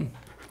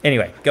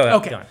 Anyway, go on.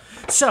 Okay.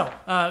 So,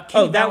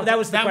 that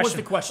was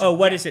the question. Oh,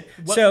 what is it?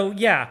 What? So,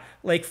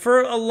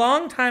 for a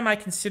long time, I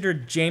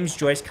considered James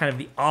Joyce kind of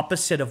the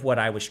opposite of what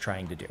I was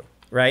trying to do,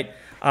 right?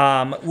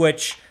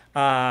 Which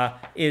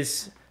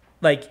is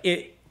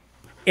it.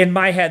 In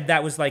my head,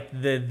 that was like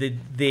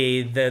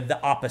the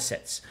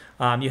opposites.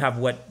 You have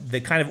what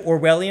the kind of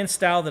Orwellian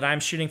style that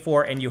I'm shooting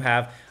for, and you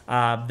have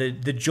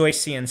the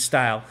Joycean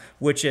style,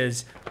 which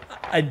is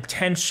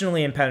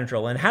intentionally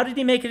impenetrable. And how did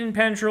he make it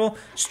impenetrable?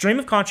 Stream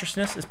of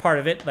consciousness is part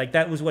of it. Like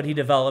that was what he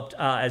developed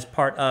as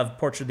part of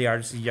Portrait of the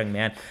Artist as a Young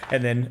Man,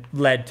 and then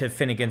led to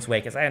Finnegan's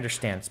Wake. As I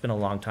understand, it's been a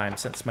long time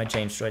since my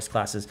James Joyce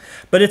classes.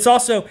 But it's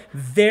also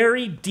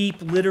very deep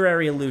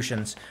literary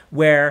allusions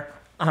where,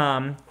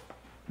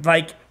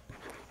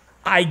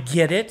 I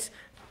get it,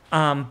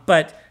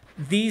 but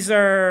these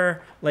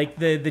are like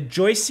the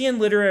Joycean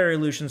literary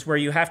allusions where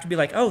you have to be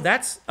like, oh,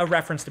 that's a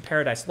reference to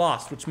Paradise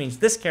Lost, which means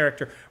this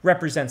character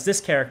represents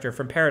this character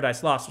from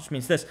Paradise Lost, which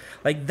means this.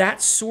 Like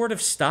that sort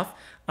of stuff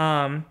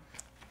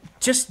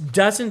just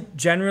doesn't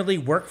generally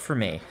work for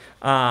me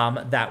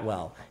that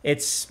well.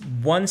 It's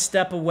one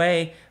step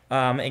away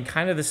and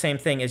kind of the same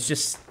thing. It's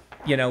just,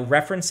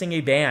 referencing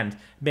a band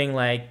being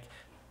like,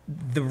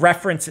 the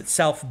reference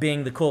itself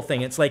being the cool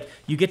thing. It's like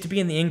you get to be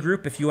in the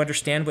in-group if you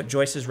understand what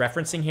Joyce is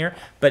referencing here,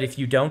 but if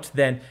you don't,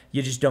 then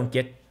you just don't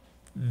get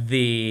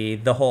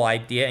the whole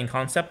idea and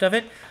concept of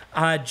it.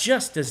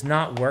 Just does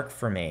not work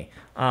for me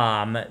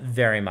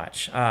very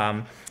much.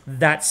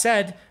 That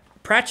said,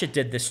 Pratchett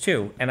did this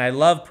too, and I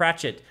love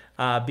Pratchett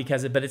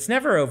because but it's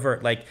never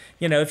overt. Like,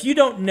 if you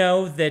don't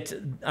know that,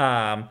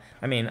 I'm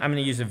going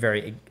to use a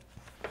very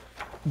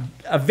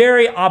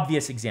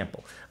obvious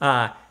example.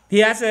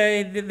 There's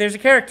a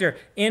character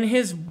in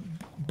his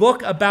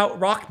book about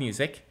rock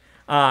music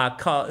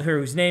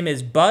whose name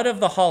is Bud of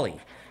the Holly,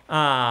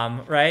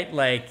 right?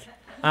 Like,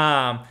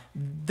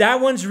 that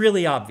one's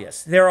really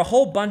obvious. There are a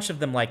whole bunch of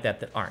them like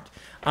that aren't.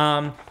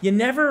 You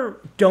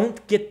never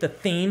don't get the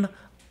theme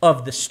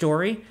of the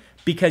story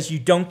because you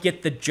don't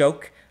get the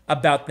joke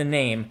about the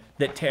name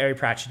that Terry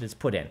Pratchett has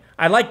put in.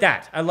 I like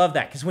that. I love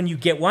that because when you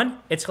get one,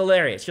 it's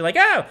hilarious. You're like,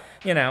 oh,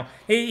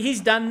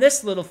 he's done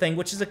this little thing,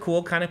 which is a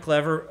cool, kind of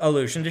clever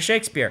allusion to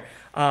Shakespeare.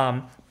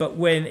 But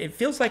when it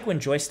feels like when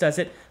Joyce does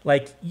it,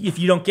 like if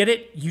you don't get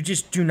it, you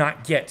just do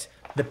not get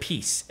the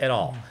piece at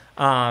all.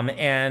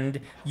 And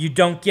you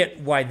don't get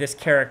why this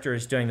character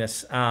is doing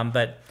this.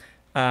 But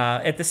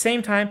at the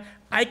same time,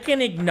 I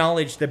can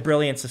acknowledge the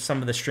brilliance of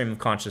some of the stream of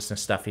consciousness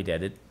stuff he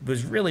did. It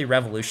was really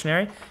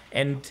revolutionary.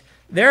 And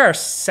there are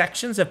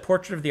sections of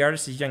Portrait of the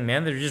Artist as a Young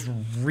Man that are just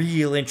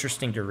real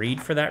interesting to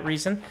read for that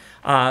reason,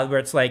 where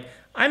it's like,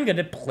 I'm going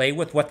to play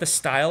with what the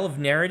style of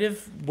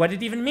narrative, what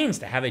it even means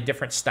to have a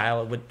different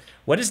style.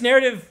 What is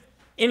narrative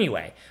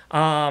anyway?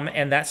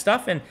 And that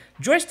stuff. And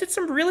Joyce did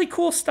some really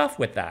cool stuff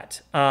with that.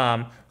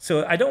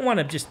 So I don't want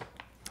to just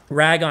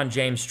rag on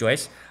James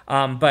Joyce,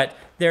 but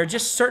there are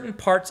just certain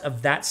parts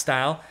of that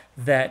style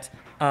that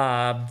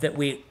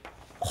we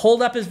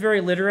hold up as very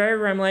literary,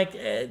 where I'm like,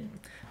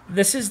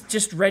 this is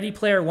just Ready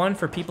Player One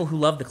for people who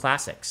love the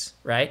classics,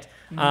 right?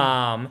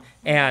 Mm-hmm.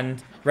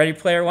 And Ready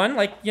Player One,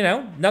 like,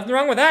 nothing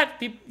wrong with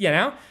that,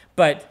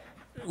 but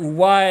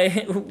why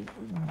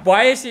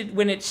is it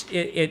when it's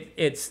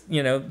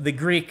the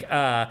Greek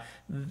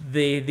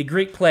the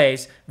Greek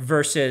plays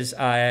versus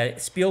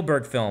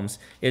Spielberg films,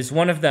 is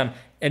one of them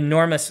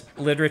enormous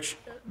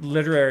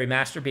literary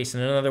masterpiece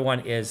and another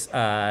one is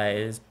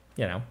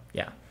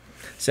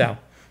so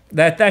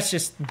that's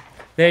just,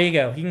 there you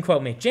go, you can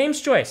quote me,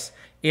 James Joyce.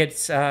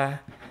 It's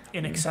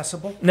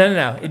inaccessible.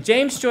 No.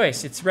 James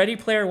Joyce. It's Ready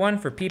Player One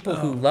for people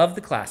who love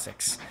the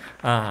classics.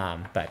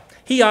 But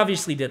he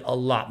obviously did a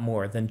lot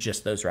more than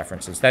just those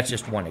references. That's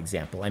just one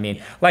example. I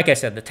mean, like I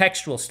said, the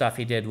textual stuff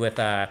he did with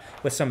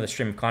some of the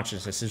stream of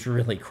consciousness is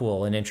really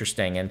cool and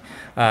interesting.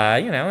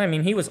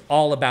 And he was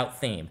all about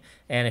theme.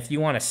 And if you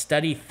want to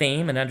study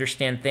theme and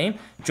understand theme,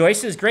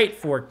 Joyce is great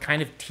for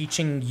kind of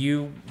teaching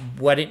you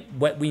what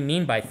we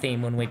mean by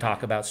theme when we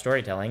talk about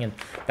storytelling. And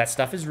that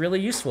stuff is really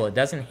useful. It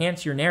does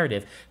enhance your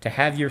narrative to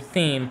have your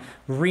theme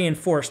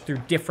reinforced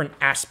through different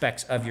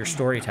aspects of your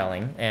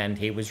storytelling. And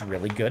he was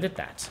really good at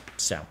that.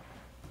 So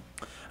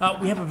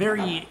we have a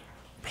very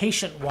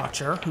patient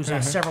watcher who's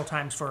asked several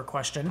times for a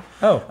question.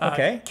 Oh,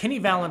 okay. Kenny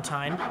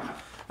Valentine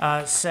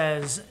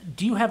says,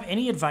 do you have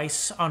any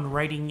advice on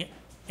writing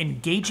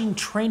engaging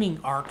training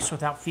arcs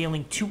without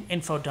feeling too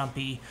info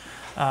dumpy?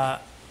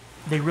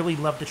 They really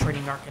love the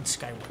training arc in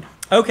Skyward.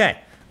 Okay.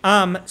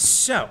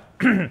 So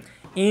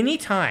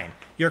anytime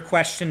your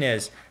question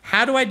is,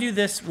 how do I do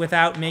this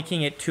without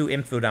making it too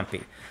info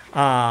dumpy?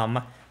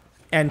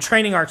 And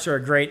training arcs are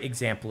a great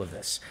example of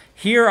this.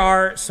 Here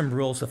are some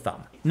rules of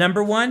thumb.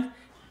 Number one,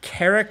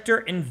 character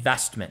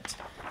investment.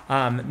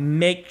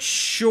 Make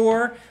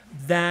sure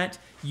that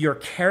your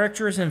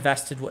character is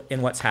invested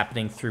in what's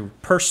happening through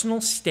personal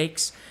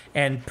stakes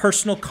and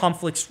personal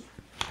conflicts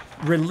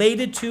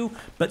related to,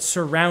 but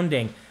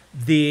surrounding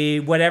the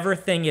whatever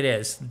thing it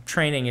is.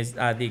 Training is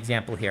the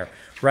example here,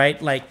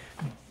 right? Like,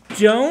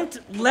 don't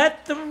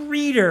let the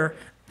reader,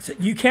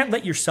 you can't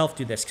let yourself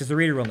do this because the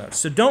reader will know.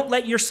 So don't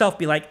let yourself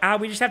be like,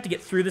 we just have to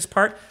get through this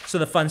part so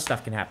the fun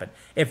stuff can happen.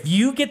 If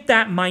you get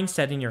that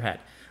mindset in your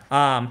head,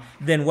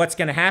 then what's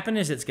going to happen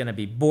is it's going to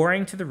be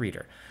boring to the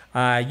reader.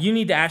 You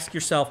need to ask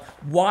yourself,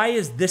 why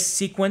is this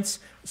sequence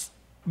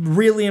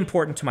really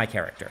important to my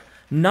character?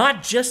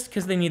 Not just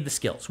because they need the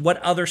skills.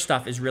 What other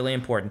stuff is really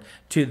important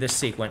to this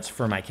sequence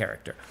for my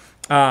character?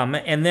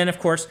 And then, of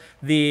course,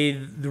 the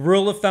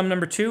rule of thumb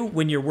number two,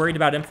 when you're worried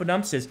about info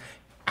dumps, is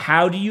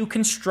how do you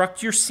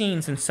construct your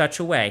scenes in such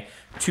a way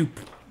to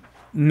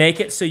make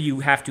it so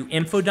you have to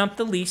info dump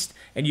the least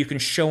and you can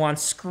show on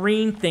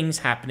screen things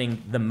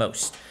happening the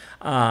most?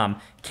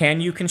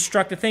 Can you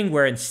construct a thing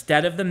where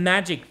instead of the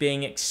magic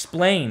being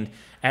explained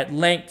at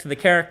length to the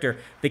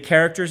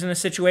character's in a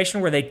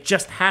situation where they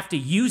just have to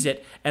use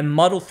it and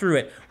muddle through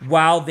it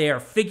while they are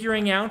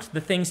figuring out the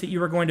things that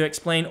you are going to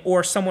explain,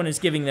 or someone is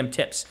giving them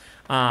tips.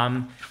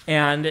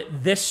 And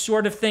this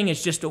sort of thing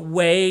is just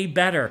way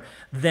better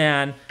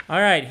than, all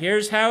right,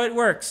 here's how it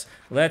works.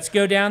 Let's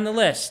go down the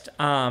list.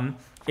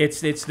 It's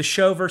the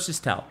show versus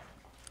tell.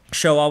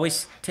 Show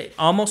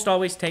almost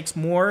always takes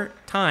more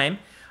time,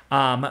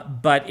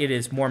 but it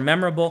is more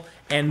memorable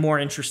and more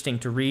interesting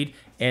to read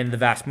in the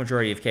vast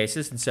majority of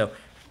cases. And so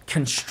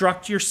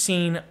construct your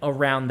scene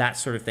around that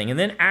sort of thing. And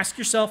then ask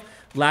yourself,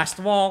 last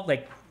of all,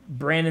 like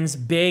Brandon's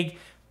big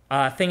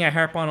thing I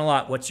harp on a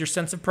lot, what's your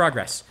sense of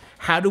progress?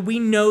 How do we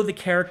know the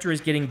character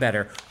is getting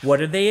better? What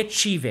are they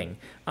achieving?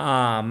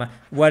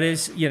 What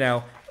is,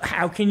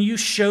 how can you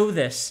show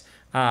this?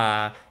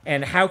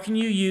 And how can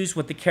you use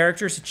what the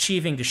character is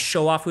achieving to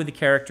show off who the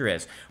character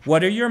is?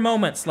 What are your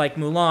moments, like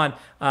Mulan,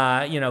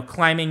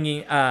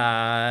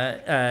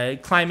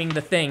 climbing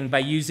the thing by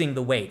using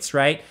the weights,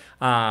 right?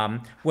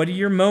 What are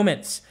your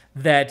moments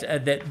that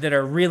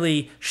are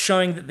really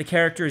showing that the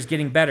character is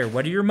getting better?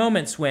 What are your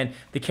moments when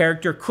the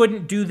character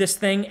couldn't do this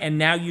thing and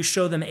now you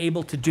show them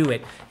able to do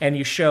it, and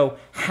you show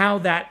how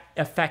that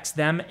affects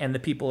them and the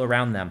people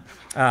around them?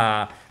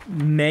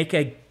 Make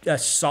a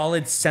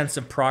solid sense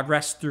of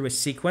progress through a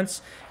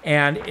sequence,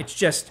 and it's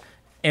just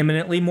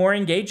eminently more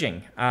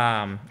engaging.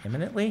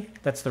 Eminently?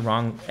 That's the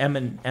wrong...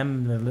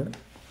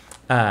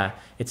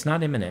 it's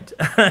not imminent.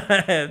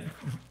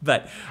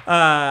 But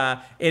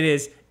it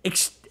is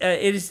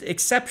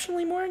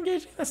exceptionally more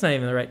engaging. That's not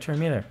even the right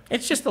term either.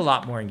 It's just a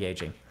lot more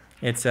engaging.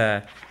 It's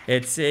a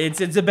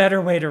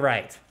better way to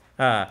write.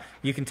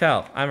 You can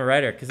tell I'm a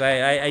writer because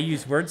I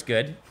use words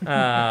good.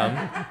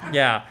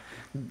 Yeah,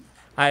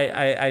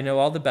 I know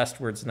all the best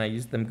words and I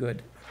use them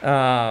good.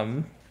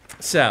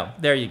 So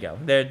there you go.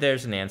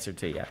 There's an answer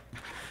to you.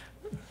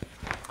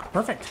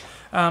 Perfect.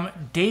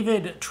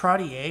 David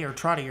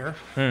Trottier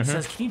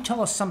says, can you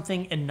tell us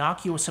something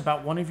innocuous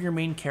about one of your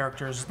main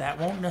characters that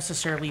won't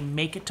necessarily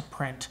make it to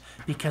print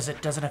because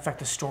it doesn't affect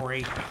the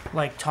story,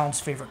 like Tom's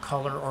favorite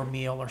color or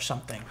meal or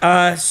something?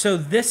 So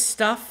this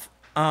stuff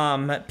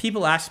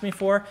people ask me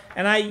for,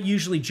 and I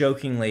usually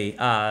jokingly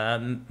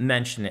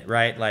mention it,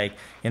 right? Like,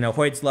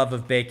 Hoyd's love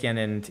of bacon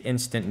and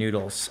instant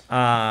noodles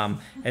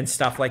and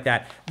stuff like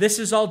that. This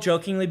is all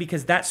jokingly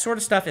because that sort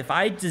of stuff, if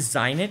I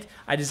design it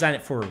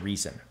for a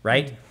reason,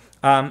 right?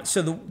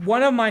 So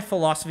one of my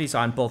philosophies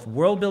on both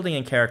world building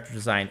and character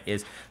design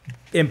is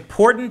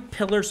important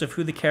pillars of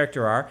who the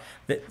character are,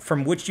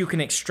 from which you can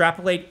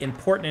extrapolate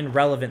important and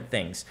relevant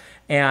things.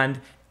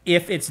 And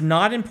if it's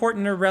not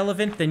important or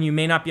relevant, then you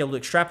may not be able to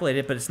extrapolate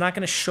it, but it's not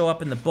going to show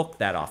up in the book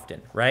that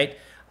often, right?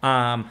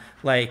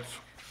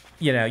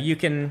 You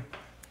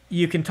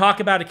can talk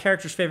about a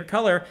character's favorite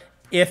color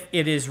if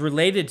it is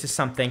related to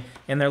something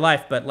in their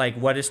life, but like,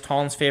 what is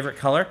Talon's favorite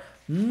color?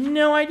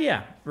 No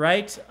idea,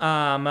 right?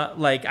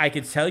 Like I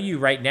could tell you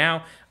right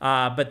now,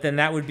 but then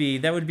that would be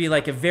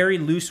like a very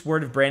loose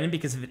word of Brandon,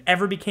 because if it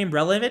ever became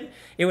relevant,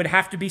 it would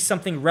have to be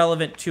something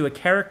relevant to a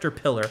character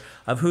pillar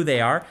of who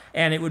they are,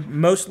 and it would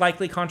most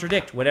likely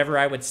contradict whatever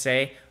I would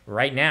say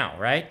right now,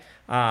 right?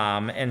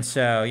 And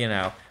so,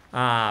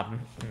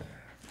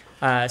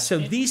 so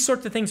these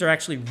sorts of things are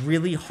actually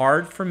really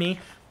hard for me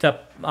to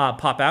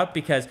pop out,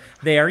 because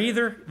they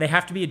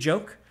have to be a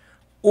joke,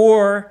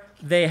 or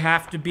they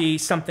have to be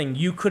something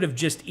you could have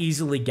just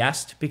easily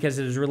guessed because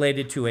it is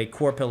related to a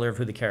core pillar of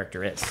who the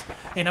character is.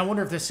 And I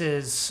wonder if this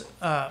is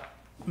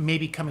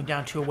maybe coming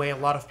down to a way a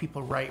lot of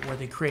people write, where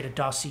they create a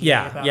dossier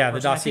about the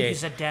dossier. I think you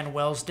said Dan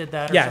Wells did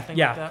that or something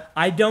like that.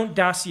 I don't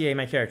dossier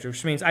my character,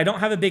 which means I don't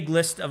have a big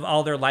list of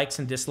all their likes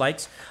and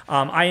dislikes.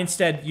 I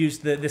instead use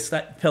this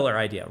pillar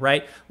idea,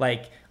 right?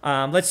 Like,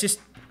 let's just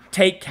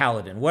take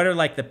Kaladin. What are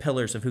like the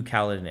pillars of who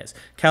Kaladin is?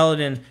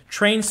 Kaladin,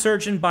 trained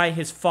surgeon by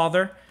his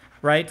father,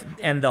 right?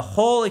 And the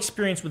whole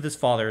experience with his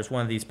father is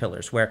one of these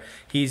pillars, where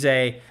he's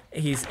a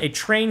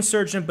trained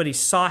surgeon, but he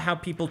saw how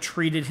people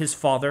treated his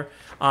father,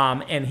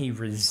 and he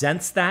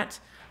resents that,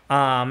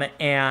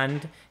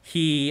 and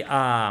he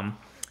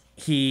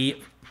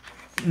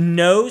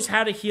knows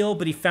how to heal,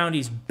 but he found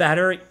he's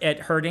better at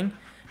hurting.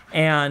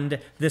 And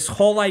this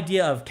whole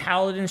idea of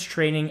Kaladin's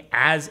training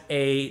as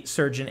a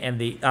surgeon and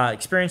the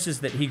experiences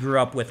that he grew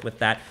up with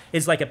that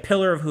is like a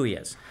pillar of who he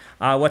is.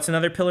 What's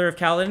another pillar of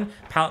Kaladin?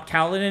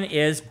 Kaladin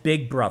is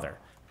Big Brother,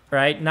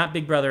 right? Not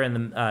Big Brother in the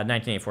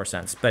 1984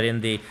 sense, but in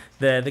the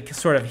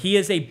sort of, he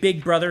is a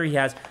big brother. He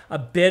has a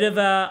bit of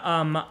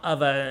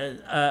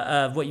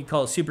what you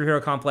call a superhero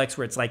complex,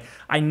 where it's like,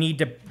 I need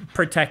to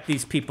protect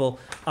these people.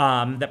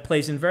 That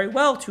plays in very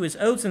well to his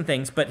oaths and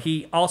things, but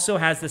he also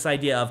has this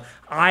idea of,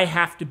 I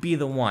have to be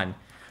the one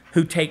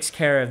who takes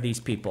care of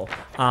these people.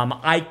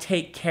 I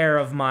take care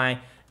of my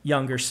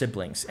younger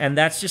siblings, and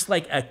that's just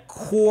like a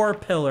core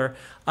pillar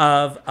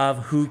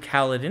of who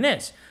Kaladin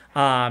is.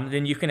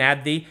 Then you can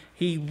add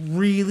he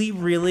really,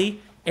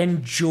 really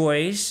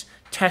enjoys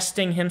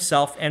testing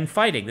himself and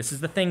fighting. This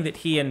is the thing that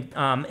he and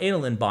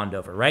Adolin bond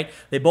over, right?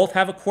 They both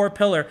have a core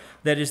pillar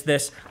that is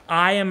this,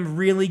 I am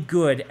really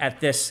good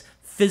at this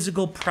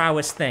physical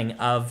prowess thing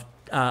of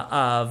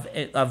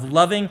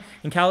loving.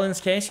 In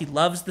Kaladin's case, he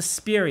loves the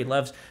spear. He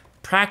loves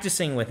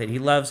practicing with it. He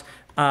loves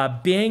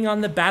being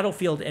on the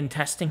battlefield and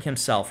testing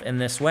himself in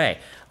this way.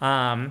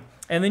 And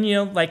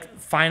then, like,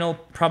 final,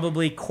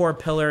 probably core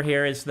pillar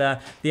here is the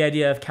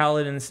idea of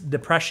Kaladin's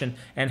depression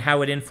and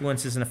how it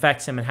influences and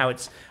affects him and how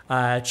it's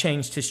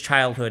changed his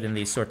childhood and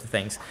these sorts of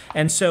things.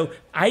 And so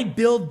I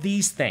build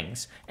these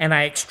things and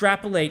I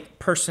extrapolate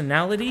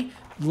personality,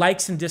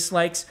 likes and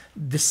dislikes,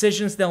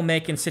 decisions they'll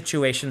make in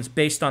situations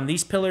based on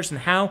these pillars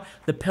and how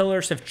the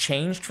pillars have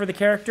changed for the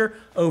character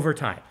over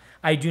time.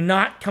 I do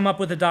not come up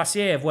with a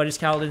dossier of what is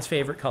Kaladin's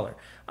favorite color.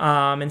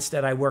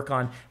 Instead, I work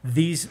on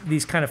these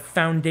kind of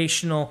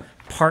foundational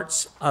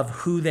parts of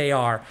who they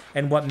are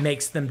and what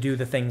makes them do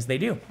the things they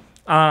do.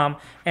 I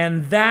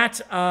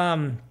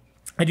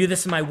do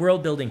this in my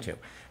world building too.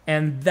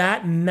 And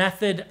that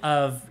method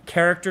of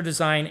character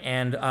design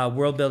and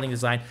world building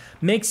design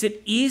makes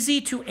it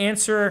easy to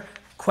answer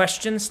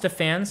questions to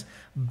fans,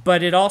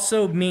 but it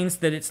also means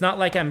that it's not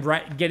like I'm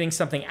getting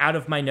something out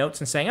of my notes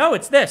and saying, oh,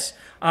 it's this.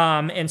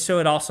 And so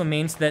it also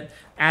means that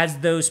as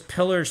those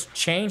pillars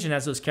change and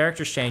as those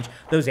characters change,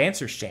 those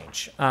answers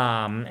change.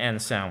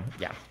 And so,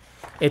 yeah,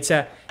 it's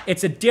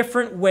a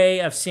different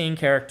way of seeing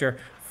character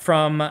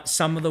from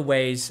some of the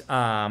ways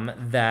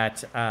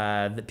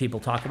that people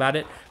talk about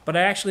it. But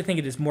I actually think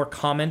it is more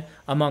common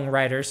among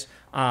writers.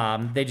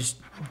 They just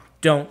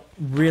don't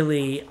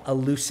really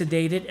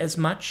elucidate it as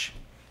much.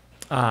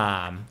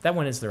 That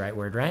one is the right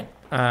word, right?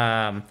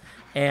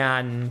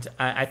 And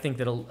I think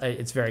that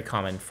it's very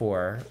common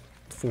for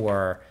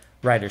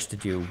writers to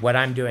do what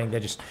I'm doing.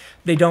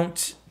 They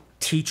don't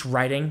teach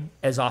writing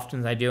as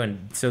often as I do,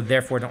 and so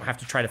therefore don't have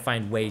to try to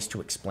find ways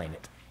to explain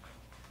it.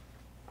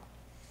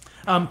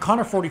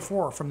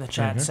 Connor44 from the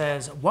chat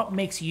says, what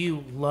makes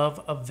you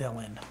love a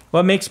villain?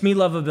 What makes me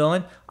love a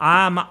villain?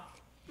 A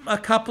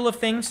couple of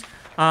things.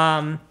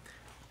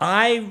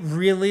 I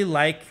really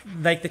like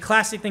the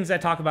classic things I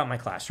talk about in my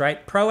class,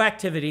 right?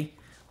 Proactivity,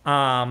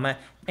 and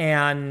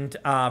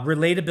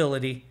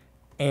relatability,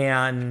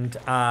 and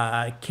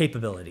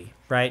capability,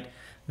 right?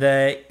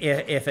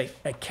 If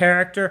a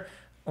character,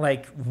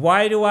 like, who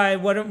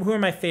are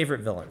my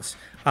favorite villains?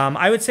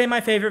 I would say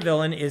my favorite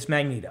villain is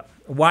Magneto.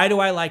 Why do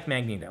I like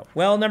Magneto?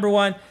 Well, number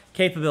one,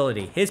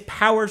 capability. His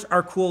powers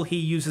are cool. He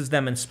uses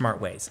them in smart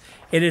ways.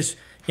 It is,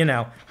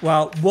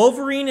 while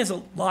Wolverine is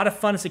a lot of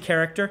fun as a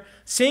character,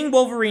 seeing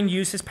Wolverine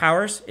use his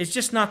powers is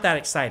just not that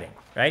exciting,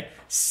 right?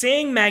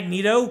 Seeing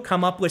Magneto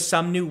come up with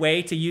some new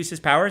way to use his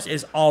powers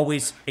is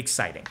always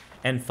exciting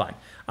and fun.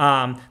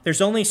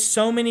 There's only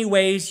so many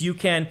ways you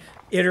can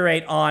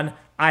iterate on,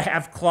 I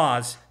have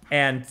claws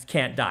and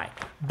can't die,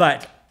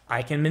 but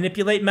I can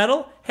manipulate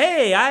metal.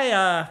 Hey,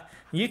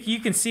 you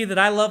can see that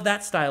I love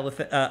that style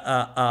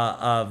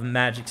of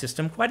magic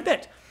system quite a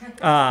bit.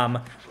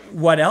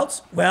 What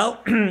else?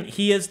 Well,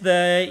 he is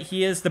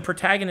the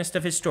protagonist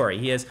of his story.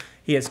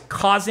 He is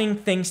causing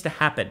things to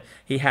happen.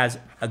 He has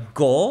a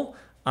goal.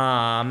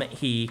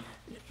 He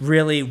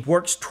really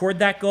works toward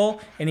that goal,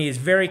 and he is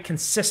very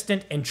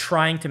consistent in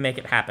trying to make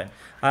it happen.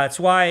 That's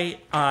why,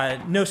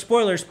 no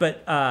spoilers,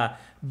 but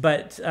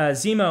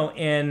Zemo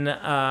in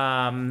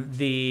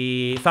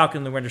the Falcon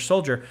and the Winter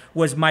Soldier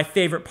was my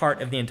favorite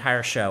part of the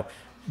entire show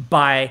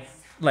by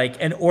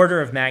like an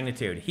order of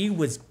magnitude. He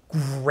was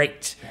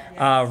great,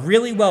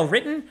 really well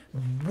written,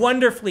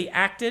 wonderfully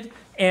acted,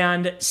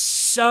 and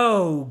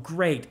so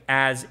great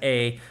as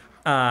a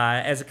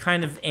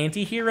kind of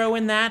anti-hero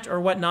in that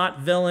or whatnot,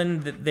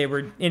 villain that they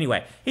were.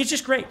 Anyway, he's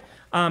just great.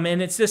 And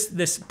it's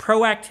this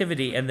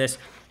proactivity and this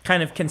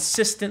kind of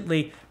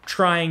consistently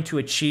trying to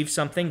achieve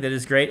something that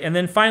is great. And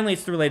then finally,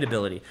 it's the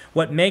relatability.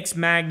 What makes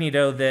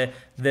Magneto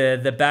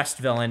the best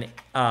villain,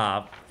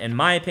 in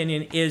my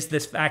opinion, is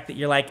this fact that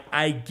you're like,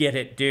 I get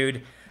it,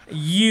 dude.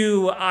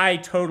 I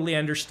totally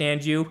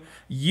understand you.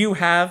 You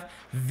have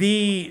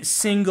the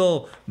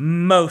single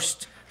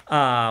most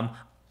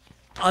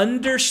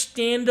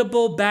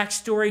understandable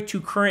backstory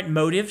to current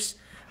motives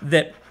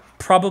that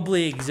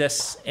probably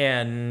exists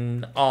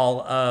in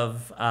all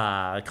of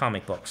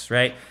comic books,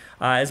 right?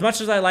 As much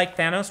as I like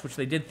Thanos, which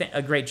they did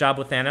a great job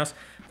with Thanos,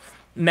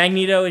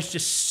 Magneto is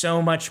just so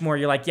much more.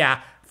 You're like,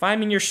 yeah, if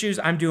I'm in your shoes,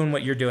 I'm doing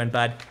what you're doing,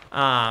 bud.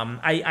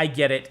 I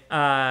get it,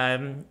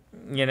 and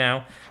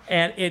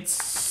it's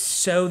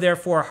so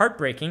therefore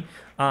heartbreaking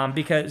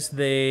because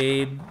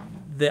the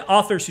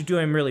authors who do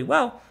him really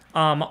well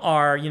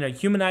are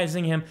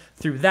humanizing him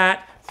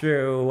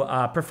through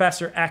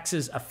Professor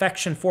X's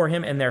affection for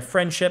him and their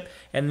friendship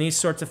and these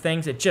sorts of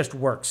things. It just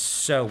works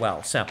so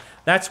well. So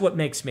that's what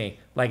makes me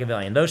like a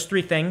villain. Those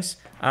three things,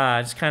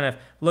 just kind of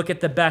look at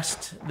the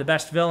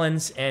best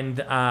villains,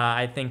 and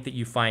I think that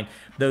you find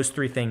those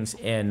three things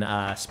in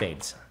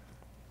spades.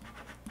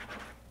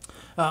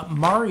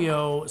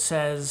 Mario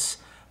says,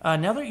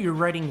 now that you're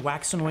writing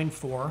Wax and Wayne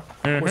 4,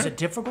 was it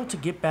difficult to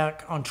get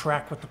back on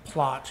track with the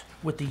plot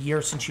with the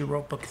year since you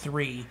wrote book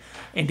 3?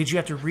 And did you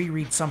have to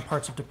reread some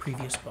parts of the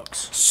previous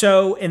books?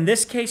 So in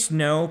this case,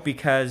 no,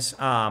 because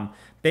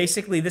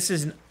basically this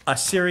is a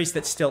series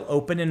that's still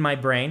open in my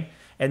brain.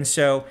 And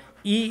so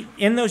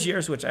in those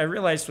years, which I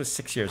realized was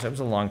 6 years, that was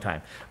a long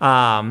time,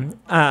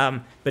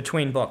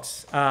 between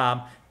books,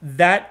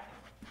 that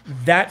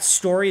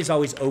story has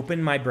always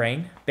opened my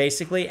brain,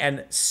 basically,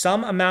 and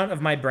some amount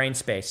of my brain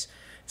space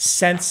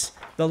since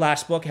the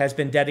last book has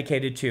been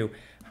dedicated to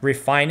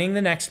refining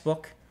the next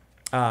book,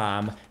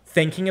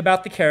 thinking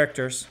about the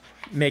characters,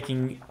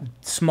 making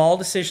small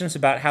decisions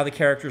about how the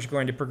characters are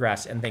going to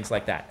progress and things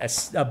like that.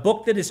 A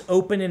book that is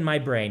open in my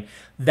brain,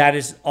 that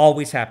is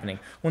always happening.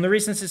 One of the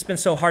reasons it's been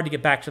so hard to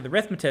get back to the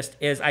Arithmetist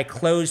is I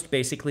closed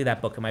basically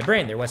that book in my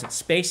brain. There wasn't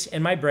space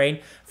in my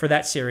brain for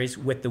that series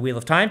with the Wheel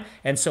of Time,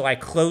 and so I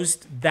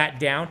closed that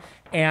down,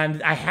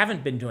 and I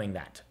haven't been doing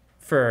that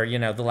for,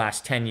 the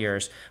last 10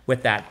 years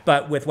with that.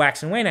 But with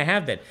Wax and Wayne, I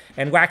have been.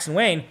 And Wax and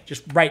Wayne,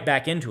 just right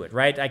back into it,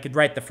 right? I could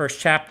write the first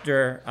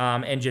chapter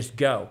and just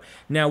go.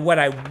 Now, what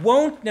I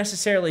won't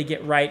necessarily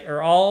get right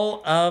are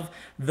all of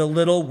the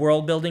little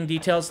world-building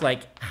details,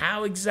 like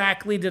how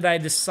exactly did I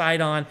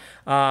decide on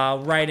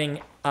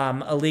writing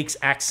Alik's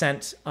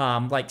accent,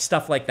 like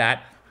stuff like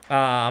that.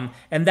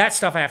 And that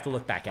stuff I have to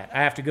look back at.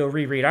 I have to go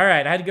reread. All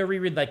right, I had to go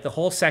reread like the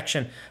whole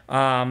section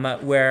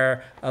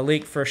where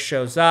Alik first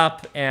shows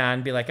up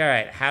and be like, all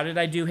right, how did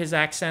I do his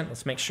accent?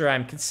 Let's make sure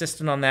I'm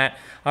consistent on that.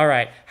 All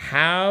right,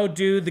 how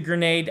do the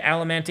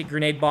allomantic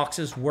grenade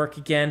boxes work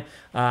again?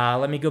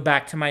 Let me go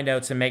back to my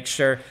notes and make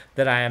sure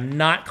that I am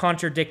not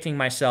contradicting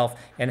myself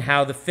and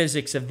how the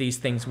physics of these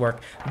things work.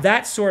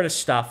 That sort of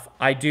stuff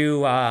I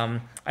do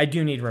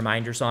need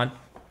reminders on.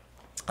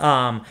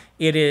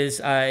 It's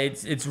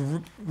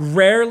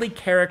rarely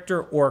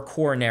character or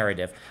core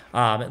narrative,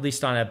 at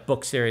least on a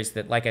book series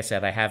that, like I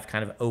said, I have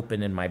kind of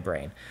open in my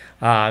brain.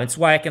 It's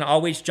why I can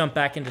always jump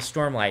back into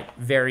Stormlight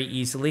very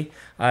easily.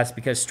 It's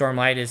because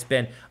Stormlight has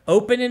been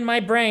open in my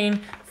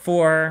brain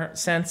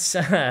since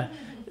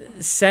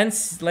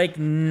like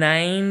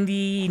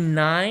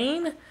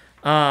 99.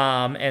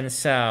 And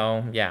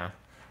so, yeah.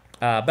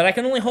 But I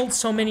can only hold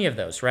so many of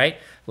those, right?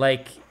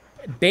 Like,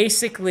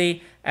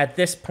 basically, at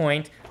this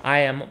point,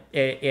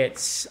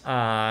 it's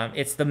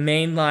the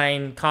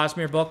mainline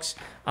Cosmere books,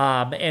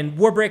 and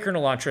Warbreaker and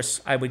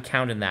Elantris I would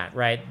count in that,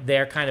 right?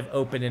 They're kind of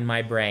open in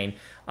my brain,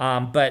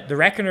 but the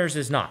Reckoners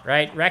is not,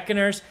 right?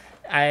 Reckoners,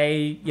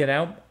 I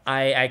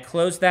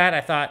closed that.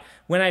 I thought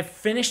when I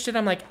finished it,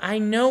 I'm like, I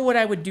know what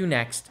I would do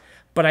next,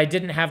 but I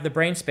didn't have the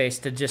brain space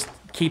to just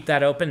keep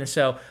that open, and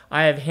so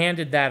I have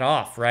handed that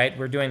off, right?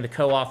 We're doing the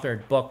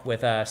co-authored book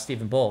with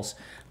Stephen Bowles,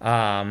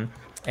 I'm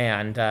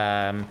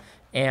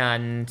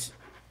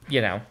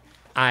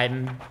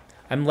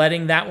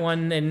letting that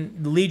one,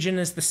 and Legion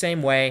is the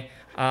same way.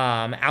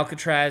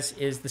 Alcatraz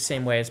is the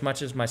same way. As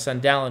much as my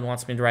son Dallin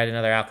wants me to write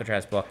another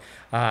Alcatraz book,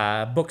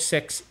 book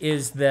 6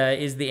 is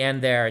the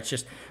end there. It's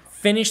just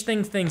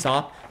finishing things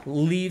off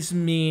leaves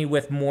me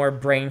with more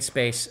brain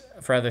space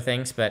for other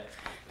things. But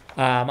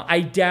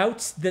I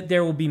doubt that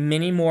there will be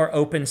many more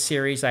open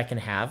series I can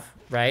have,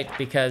 right?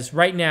 Because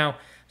right now,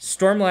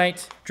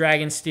 Stormlight,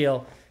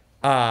 Dragonsteel,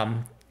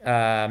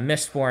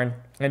 Mistborn,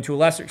 and to a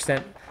lesser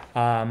extent,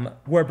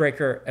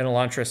 Warbreaker and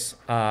Elantris,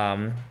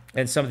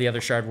 and some of the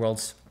other Shard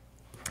worlds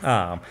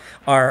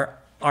are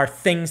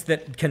things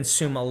that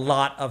consume a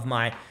lot of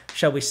my,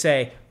 shall we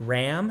say,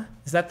 RAM?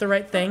 Is that the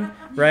right thing?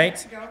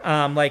 Right?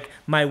 Like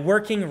my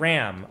working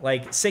RAM,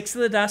 like Six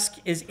of the Dusk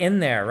is in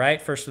there, right?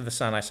 First of the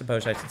Sun, I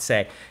suppose I should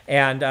say,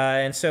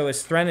 and so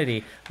is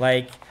Threnody.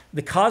 Like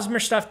the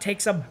Cosmere stuff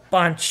takes a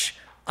bunch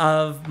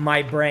of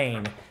my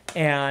brain,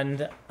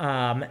 and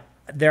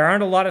there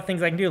aren't a lot of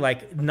things I can do.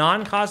 Like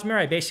non-Cosmere,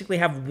 I basically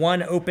have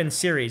one open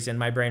series in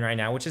my brain right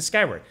now, which is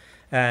Skyward.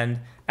 And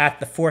at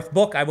the 4th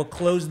book, I will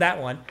close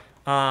that one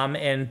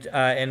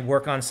and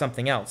work on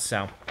something else.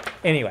 So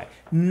anyway,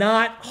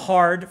 not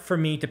hard for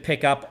me to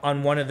pick up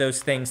on one of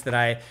those things that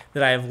I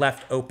have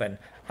left open.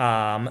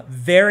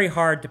 Very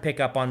hard to pick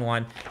up on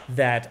one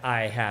that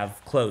I have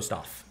closed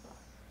off.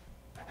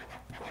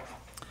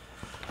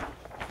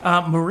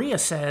 Maria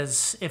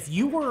says, if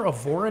you were a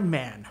Vorin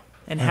man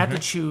and had to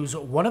choose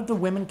one of the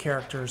women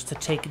characters to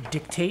take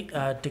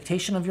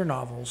dictation of your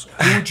novels,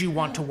 who would you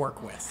want to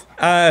work with?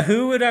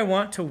 Who would I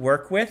want to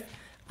work with?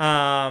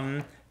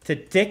 To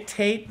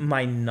dictate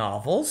my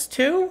novels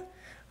to?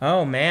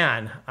 Oh,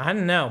 man. I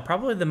don't know.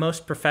 Probably the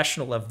most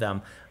professional of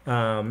them.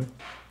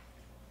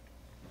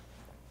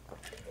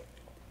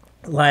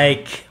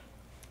 Like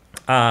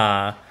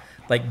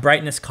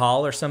Brightness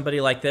Call or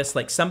somebody like this.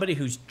 Like somebody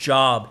whose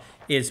job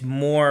is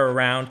more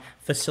around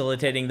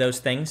facilitating those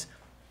things.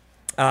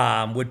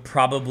 Would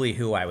probably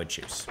who I would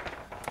choose.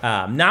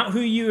 Not who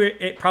you're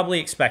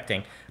probably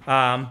expecting,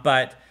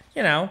 but,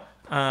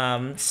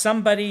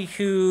 somebody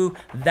who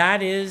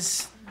that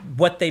is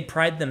what they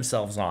pride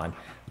themselves on.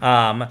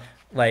 Shallan,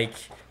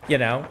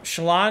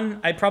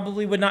 I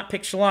probably would not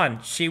pick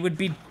Shallan. She would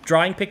be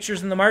drawing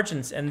pictures in the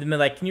margins and be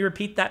like, can you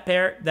repeat that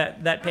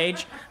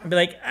page? I'd be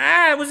like,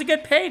 it was a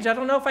good page. I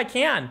don't know if I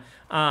can.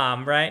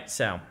 Right?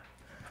 So,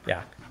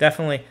 yeah,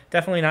 definitely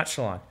not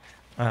Shallan.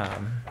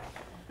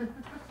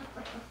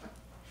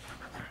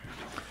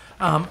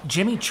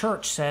 Jimmy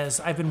Church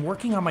says, I've been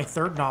working on my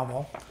 3rd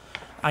novel.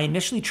 I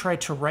initially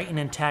tried to write an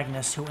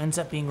antagonist who ends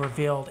up being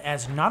revealed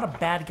as not a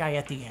bad guy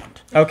at the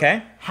end.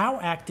 Okay. How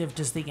active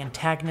does the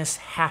antagonist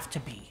have to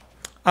be?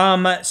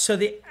 So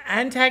the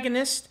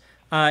antagonist,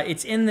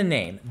 it's in the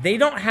name. They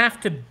don't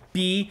have to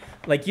be,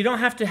 like, you don't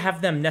have to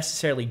have them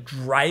necessarily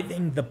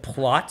driving the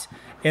plot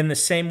in the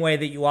same way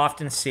that you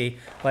often see.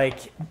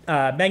 Like,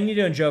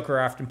 Magneto and Joker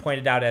are often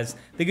pointed out as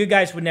the good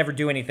guys would never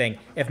do anything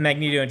if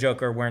Magneto and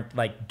Joker weren't,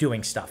 like,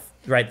 doing stuff,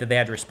 right, that they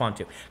had to respond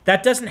to.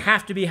 That doesn't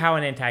have to be how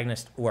an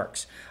antagonist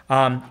works.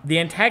 The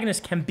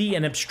antagonist can be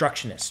an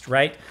obstructionist,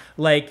 right?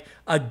 Like,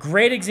 a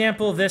great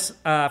example of this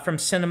from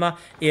cinema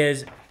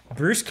is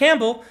Bruce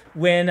Campbell,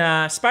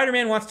 when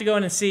Spider-Man wants to go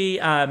in and see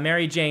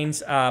Mary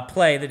Jane's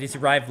play that he's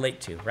arrived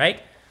late to,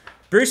 right?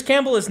 Bruce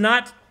Campbell is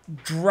not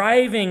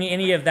driving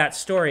any of that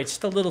story. It's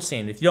just a little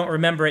scene. If you don't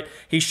remember it,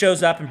 he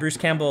shows up and Bruce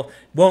Campbell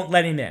won't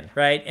let him in,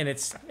 right? And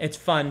it's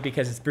fun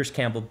because it's Bruce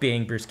Campbell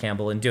being Bruce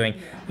Campbell and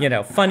doing,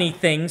 funny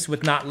things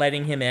with not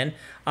letting him in.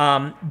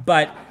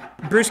 But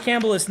Bruce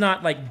Campbell is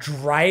not, like,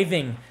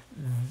 driving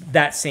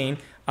that scene.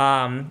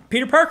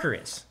 Peter Parker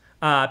is.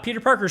 Peter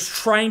Parker's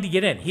trying to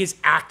get in. He is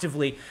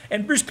actively,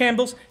 and Bruce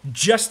Campbell's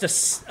just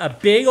a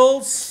big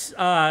old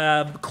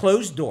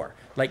closed door.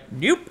 Like,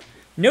 nope,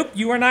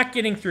 you are not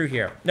getting through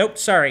here. Nope,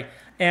 sorry.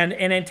 And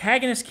an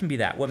antagonist can be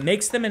that. What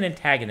makes them an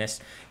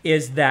antagonist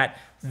is that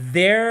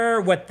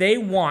what they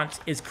want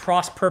is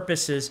cross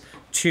purposes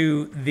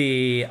to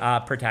the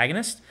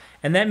protagonist,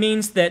 and that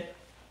means that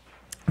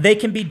they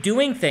can be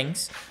doing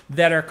things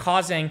that are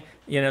causing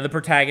the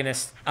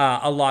protagonist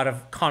a lot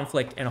of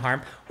conflict and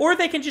harm, or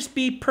they can just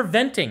be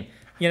preventing,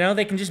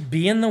 they can just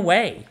be in the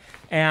way.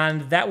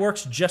 And that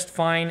works just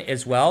fine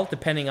as well,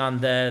 depending on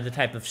the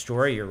type of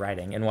story you're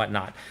writing and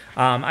whatnot.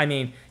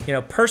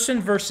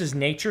 Person versus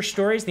nature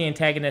stories, the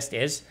antagonist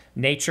is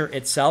nature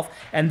itself,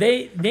 and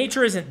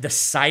nature isn't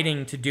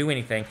deciding to do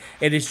anything.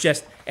 It is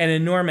just an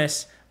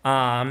enormous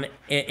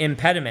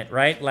impediment,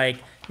 right? Like,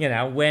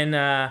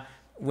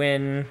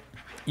 when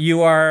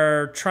you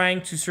are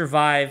trying to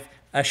survive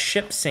a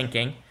ship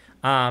sinking,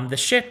 the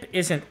ship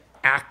isn't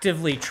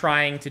actively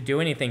trying to do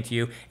anything to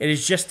you. It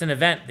is just an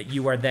event that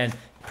you are then,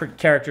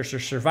 characters are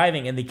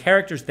surviving, and the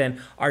characters then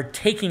are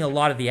taking a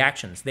lot of the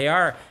actions. They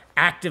are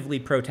actively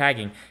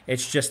protagging.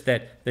 It's just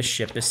that the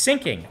ship is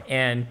sinking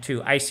and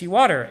to icy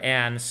water,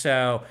 and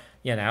so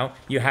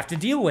you have to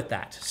deal with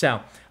that.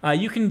 So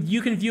you can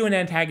view an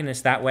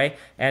antagonist that way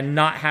and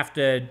not have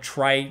to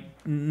try.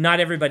 Not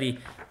everybody.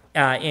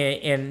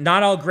 And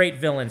not all great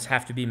villains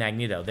have to be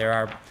Magneto. There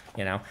are,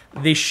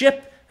 the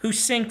ship who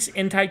sinks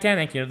in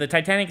Titanic, the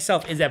Titanic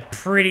itself is a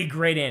pretty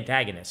great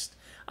antagonist.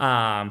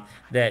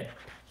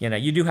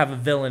 You do have a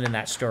villain in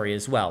that story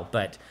as well,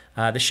 but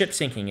the ship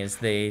sinking is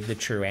the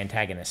true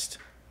antagonist.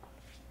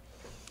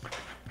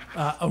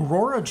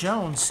 Aurora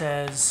Jones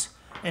says,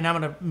 and I'm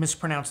going to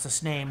mispronounce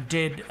this name,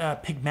 did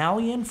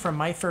Pygmalion from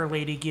My Fair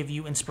Lady give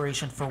you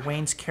inspiration for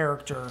Wayne's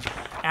character,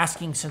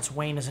 asking since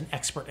Wayne is an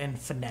expert in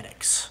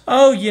phonetics?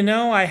 Oh,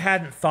 I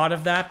hadn't thought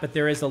of that, but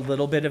there is a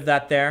little bit of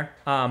that there.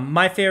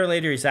 My Fair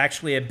Lady is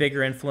actually a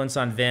bigger influence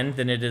on Vin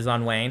than it is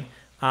on Wayne,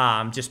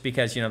 just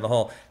because, the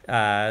whole,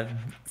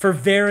 for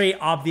very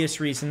obvious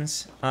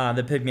reasons,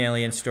 the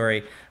Pygmalion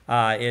story,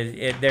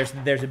 there's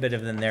a bit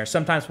of them there.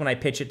 Sometimes when I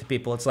pitch it to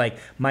people, it's like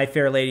My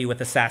Fair Lady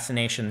with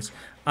assassinations.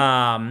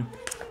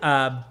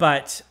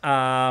 But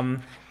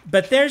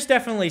there's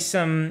definitely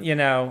some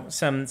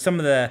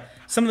of the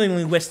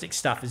linguistic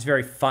stuff is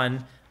very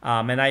fun,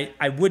 and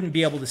I wouldn't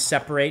be able to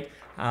separate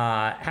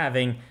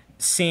having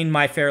seen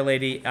My Fair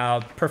Lady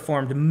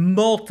performed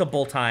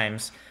multiple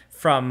times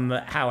from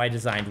how I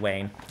designed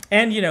Wayne.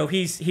 And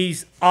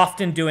he's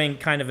often doing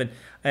kind of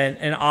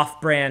an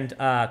off-brand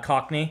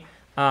Cockney,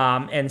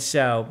 and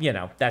so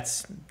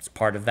that's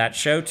part of that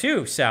show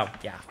too. So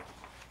yeah.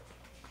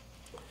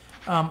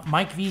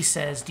 Mike V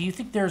says, do you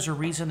think there's a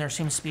reason there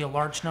seems to be a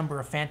large number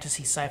of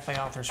fantasy sci-fi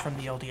authors from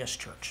the LDS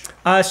Church?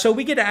 So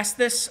we get asked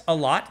this a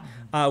lot.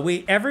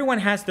 Everyone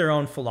has their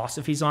own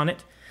philosophies on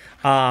it.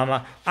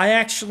 I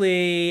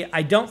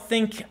don't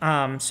think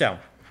so.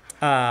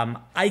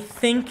 I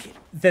think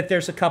that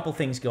there's a couple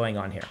things going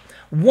on here.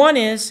 One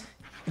is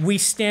we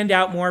stand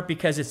out more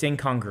because it's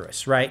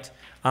incongruous, right?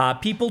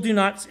 People do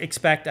not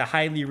expect a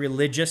highly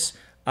religious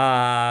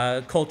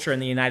culture in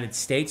the United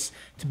States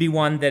to be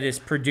one that is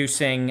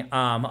producing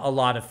a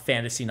lot of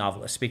fantasy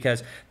novelists,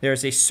 because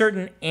there's a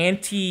certain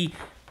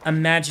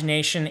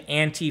anti-imagination,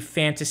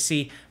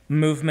 anti-fantasy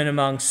movement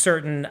among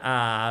certain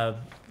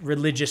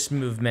religious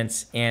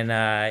movements in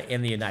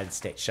the United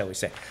States, shall we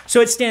say.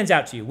 So it stands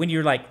out to you when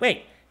you're like,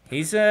 wait,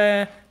 he's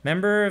a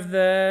member of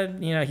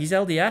he's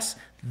LDS?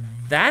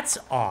 That's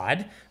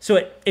odd. So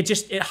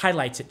it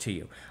highlights it to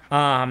you.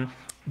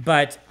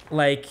 But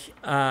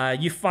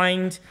you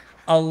find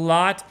a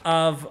lot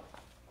of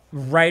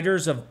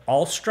writers of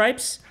all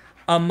stripes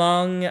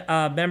among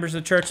members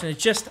of the church, and it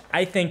just,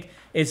 I think,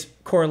 is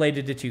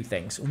correlated to two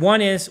things.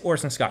 One is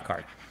Orson Scott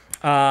Card.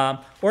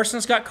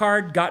 Orson Scott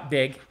Card got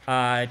big.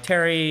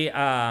 Terry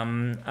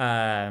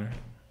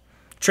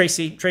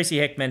Tracy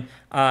Hickman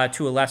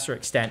to a lesser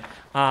extent.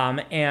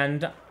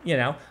 And, you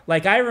know,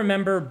 like I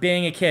remember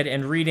being a kid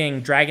and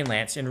reading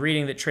Dragonlance and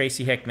reading that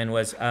Tracy Hickman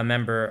was a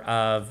member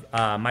of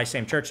my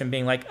same church and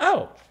being like,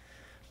 oh,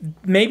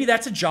 maybe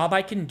that's a job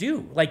I can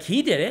do. Like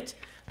he did it.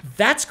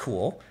 That's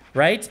cool,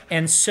 right?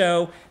 And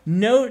so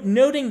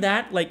noting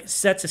that like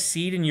sets a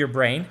seed in your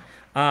brain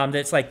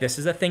that's like, this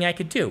is a thing I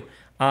could do.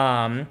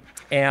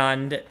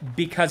 And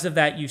because of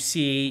that, you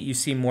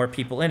see more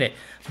people in it.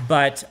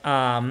 But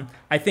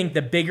I think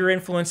the bigger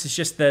influence is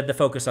just the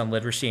focus on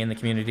literacy in the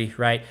community,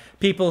 right?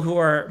 People who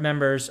are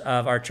members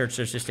of our church,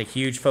 there's just a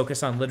huge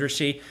focus on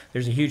literacy.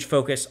 There's a huge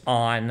focus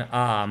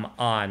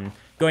on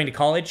going to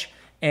college.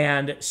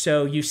 And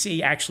so you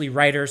see actually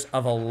writers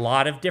of a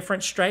lot of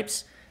different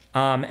stripes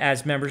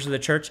as members of the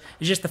church.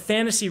 It's just the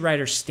fantasy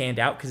writers stand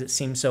out because it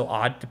seems so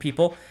odd to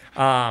people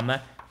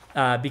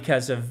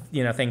because of,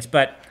 you know, things.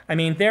 But I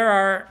mean, there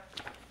are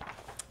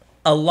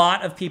a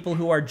lot of people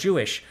who are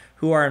Jewish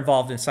who are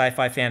involved in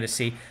sci-fi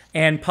fantasy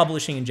and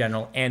publishing in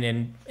general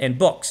and in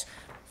books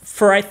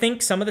for, I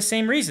think, some of the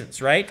same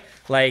reasons, right?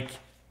 Like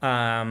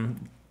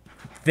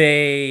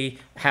they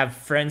have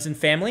friends and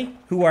family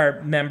who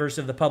are members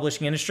of the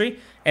publishing industry,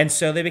 and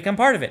so they become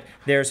part of it.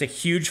 There's a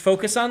huge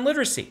focus on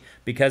literacy.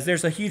 Because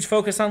there's a huge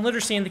focus on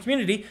literacy in the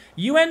community,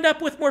 you end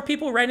up with more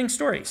people writing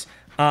stories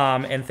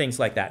and things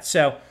like that.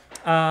 So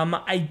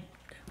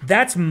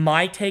that's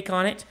my take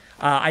on it.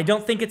 I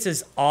don't think it's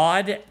as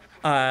odd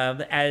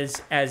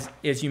as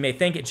you may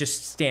think. It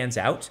just stands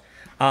out.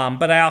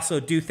 But I also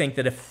do think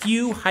that a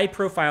few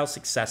high-profile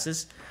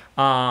successes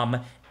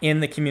in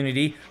the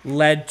community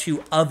led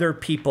to other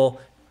people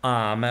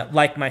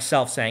like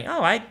myself saying,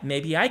 "Oh,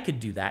 maybe I could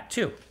do that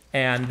too."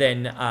 And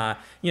then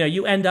you know,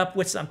 you end up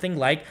with something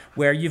like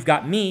where you've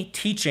got me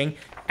teaching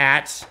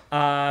at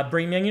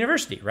Brigham Young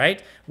University,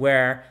 right?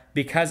 Where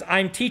because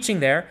I'm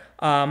teaching there,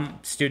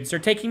 students are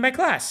taking my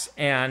class,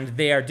 and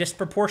they are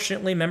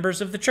disproportionately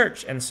members of the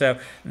church, and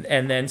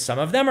then some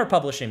of them are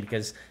publishing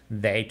because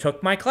they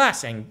took my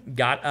class and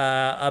got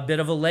a bit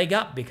of a leg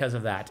up because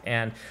of that.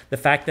 And the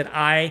fact that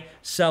I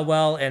sell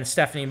well and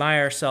Stephanie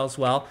Meyer sells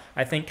well,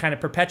 I think kind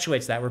of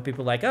perpetuates that, where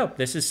people are like, oh,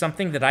 this is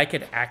something that I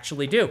could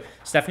actually do.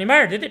 Stephanie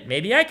Meyer did it,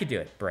 maybe I could do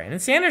it. Brandon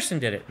Sanderson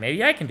did it,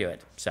 maybe I can do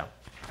it. So.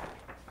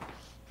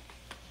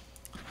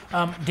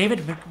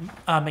 David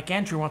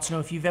McAndrew wants to know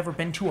if you've ever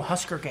been to a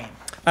Husker game.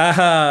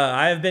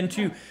 I have been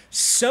to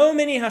so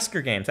many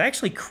Husker games. I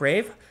actually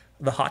crave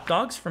the hot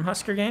dogs from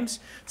Husker games.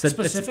 So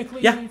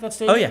Specifically? Yeah.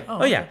 That Oh, yeah. Oh,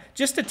 oh, yeah.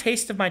 Just a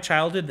taste of my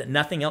childhood that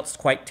nothing else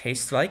quite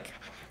tastes like.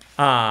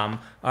 Are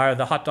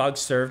the hot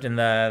dogs served in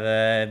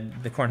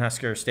the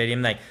Cornhusker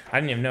Stadium? Like, I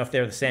didn't even know if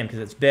they were the same because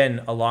it's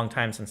been a long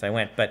time since I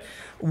went. But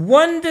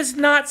one does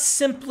not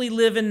simply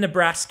live in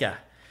Nebraska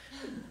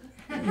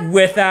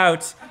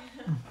without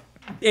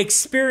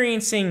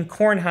experiencing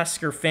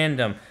Cornhusker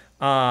fandom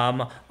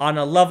on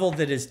a level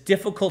that is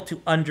difficult to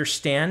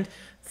understand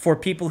for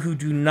people who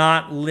do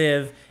not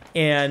live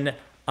in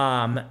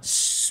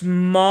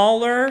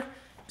smaller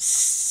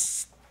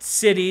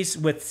cities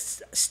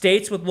with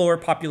states with lower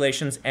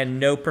populations and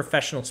no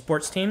professional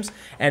sports teams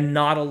and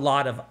not a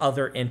lot of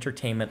other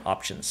entertainment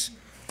options.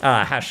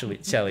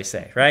 Shall we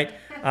say, right?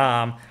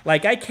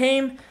 Like I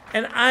came,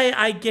 and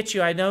I get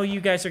you. I know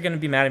you guys are going to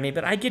be mad at me,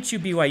 but I get you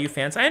BYU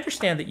fans. I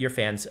understand that you're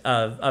fans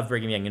of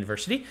Brigham Young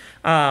University.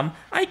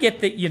 I get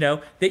that, you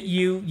know, that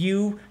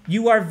you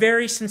are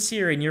very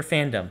sincere in your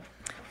fandom.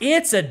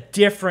 It's a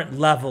different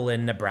level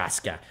in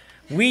Nebraska.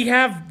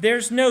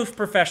 There's no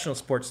professional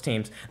sports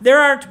teams. There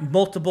aren't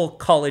multiple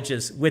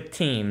colleges with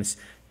teams,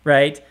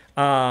 right?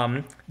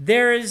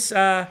 There is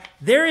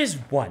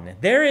one.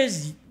 There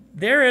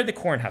are the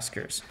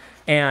Cornhuskers.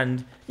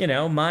 And, you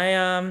know,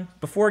 my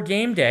before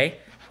game day,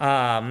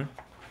 our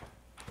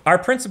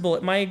principal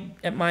at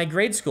my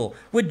grade school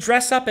would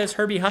dress up as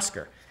Herbie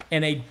Husker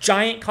in a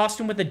giant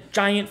costume with a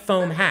giant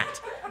foam hat.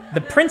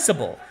 The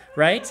principal,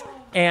 right?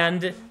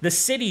 And the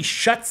city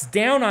shuts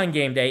down on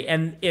game day,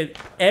 and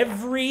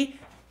every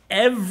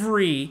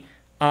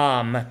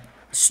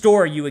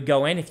store you would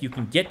go in, if you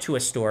can get to a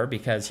store,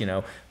 because, you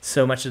know,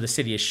 so much of the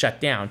city is shut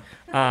down.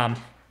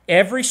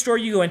 Every store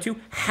you go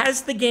into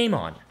has the game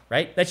on,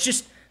 right? That's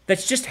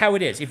just how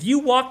it is. If you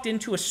walked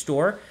into a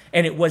store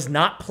and it was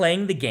not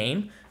playing the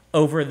game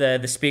over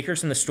the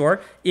speakers in the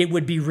store, it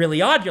would be really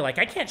odd. You're like,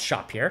 I can't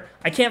shop here.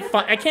 I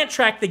can't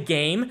track the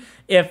game.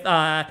 If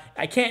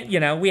I can't, you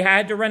know, we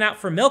had to run out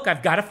for milk.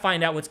 I've got to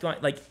find out what's going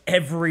on. Like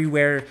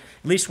everywhere, at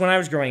least when I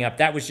was growing up,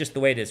 that was just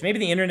the way it is. Maybe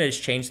the internet has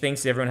changed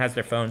things. Everyone has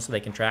their phones so they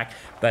can track.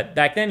 But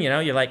back then, you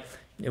know, you're like,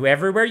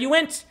 everywhere you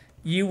went,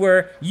 you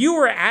were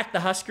at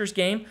the Huskers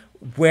game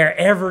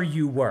wherever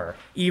you were,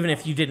 even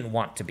if you didn't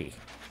want to be.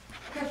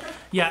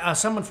 Yeah,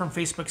 someone from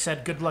Facebook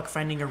said, good luck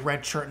finding a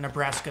red shirt in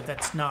Nebraska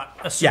that's not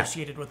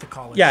associated with the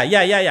college.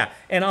 Yeah.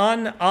 And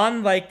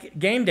on like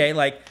game day,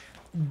 like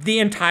the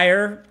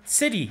entire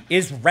city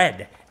is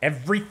red.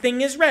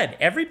 Everything is red.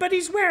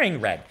 Everybody's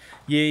wearing red.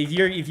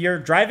 If you're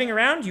driving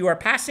around, you are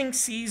passing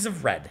seas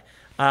of red.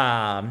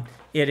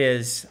 It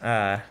is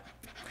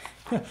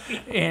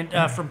And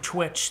from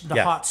Twitch, the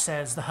Yeah. Hot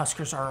says the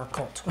Huskers are a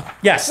cult.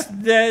 Yes,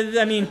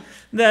 and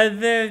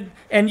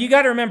you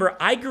got to remember,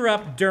 I grew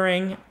up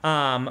during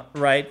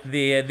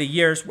the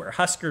years where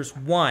Huskers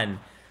won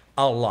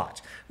a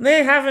lot.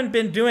 They haven't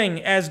been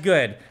doing as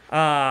good,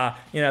 but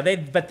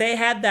they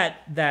had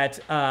that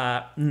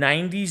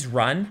 '90s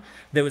run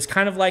that was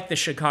kind of like the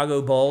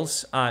Chicago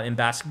Bulls in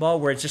basketball,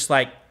 where it's just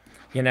like,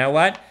 you know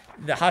what,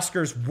 the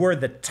Huskers were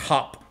the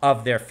top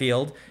of their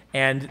field,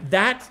 and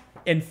that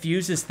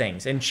infuses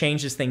things and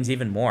changes things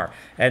even more.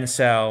 And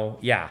so,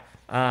 yeah.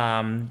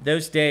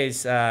 Those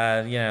days,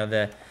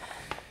 the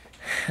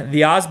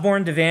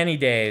Osborne Devaney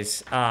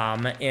days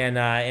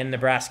in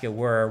Nebraska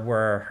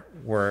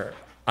were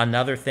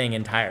another thing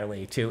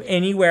entirely to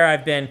anywhere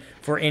I've been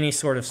for any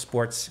sort of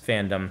sports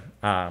fandom.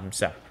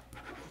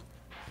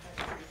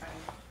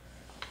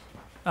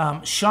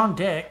 Sean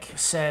Dick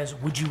says,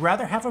 would you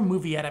rather have a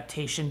movie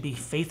adaptation be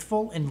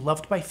faithful and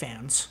loved by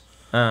fans,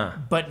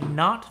 but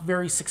not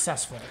very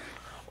successful?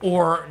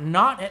 Or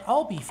not at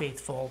all be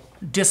faithful,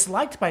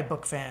 disliked by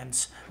book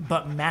fans,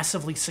 but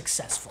massively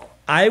successful?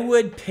 I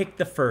would pick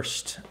the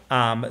first,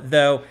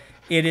 though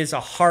it is a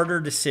harder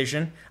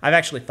decision. I've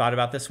actually thought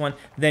about this one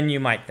than you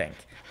might think,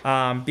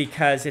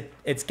 because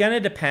it's going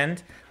to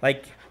depend. I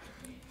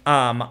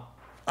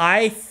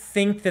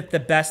think that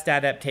the best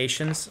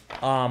adaptations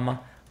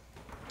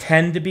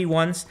tend to be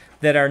ones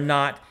that are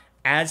not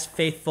as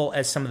faithful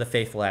as some of the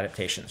faithful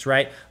adaptations,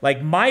 right?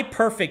 Like, my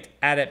perfect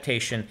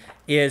adaptation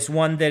is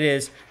one that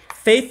is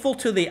faithful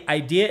to the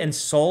idea and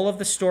soul of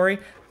the story,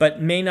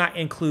 but may not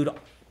include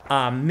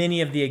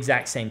many of the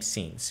exact same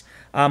scenes.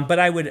 But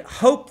I would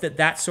hope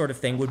that sort of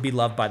thing would be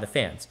loved by the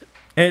fans.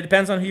 And it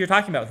depends on who you're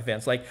talking about with the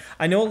fans. Like,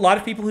 I know a lot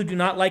of people who do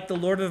not like the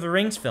Lord of the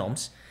Rings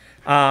films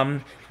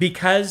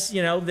because,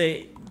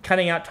 they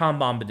cutting out Tom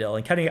Bombadil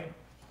and cutting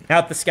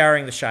out the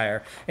Scouring the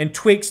Shire and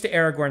tweaks to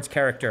Aragorn's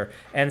character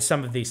and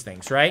some of these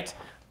things, right?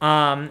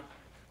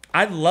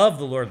 I love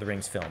the Lord of the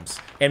Rings films,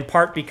 in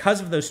part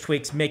because of those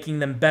tweaks, making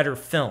them better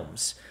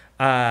films.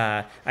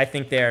 I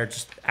think they're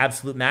just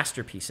absolute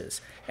masterpieces.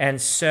 And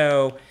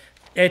so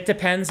it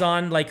depends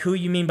on who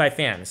you mean by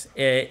fans.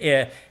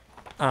 If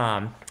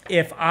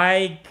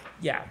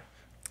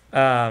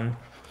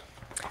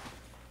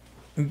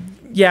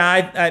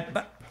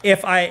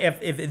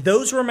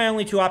those were my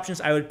only two options,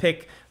 I would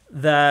pick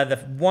the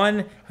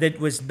one that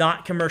was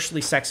not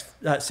commercially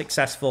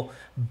successful,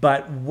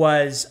 but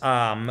was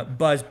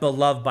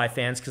beloved by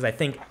fans, because I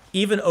think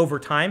even over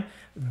time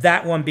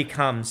that one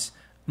becomes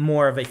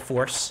more of a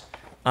force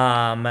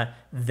than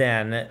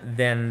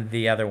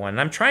the other one.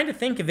 And I'm trying to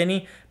think of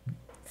any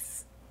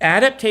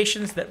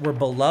adaptations that were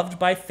beloved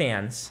by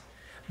fans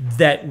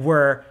that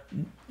were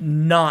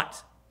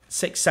not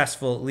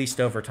successful, at least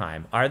over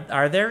time.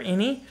 Are there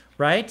any?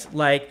 Right?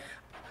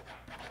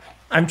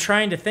 I'm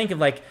trying to think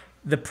of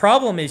the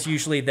problem is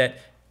usually that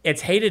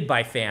it's hated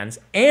by fans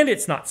and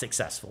it's not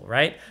successful,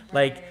 right?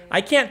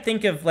 I can't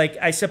think of,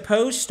 I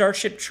suppose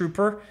Starship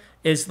Trooper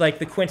is the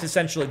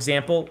quintessential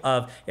example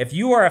of, if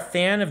you are a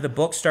fan of the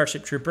book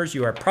Starship Troopers,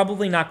 you are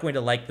probably not going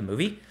to like the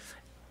movie.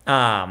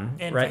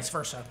 And right? vice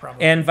versa,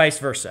 probably. And vice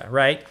versa,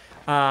 right?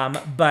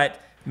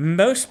 But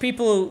most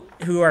people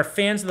who are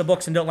fans of the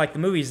books and don't like the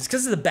movies, it's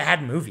because it's a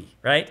bad movie,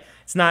 right?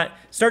 It's not.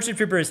 Starship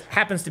Troopers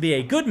happens to be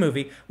a good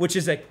movie, which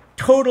is a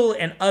total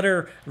and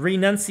utter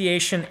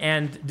renunciation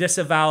and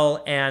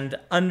disavowal and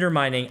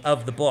undermining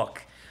of the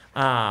book.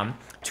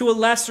 To a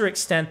lesser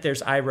extent,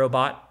 there's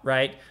iRobot,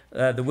 right?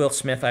 The Will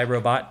Smith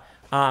iRobot,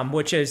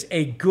 which is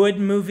a good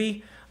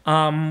movie,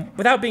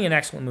 without being an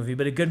excellent movie,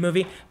 but a good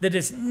movie that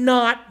is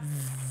not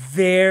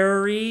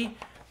very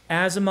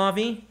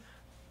Asimov-y,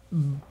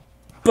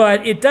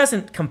 but it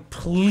doesn't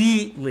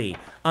completely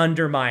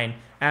undermine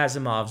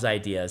Asimov's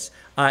ideas.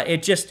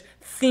 It just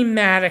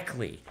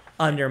thematically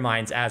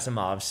undermines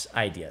Asimov's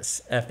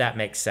ideas, if that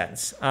makes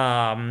sense.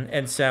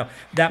 And so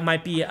that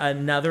might be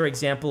another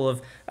example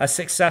of a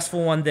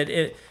successful one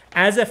that,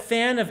 as a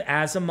fan of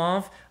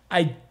Asimov,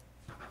 I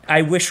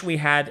wish we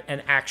had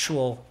an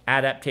actual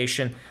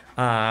adaptation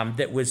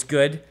that was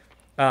good,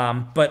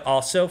 but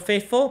also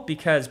faithful,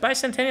 because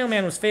Bicentennial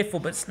Man was faithful,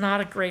 but it's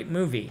not a great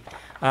movie.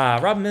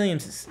 Robin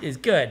Williams is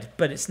good,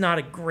 but it's not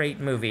a great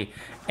movie.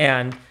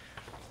 And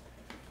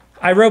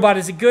iRobot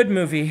is a good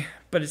movie,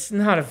 but it's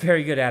not a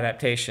very good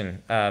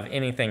adaptation of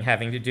anything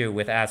having to do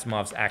with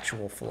Asimov's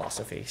actual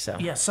philosophy. So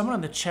yeah, someone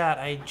in the chat,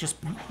 I just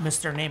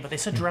missed their name, but they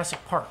said Jurassic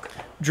Park.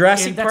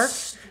 Jurassic Park?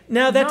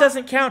 No, that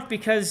doesn't count,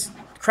 because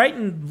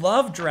Crichton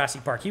loved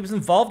Jurassic Park. He was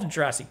involved in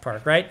Jurassic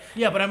Park, right?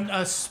 Yeah, but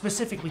I'm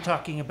specifically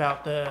talking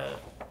about the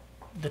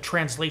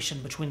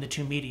translation between the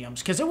two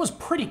mediums, because it was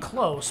pretty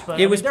close.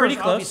 But it was pretty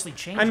close. Obviously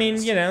changes. I mean,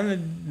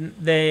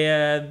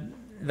 they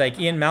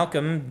Ian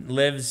Malcolm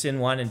lives in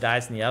one and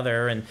dies in the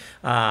other, and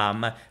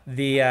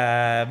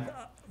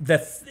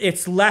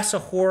it's less a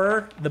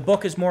horror. The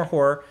book is more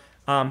horror,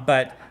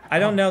 but I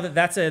don't know that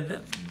that's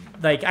a.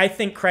 I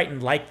think Crichton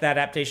liked that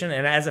adaptation,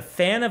 and as a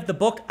fan of the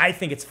book, I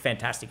think it's a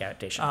fantastic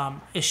adaptation.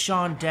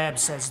 Ishan Deb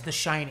says The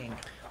Shining.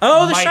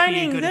 Oh, The might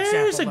Shining. be a good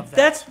example of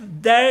that.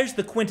 There's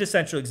the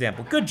quintessential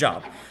example. Good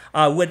job.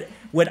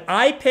 Would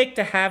I pick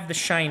to have The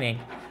Shining?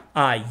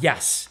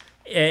 Yes.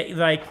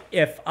 Like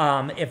if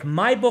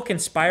my book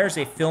inspires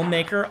a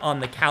filmmaker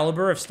on the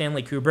caliber of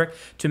Stanley Kubrick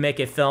to make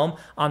a film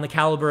on the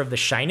caliber of The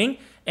Shining,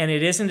 and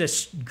it isn't a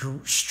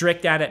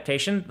strict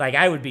adaptation, like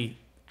I would be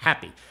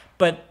happy.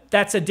 But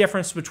that's a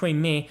difference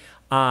between me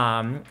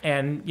and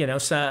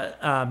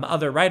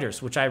other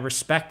writers, which I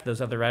respect.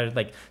 Those other writers,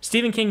 like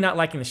Stephen King, not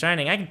liking The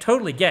Shining, I can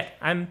totally get.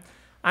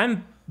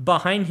 I'm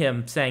behind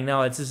him saying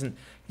no, it isn't.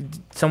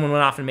 Someone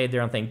went off and made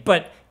their own thing,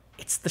 but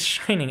it's The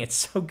Shining. It's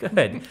so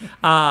good.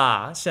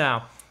 That's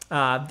a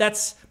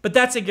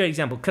good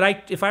example.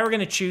 If I were going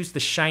to choose The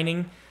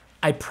Shining,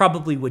 I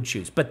probably would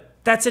choose. But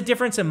that's a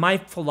difference in my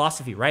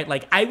philosophy, right?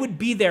 Like I would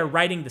be there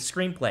writing the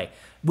screenplay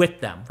with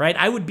them, right?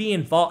 I would be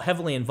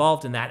heavily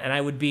involved in that, and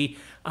I would be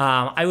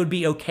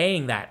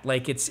okaying that.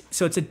 Like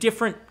it's a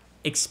different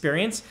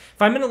experience.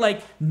 If I'm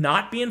gonna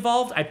not be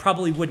involved, I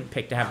probably wouldn't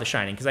pick to have The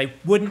Shining because I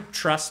wouldn't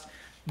trust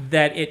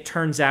that it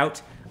turns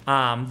out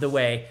the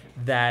way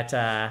that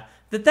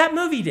that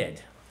movie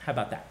did. How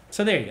about that?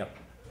 So there you go.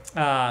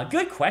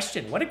 Good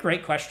question. What a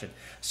great question.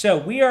 So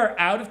we are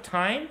out of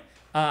time.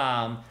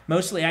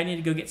 Mostly I need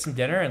to go get some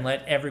dinner and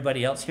let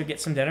everybody else here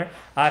get some dinner.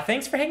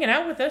 Thanks for hanging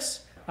out with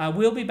us.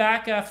 We'll be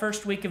back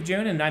first week of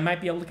June, and I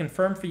might be able to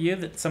confirm for you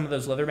that some of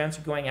those leather bands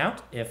are going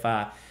out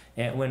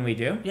when we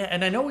do. Yeah,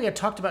 and I know we had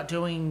talked about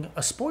doing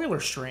a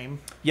spoiler stream.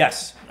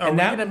 Yes. Are we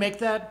going to make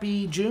that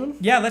be June?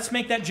 Yeah, let's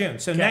make that June.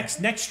 So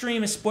next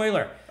stream is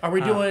spoiler. Are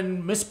we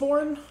doing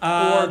Mistborn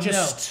or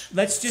just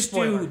no. Let's just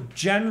spoiler? do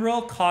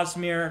general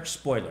Cosmere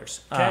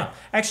spoilers. Okay.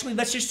 Actually,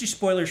 let's just do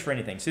spoilers for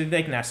anything, so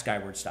they can ask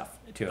Skyward stuff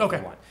too if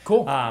they want.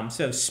 Cool.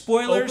 So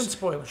spoilers. Open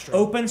spoiler stream.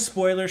 Open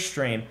spoiler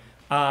stream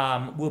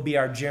will be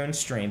our June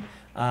stream.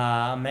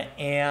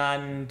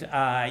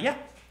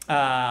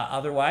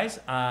 Otherwise,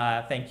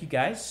 thank you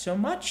guys so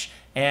much,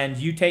 and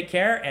you take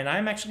care. And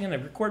I'm actually going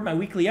to record my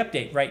weekly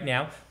update right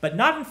now, but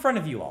not in front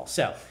of you all.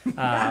 So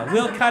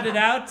we'll cut it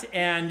out,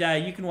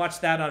 and you can watch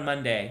that on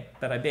Monday.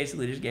 But I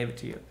basically just gave it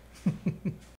to you.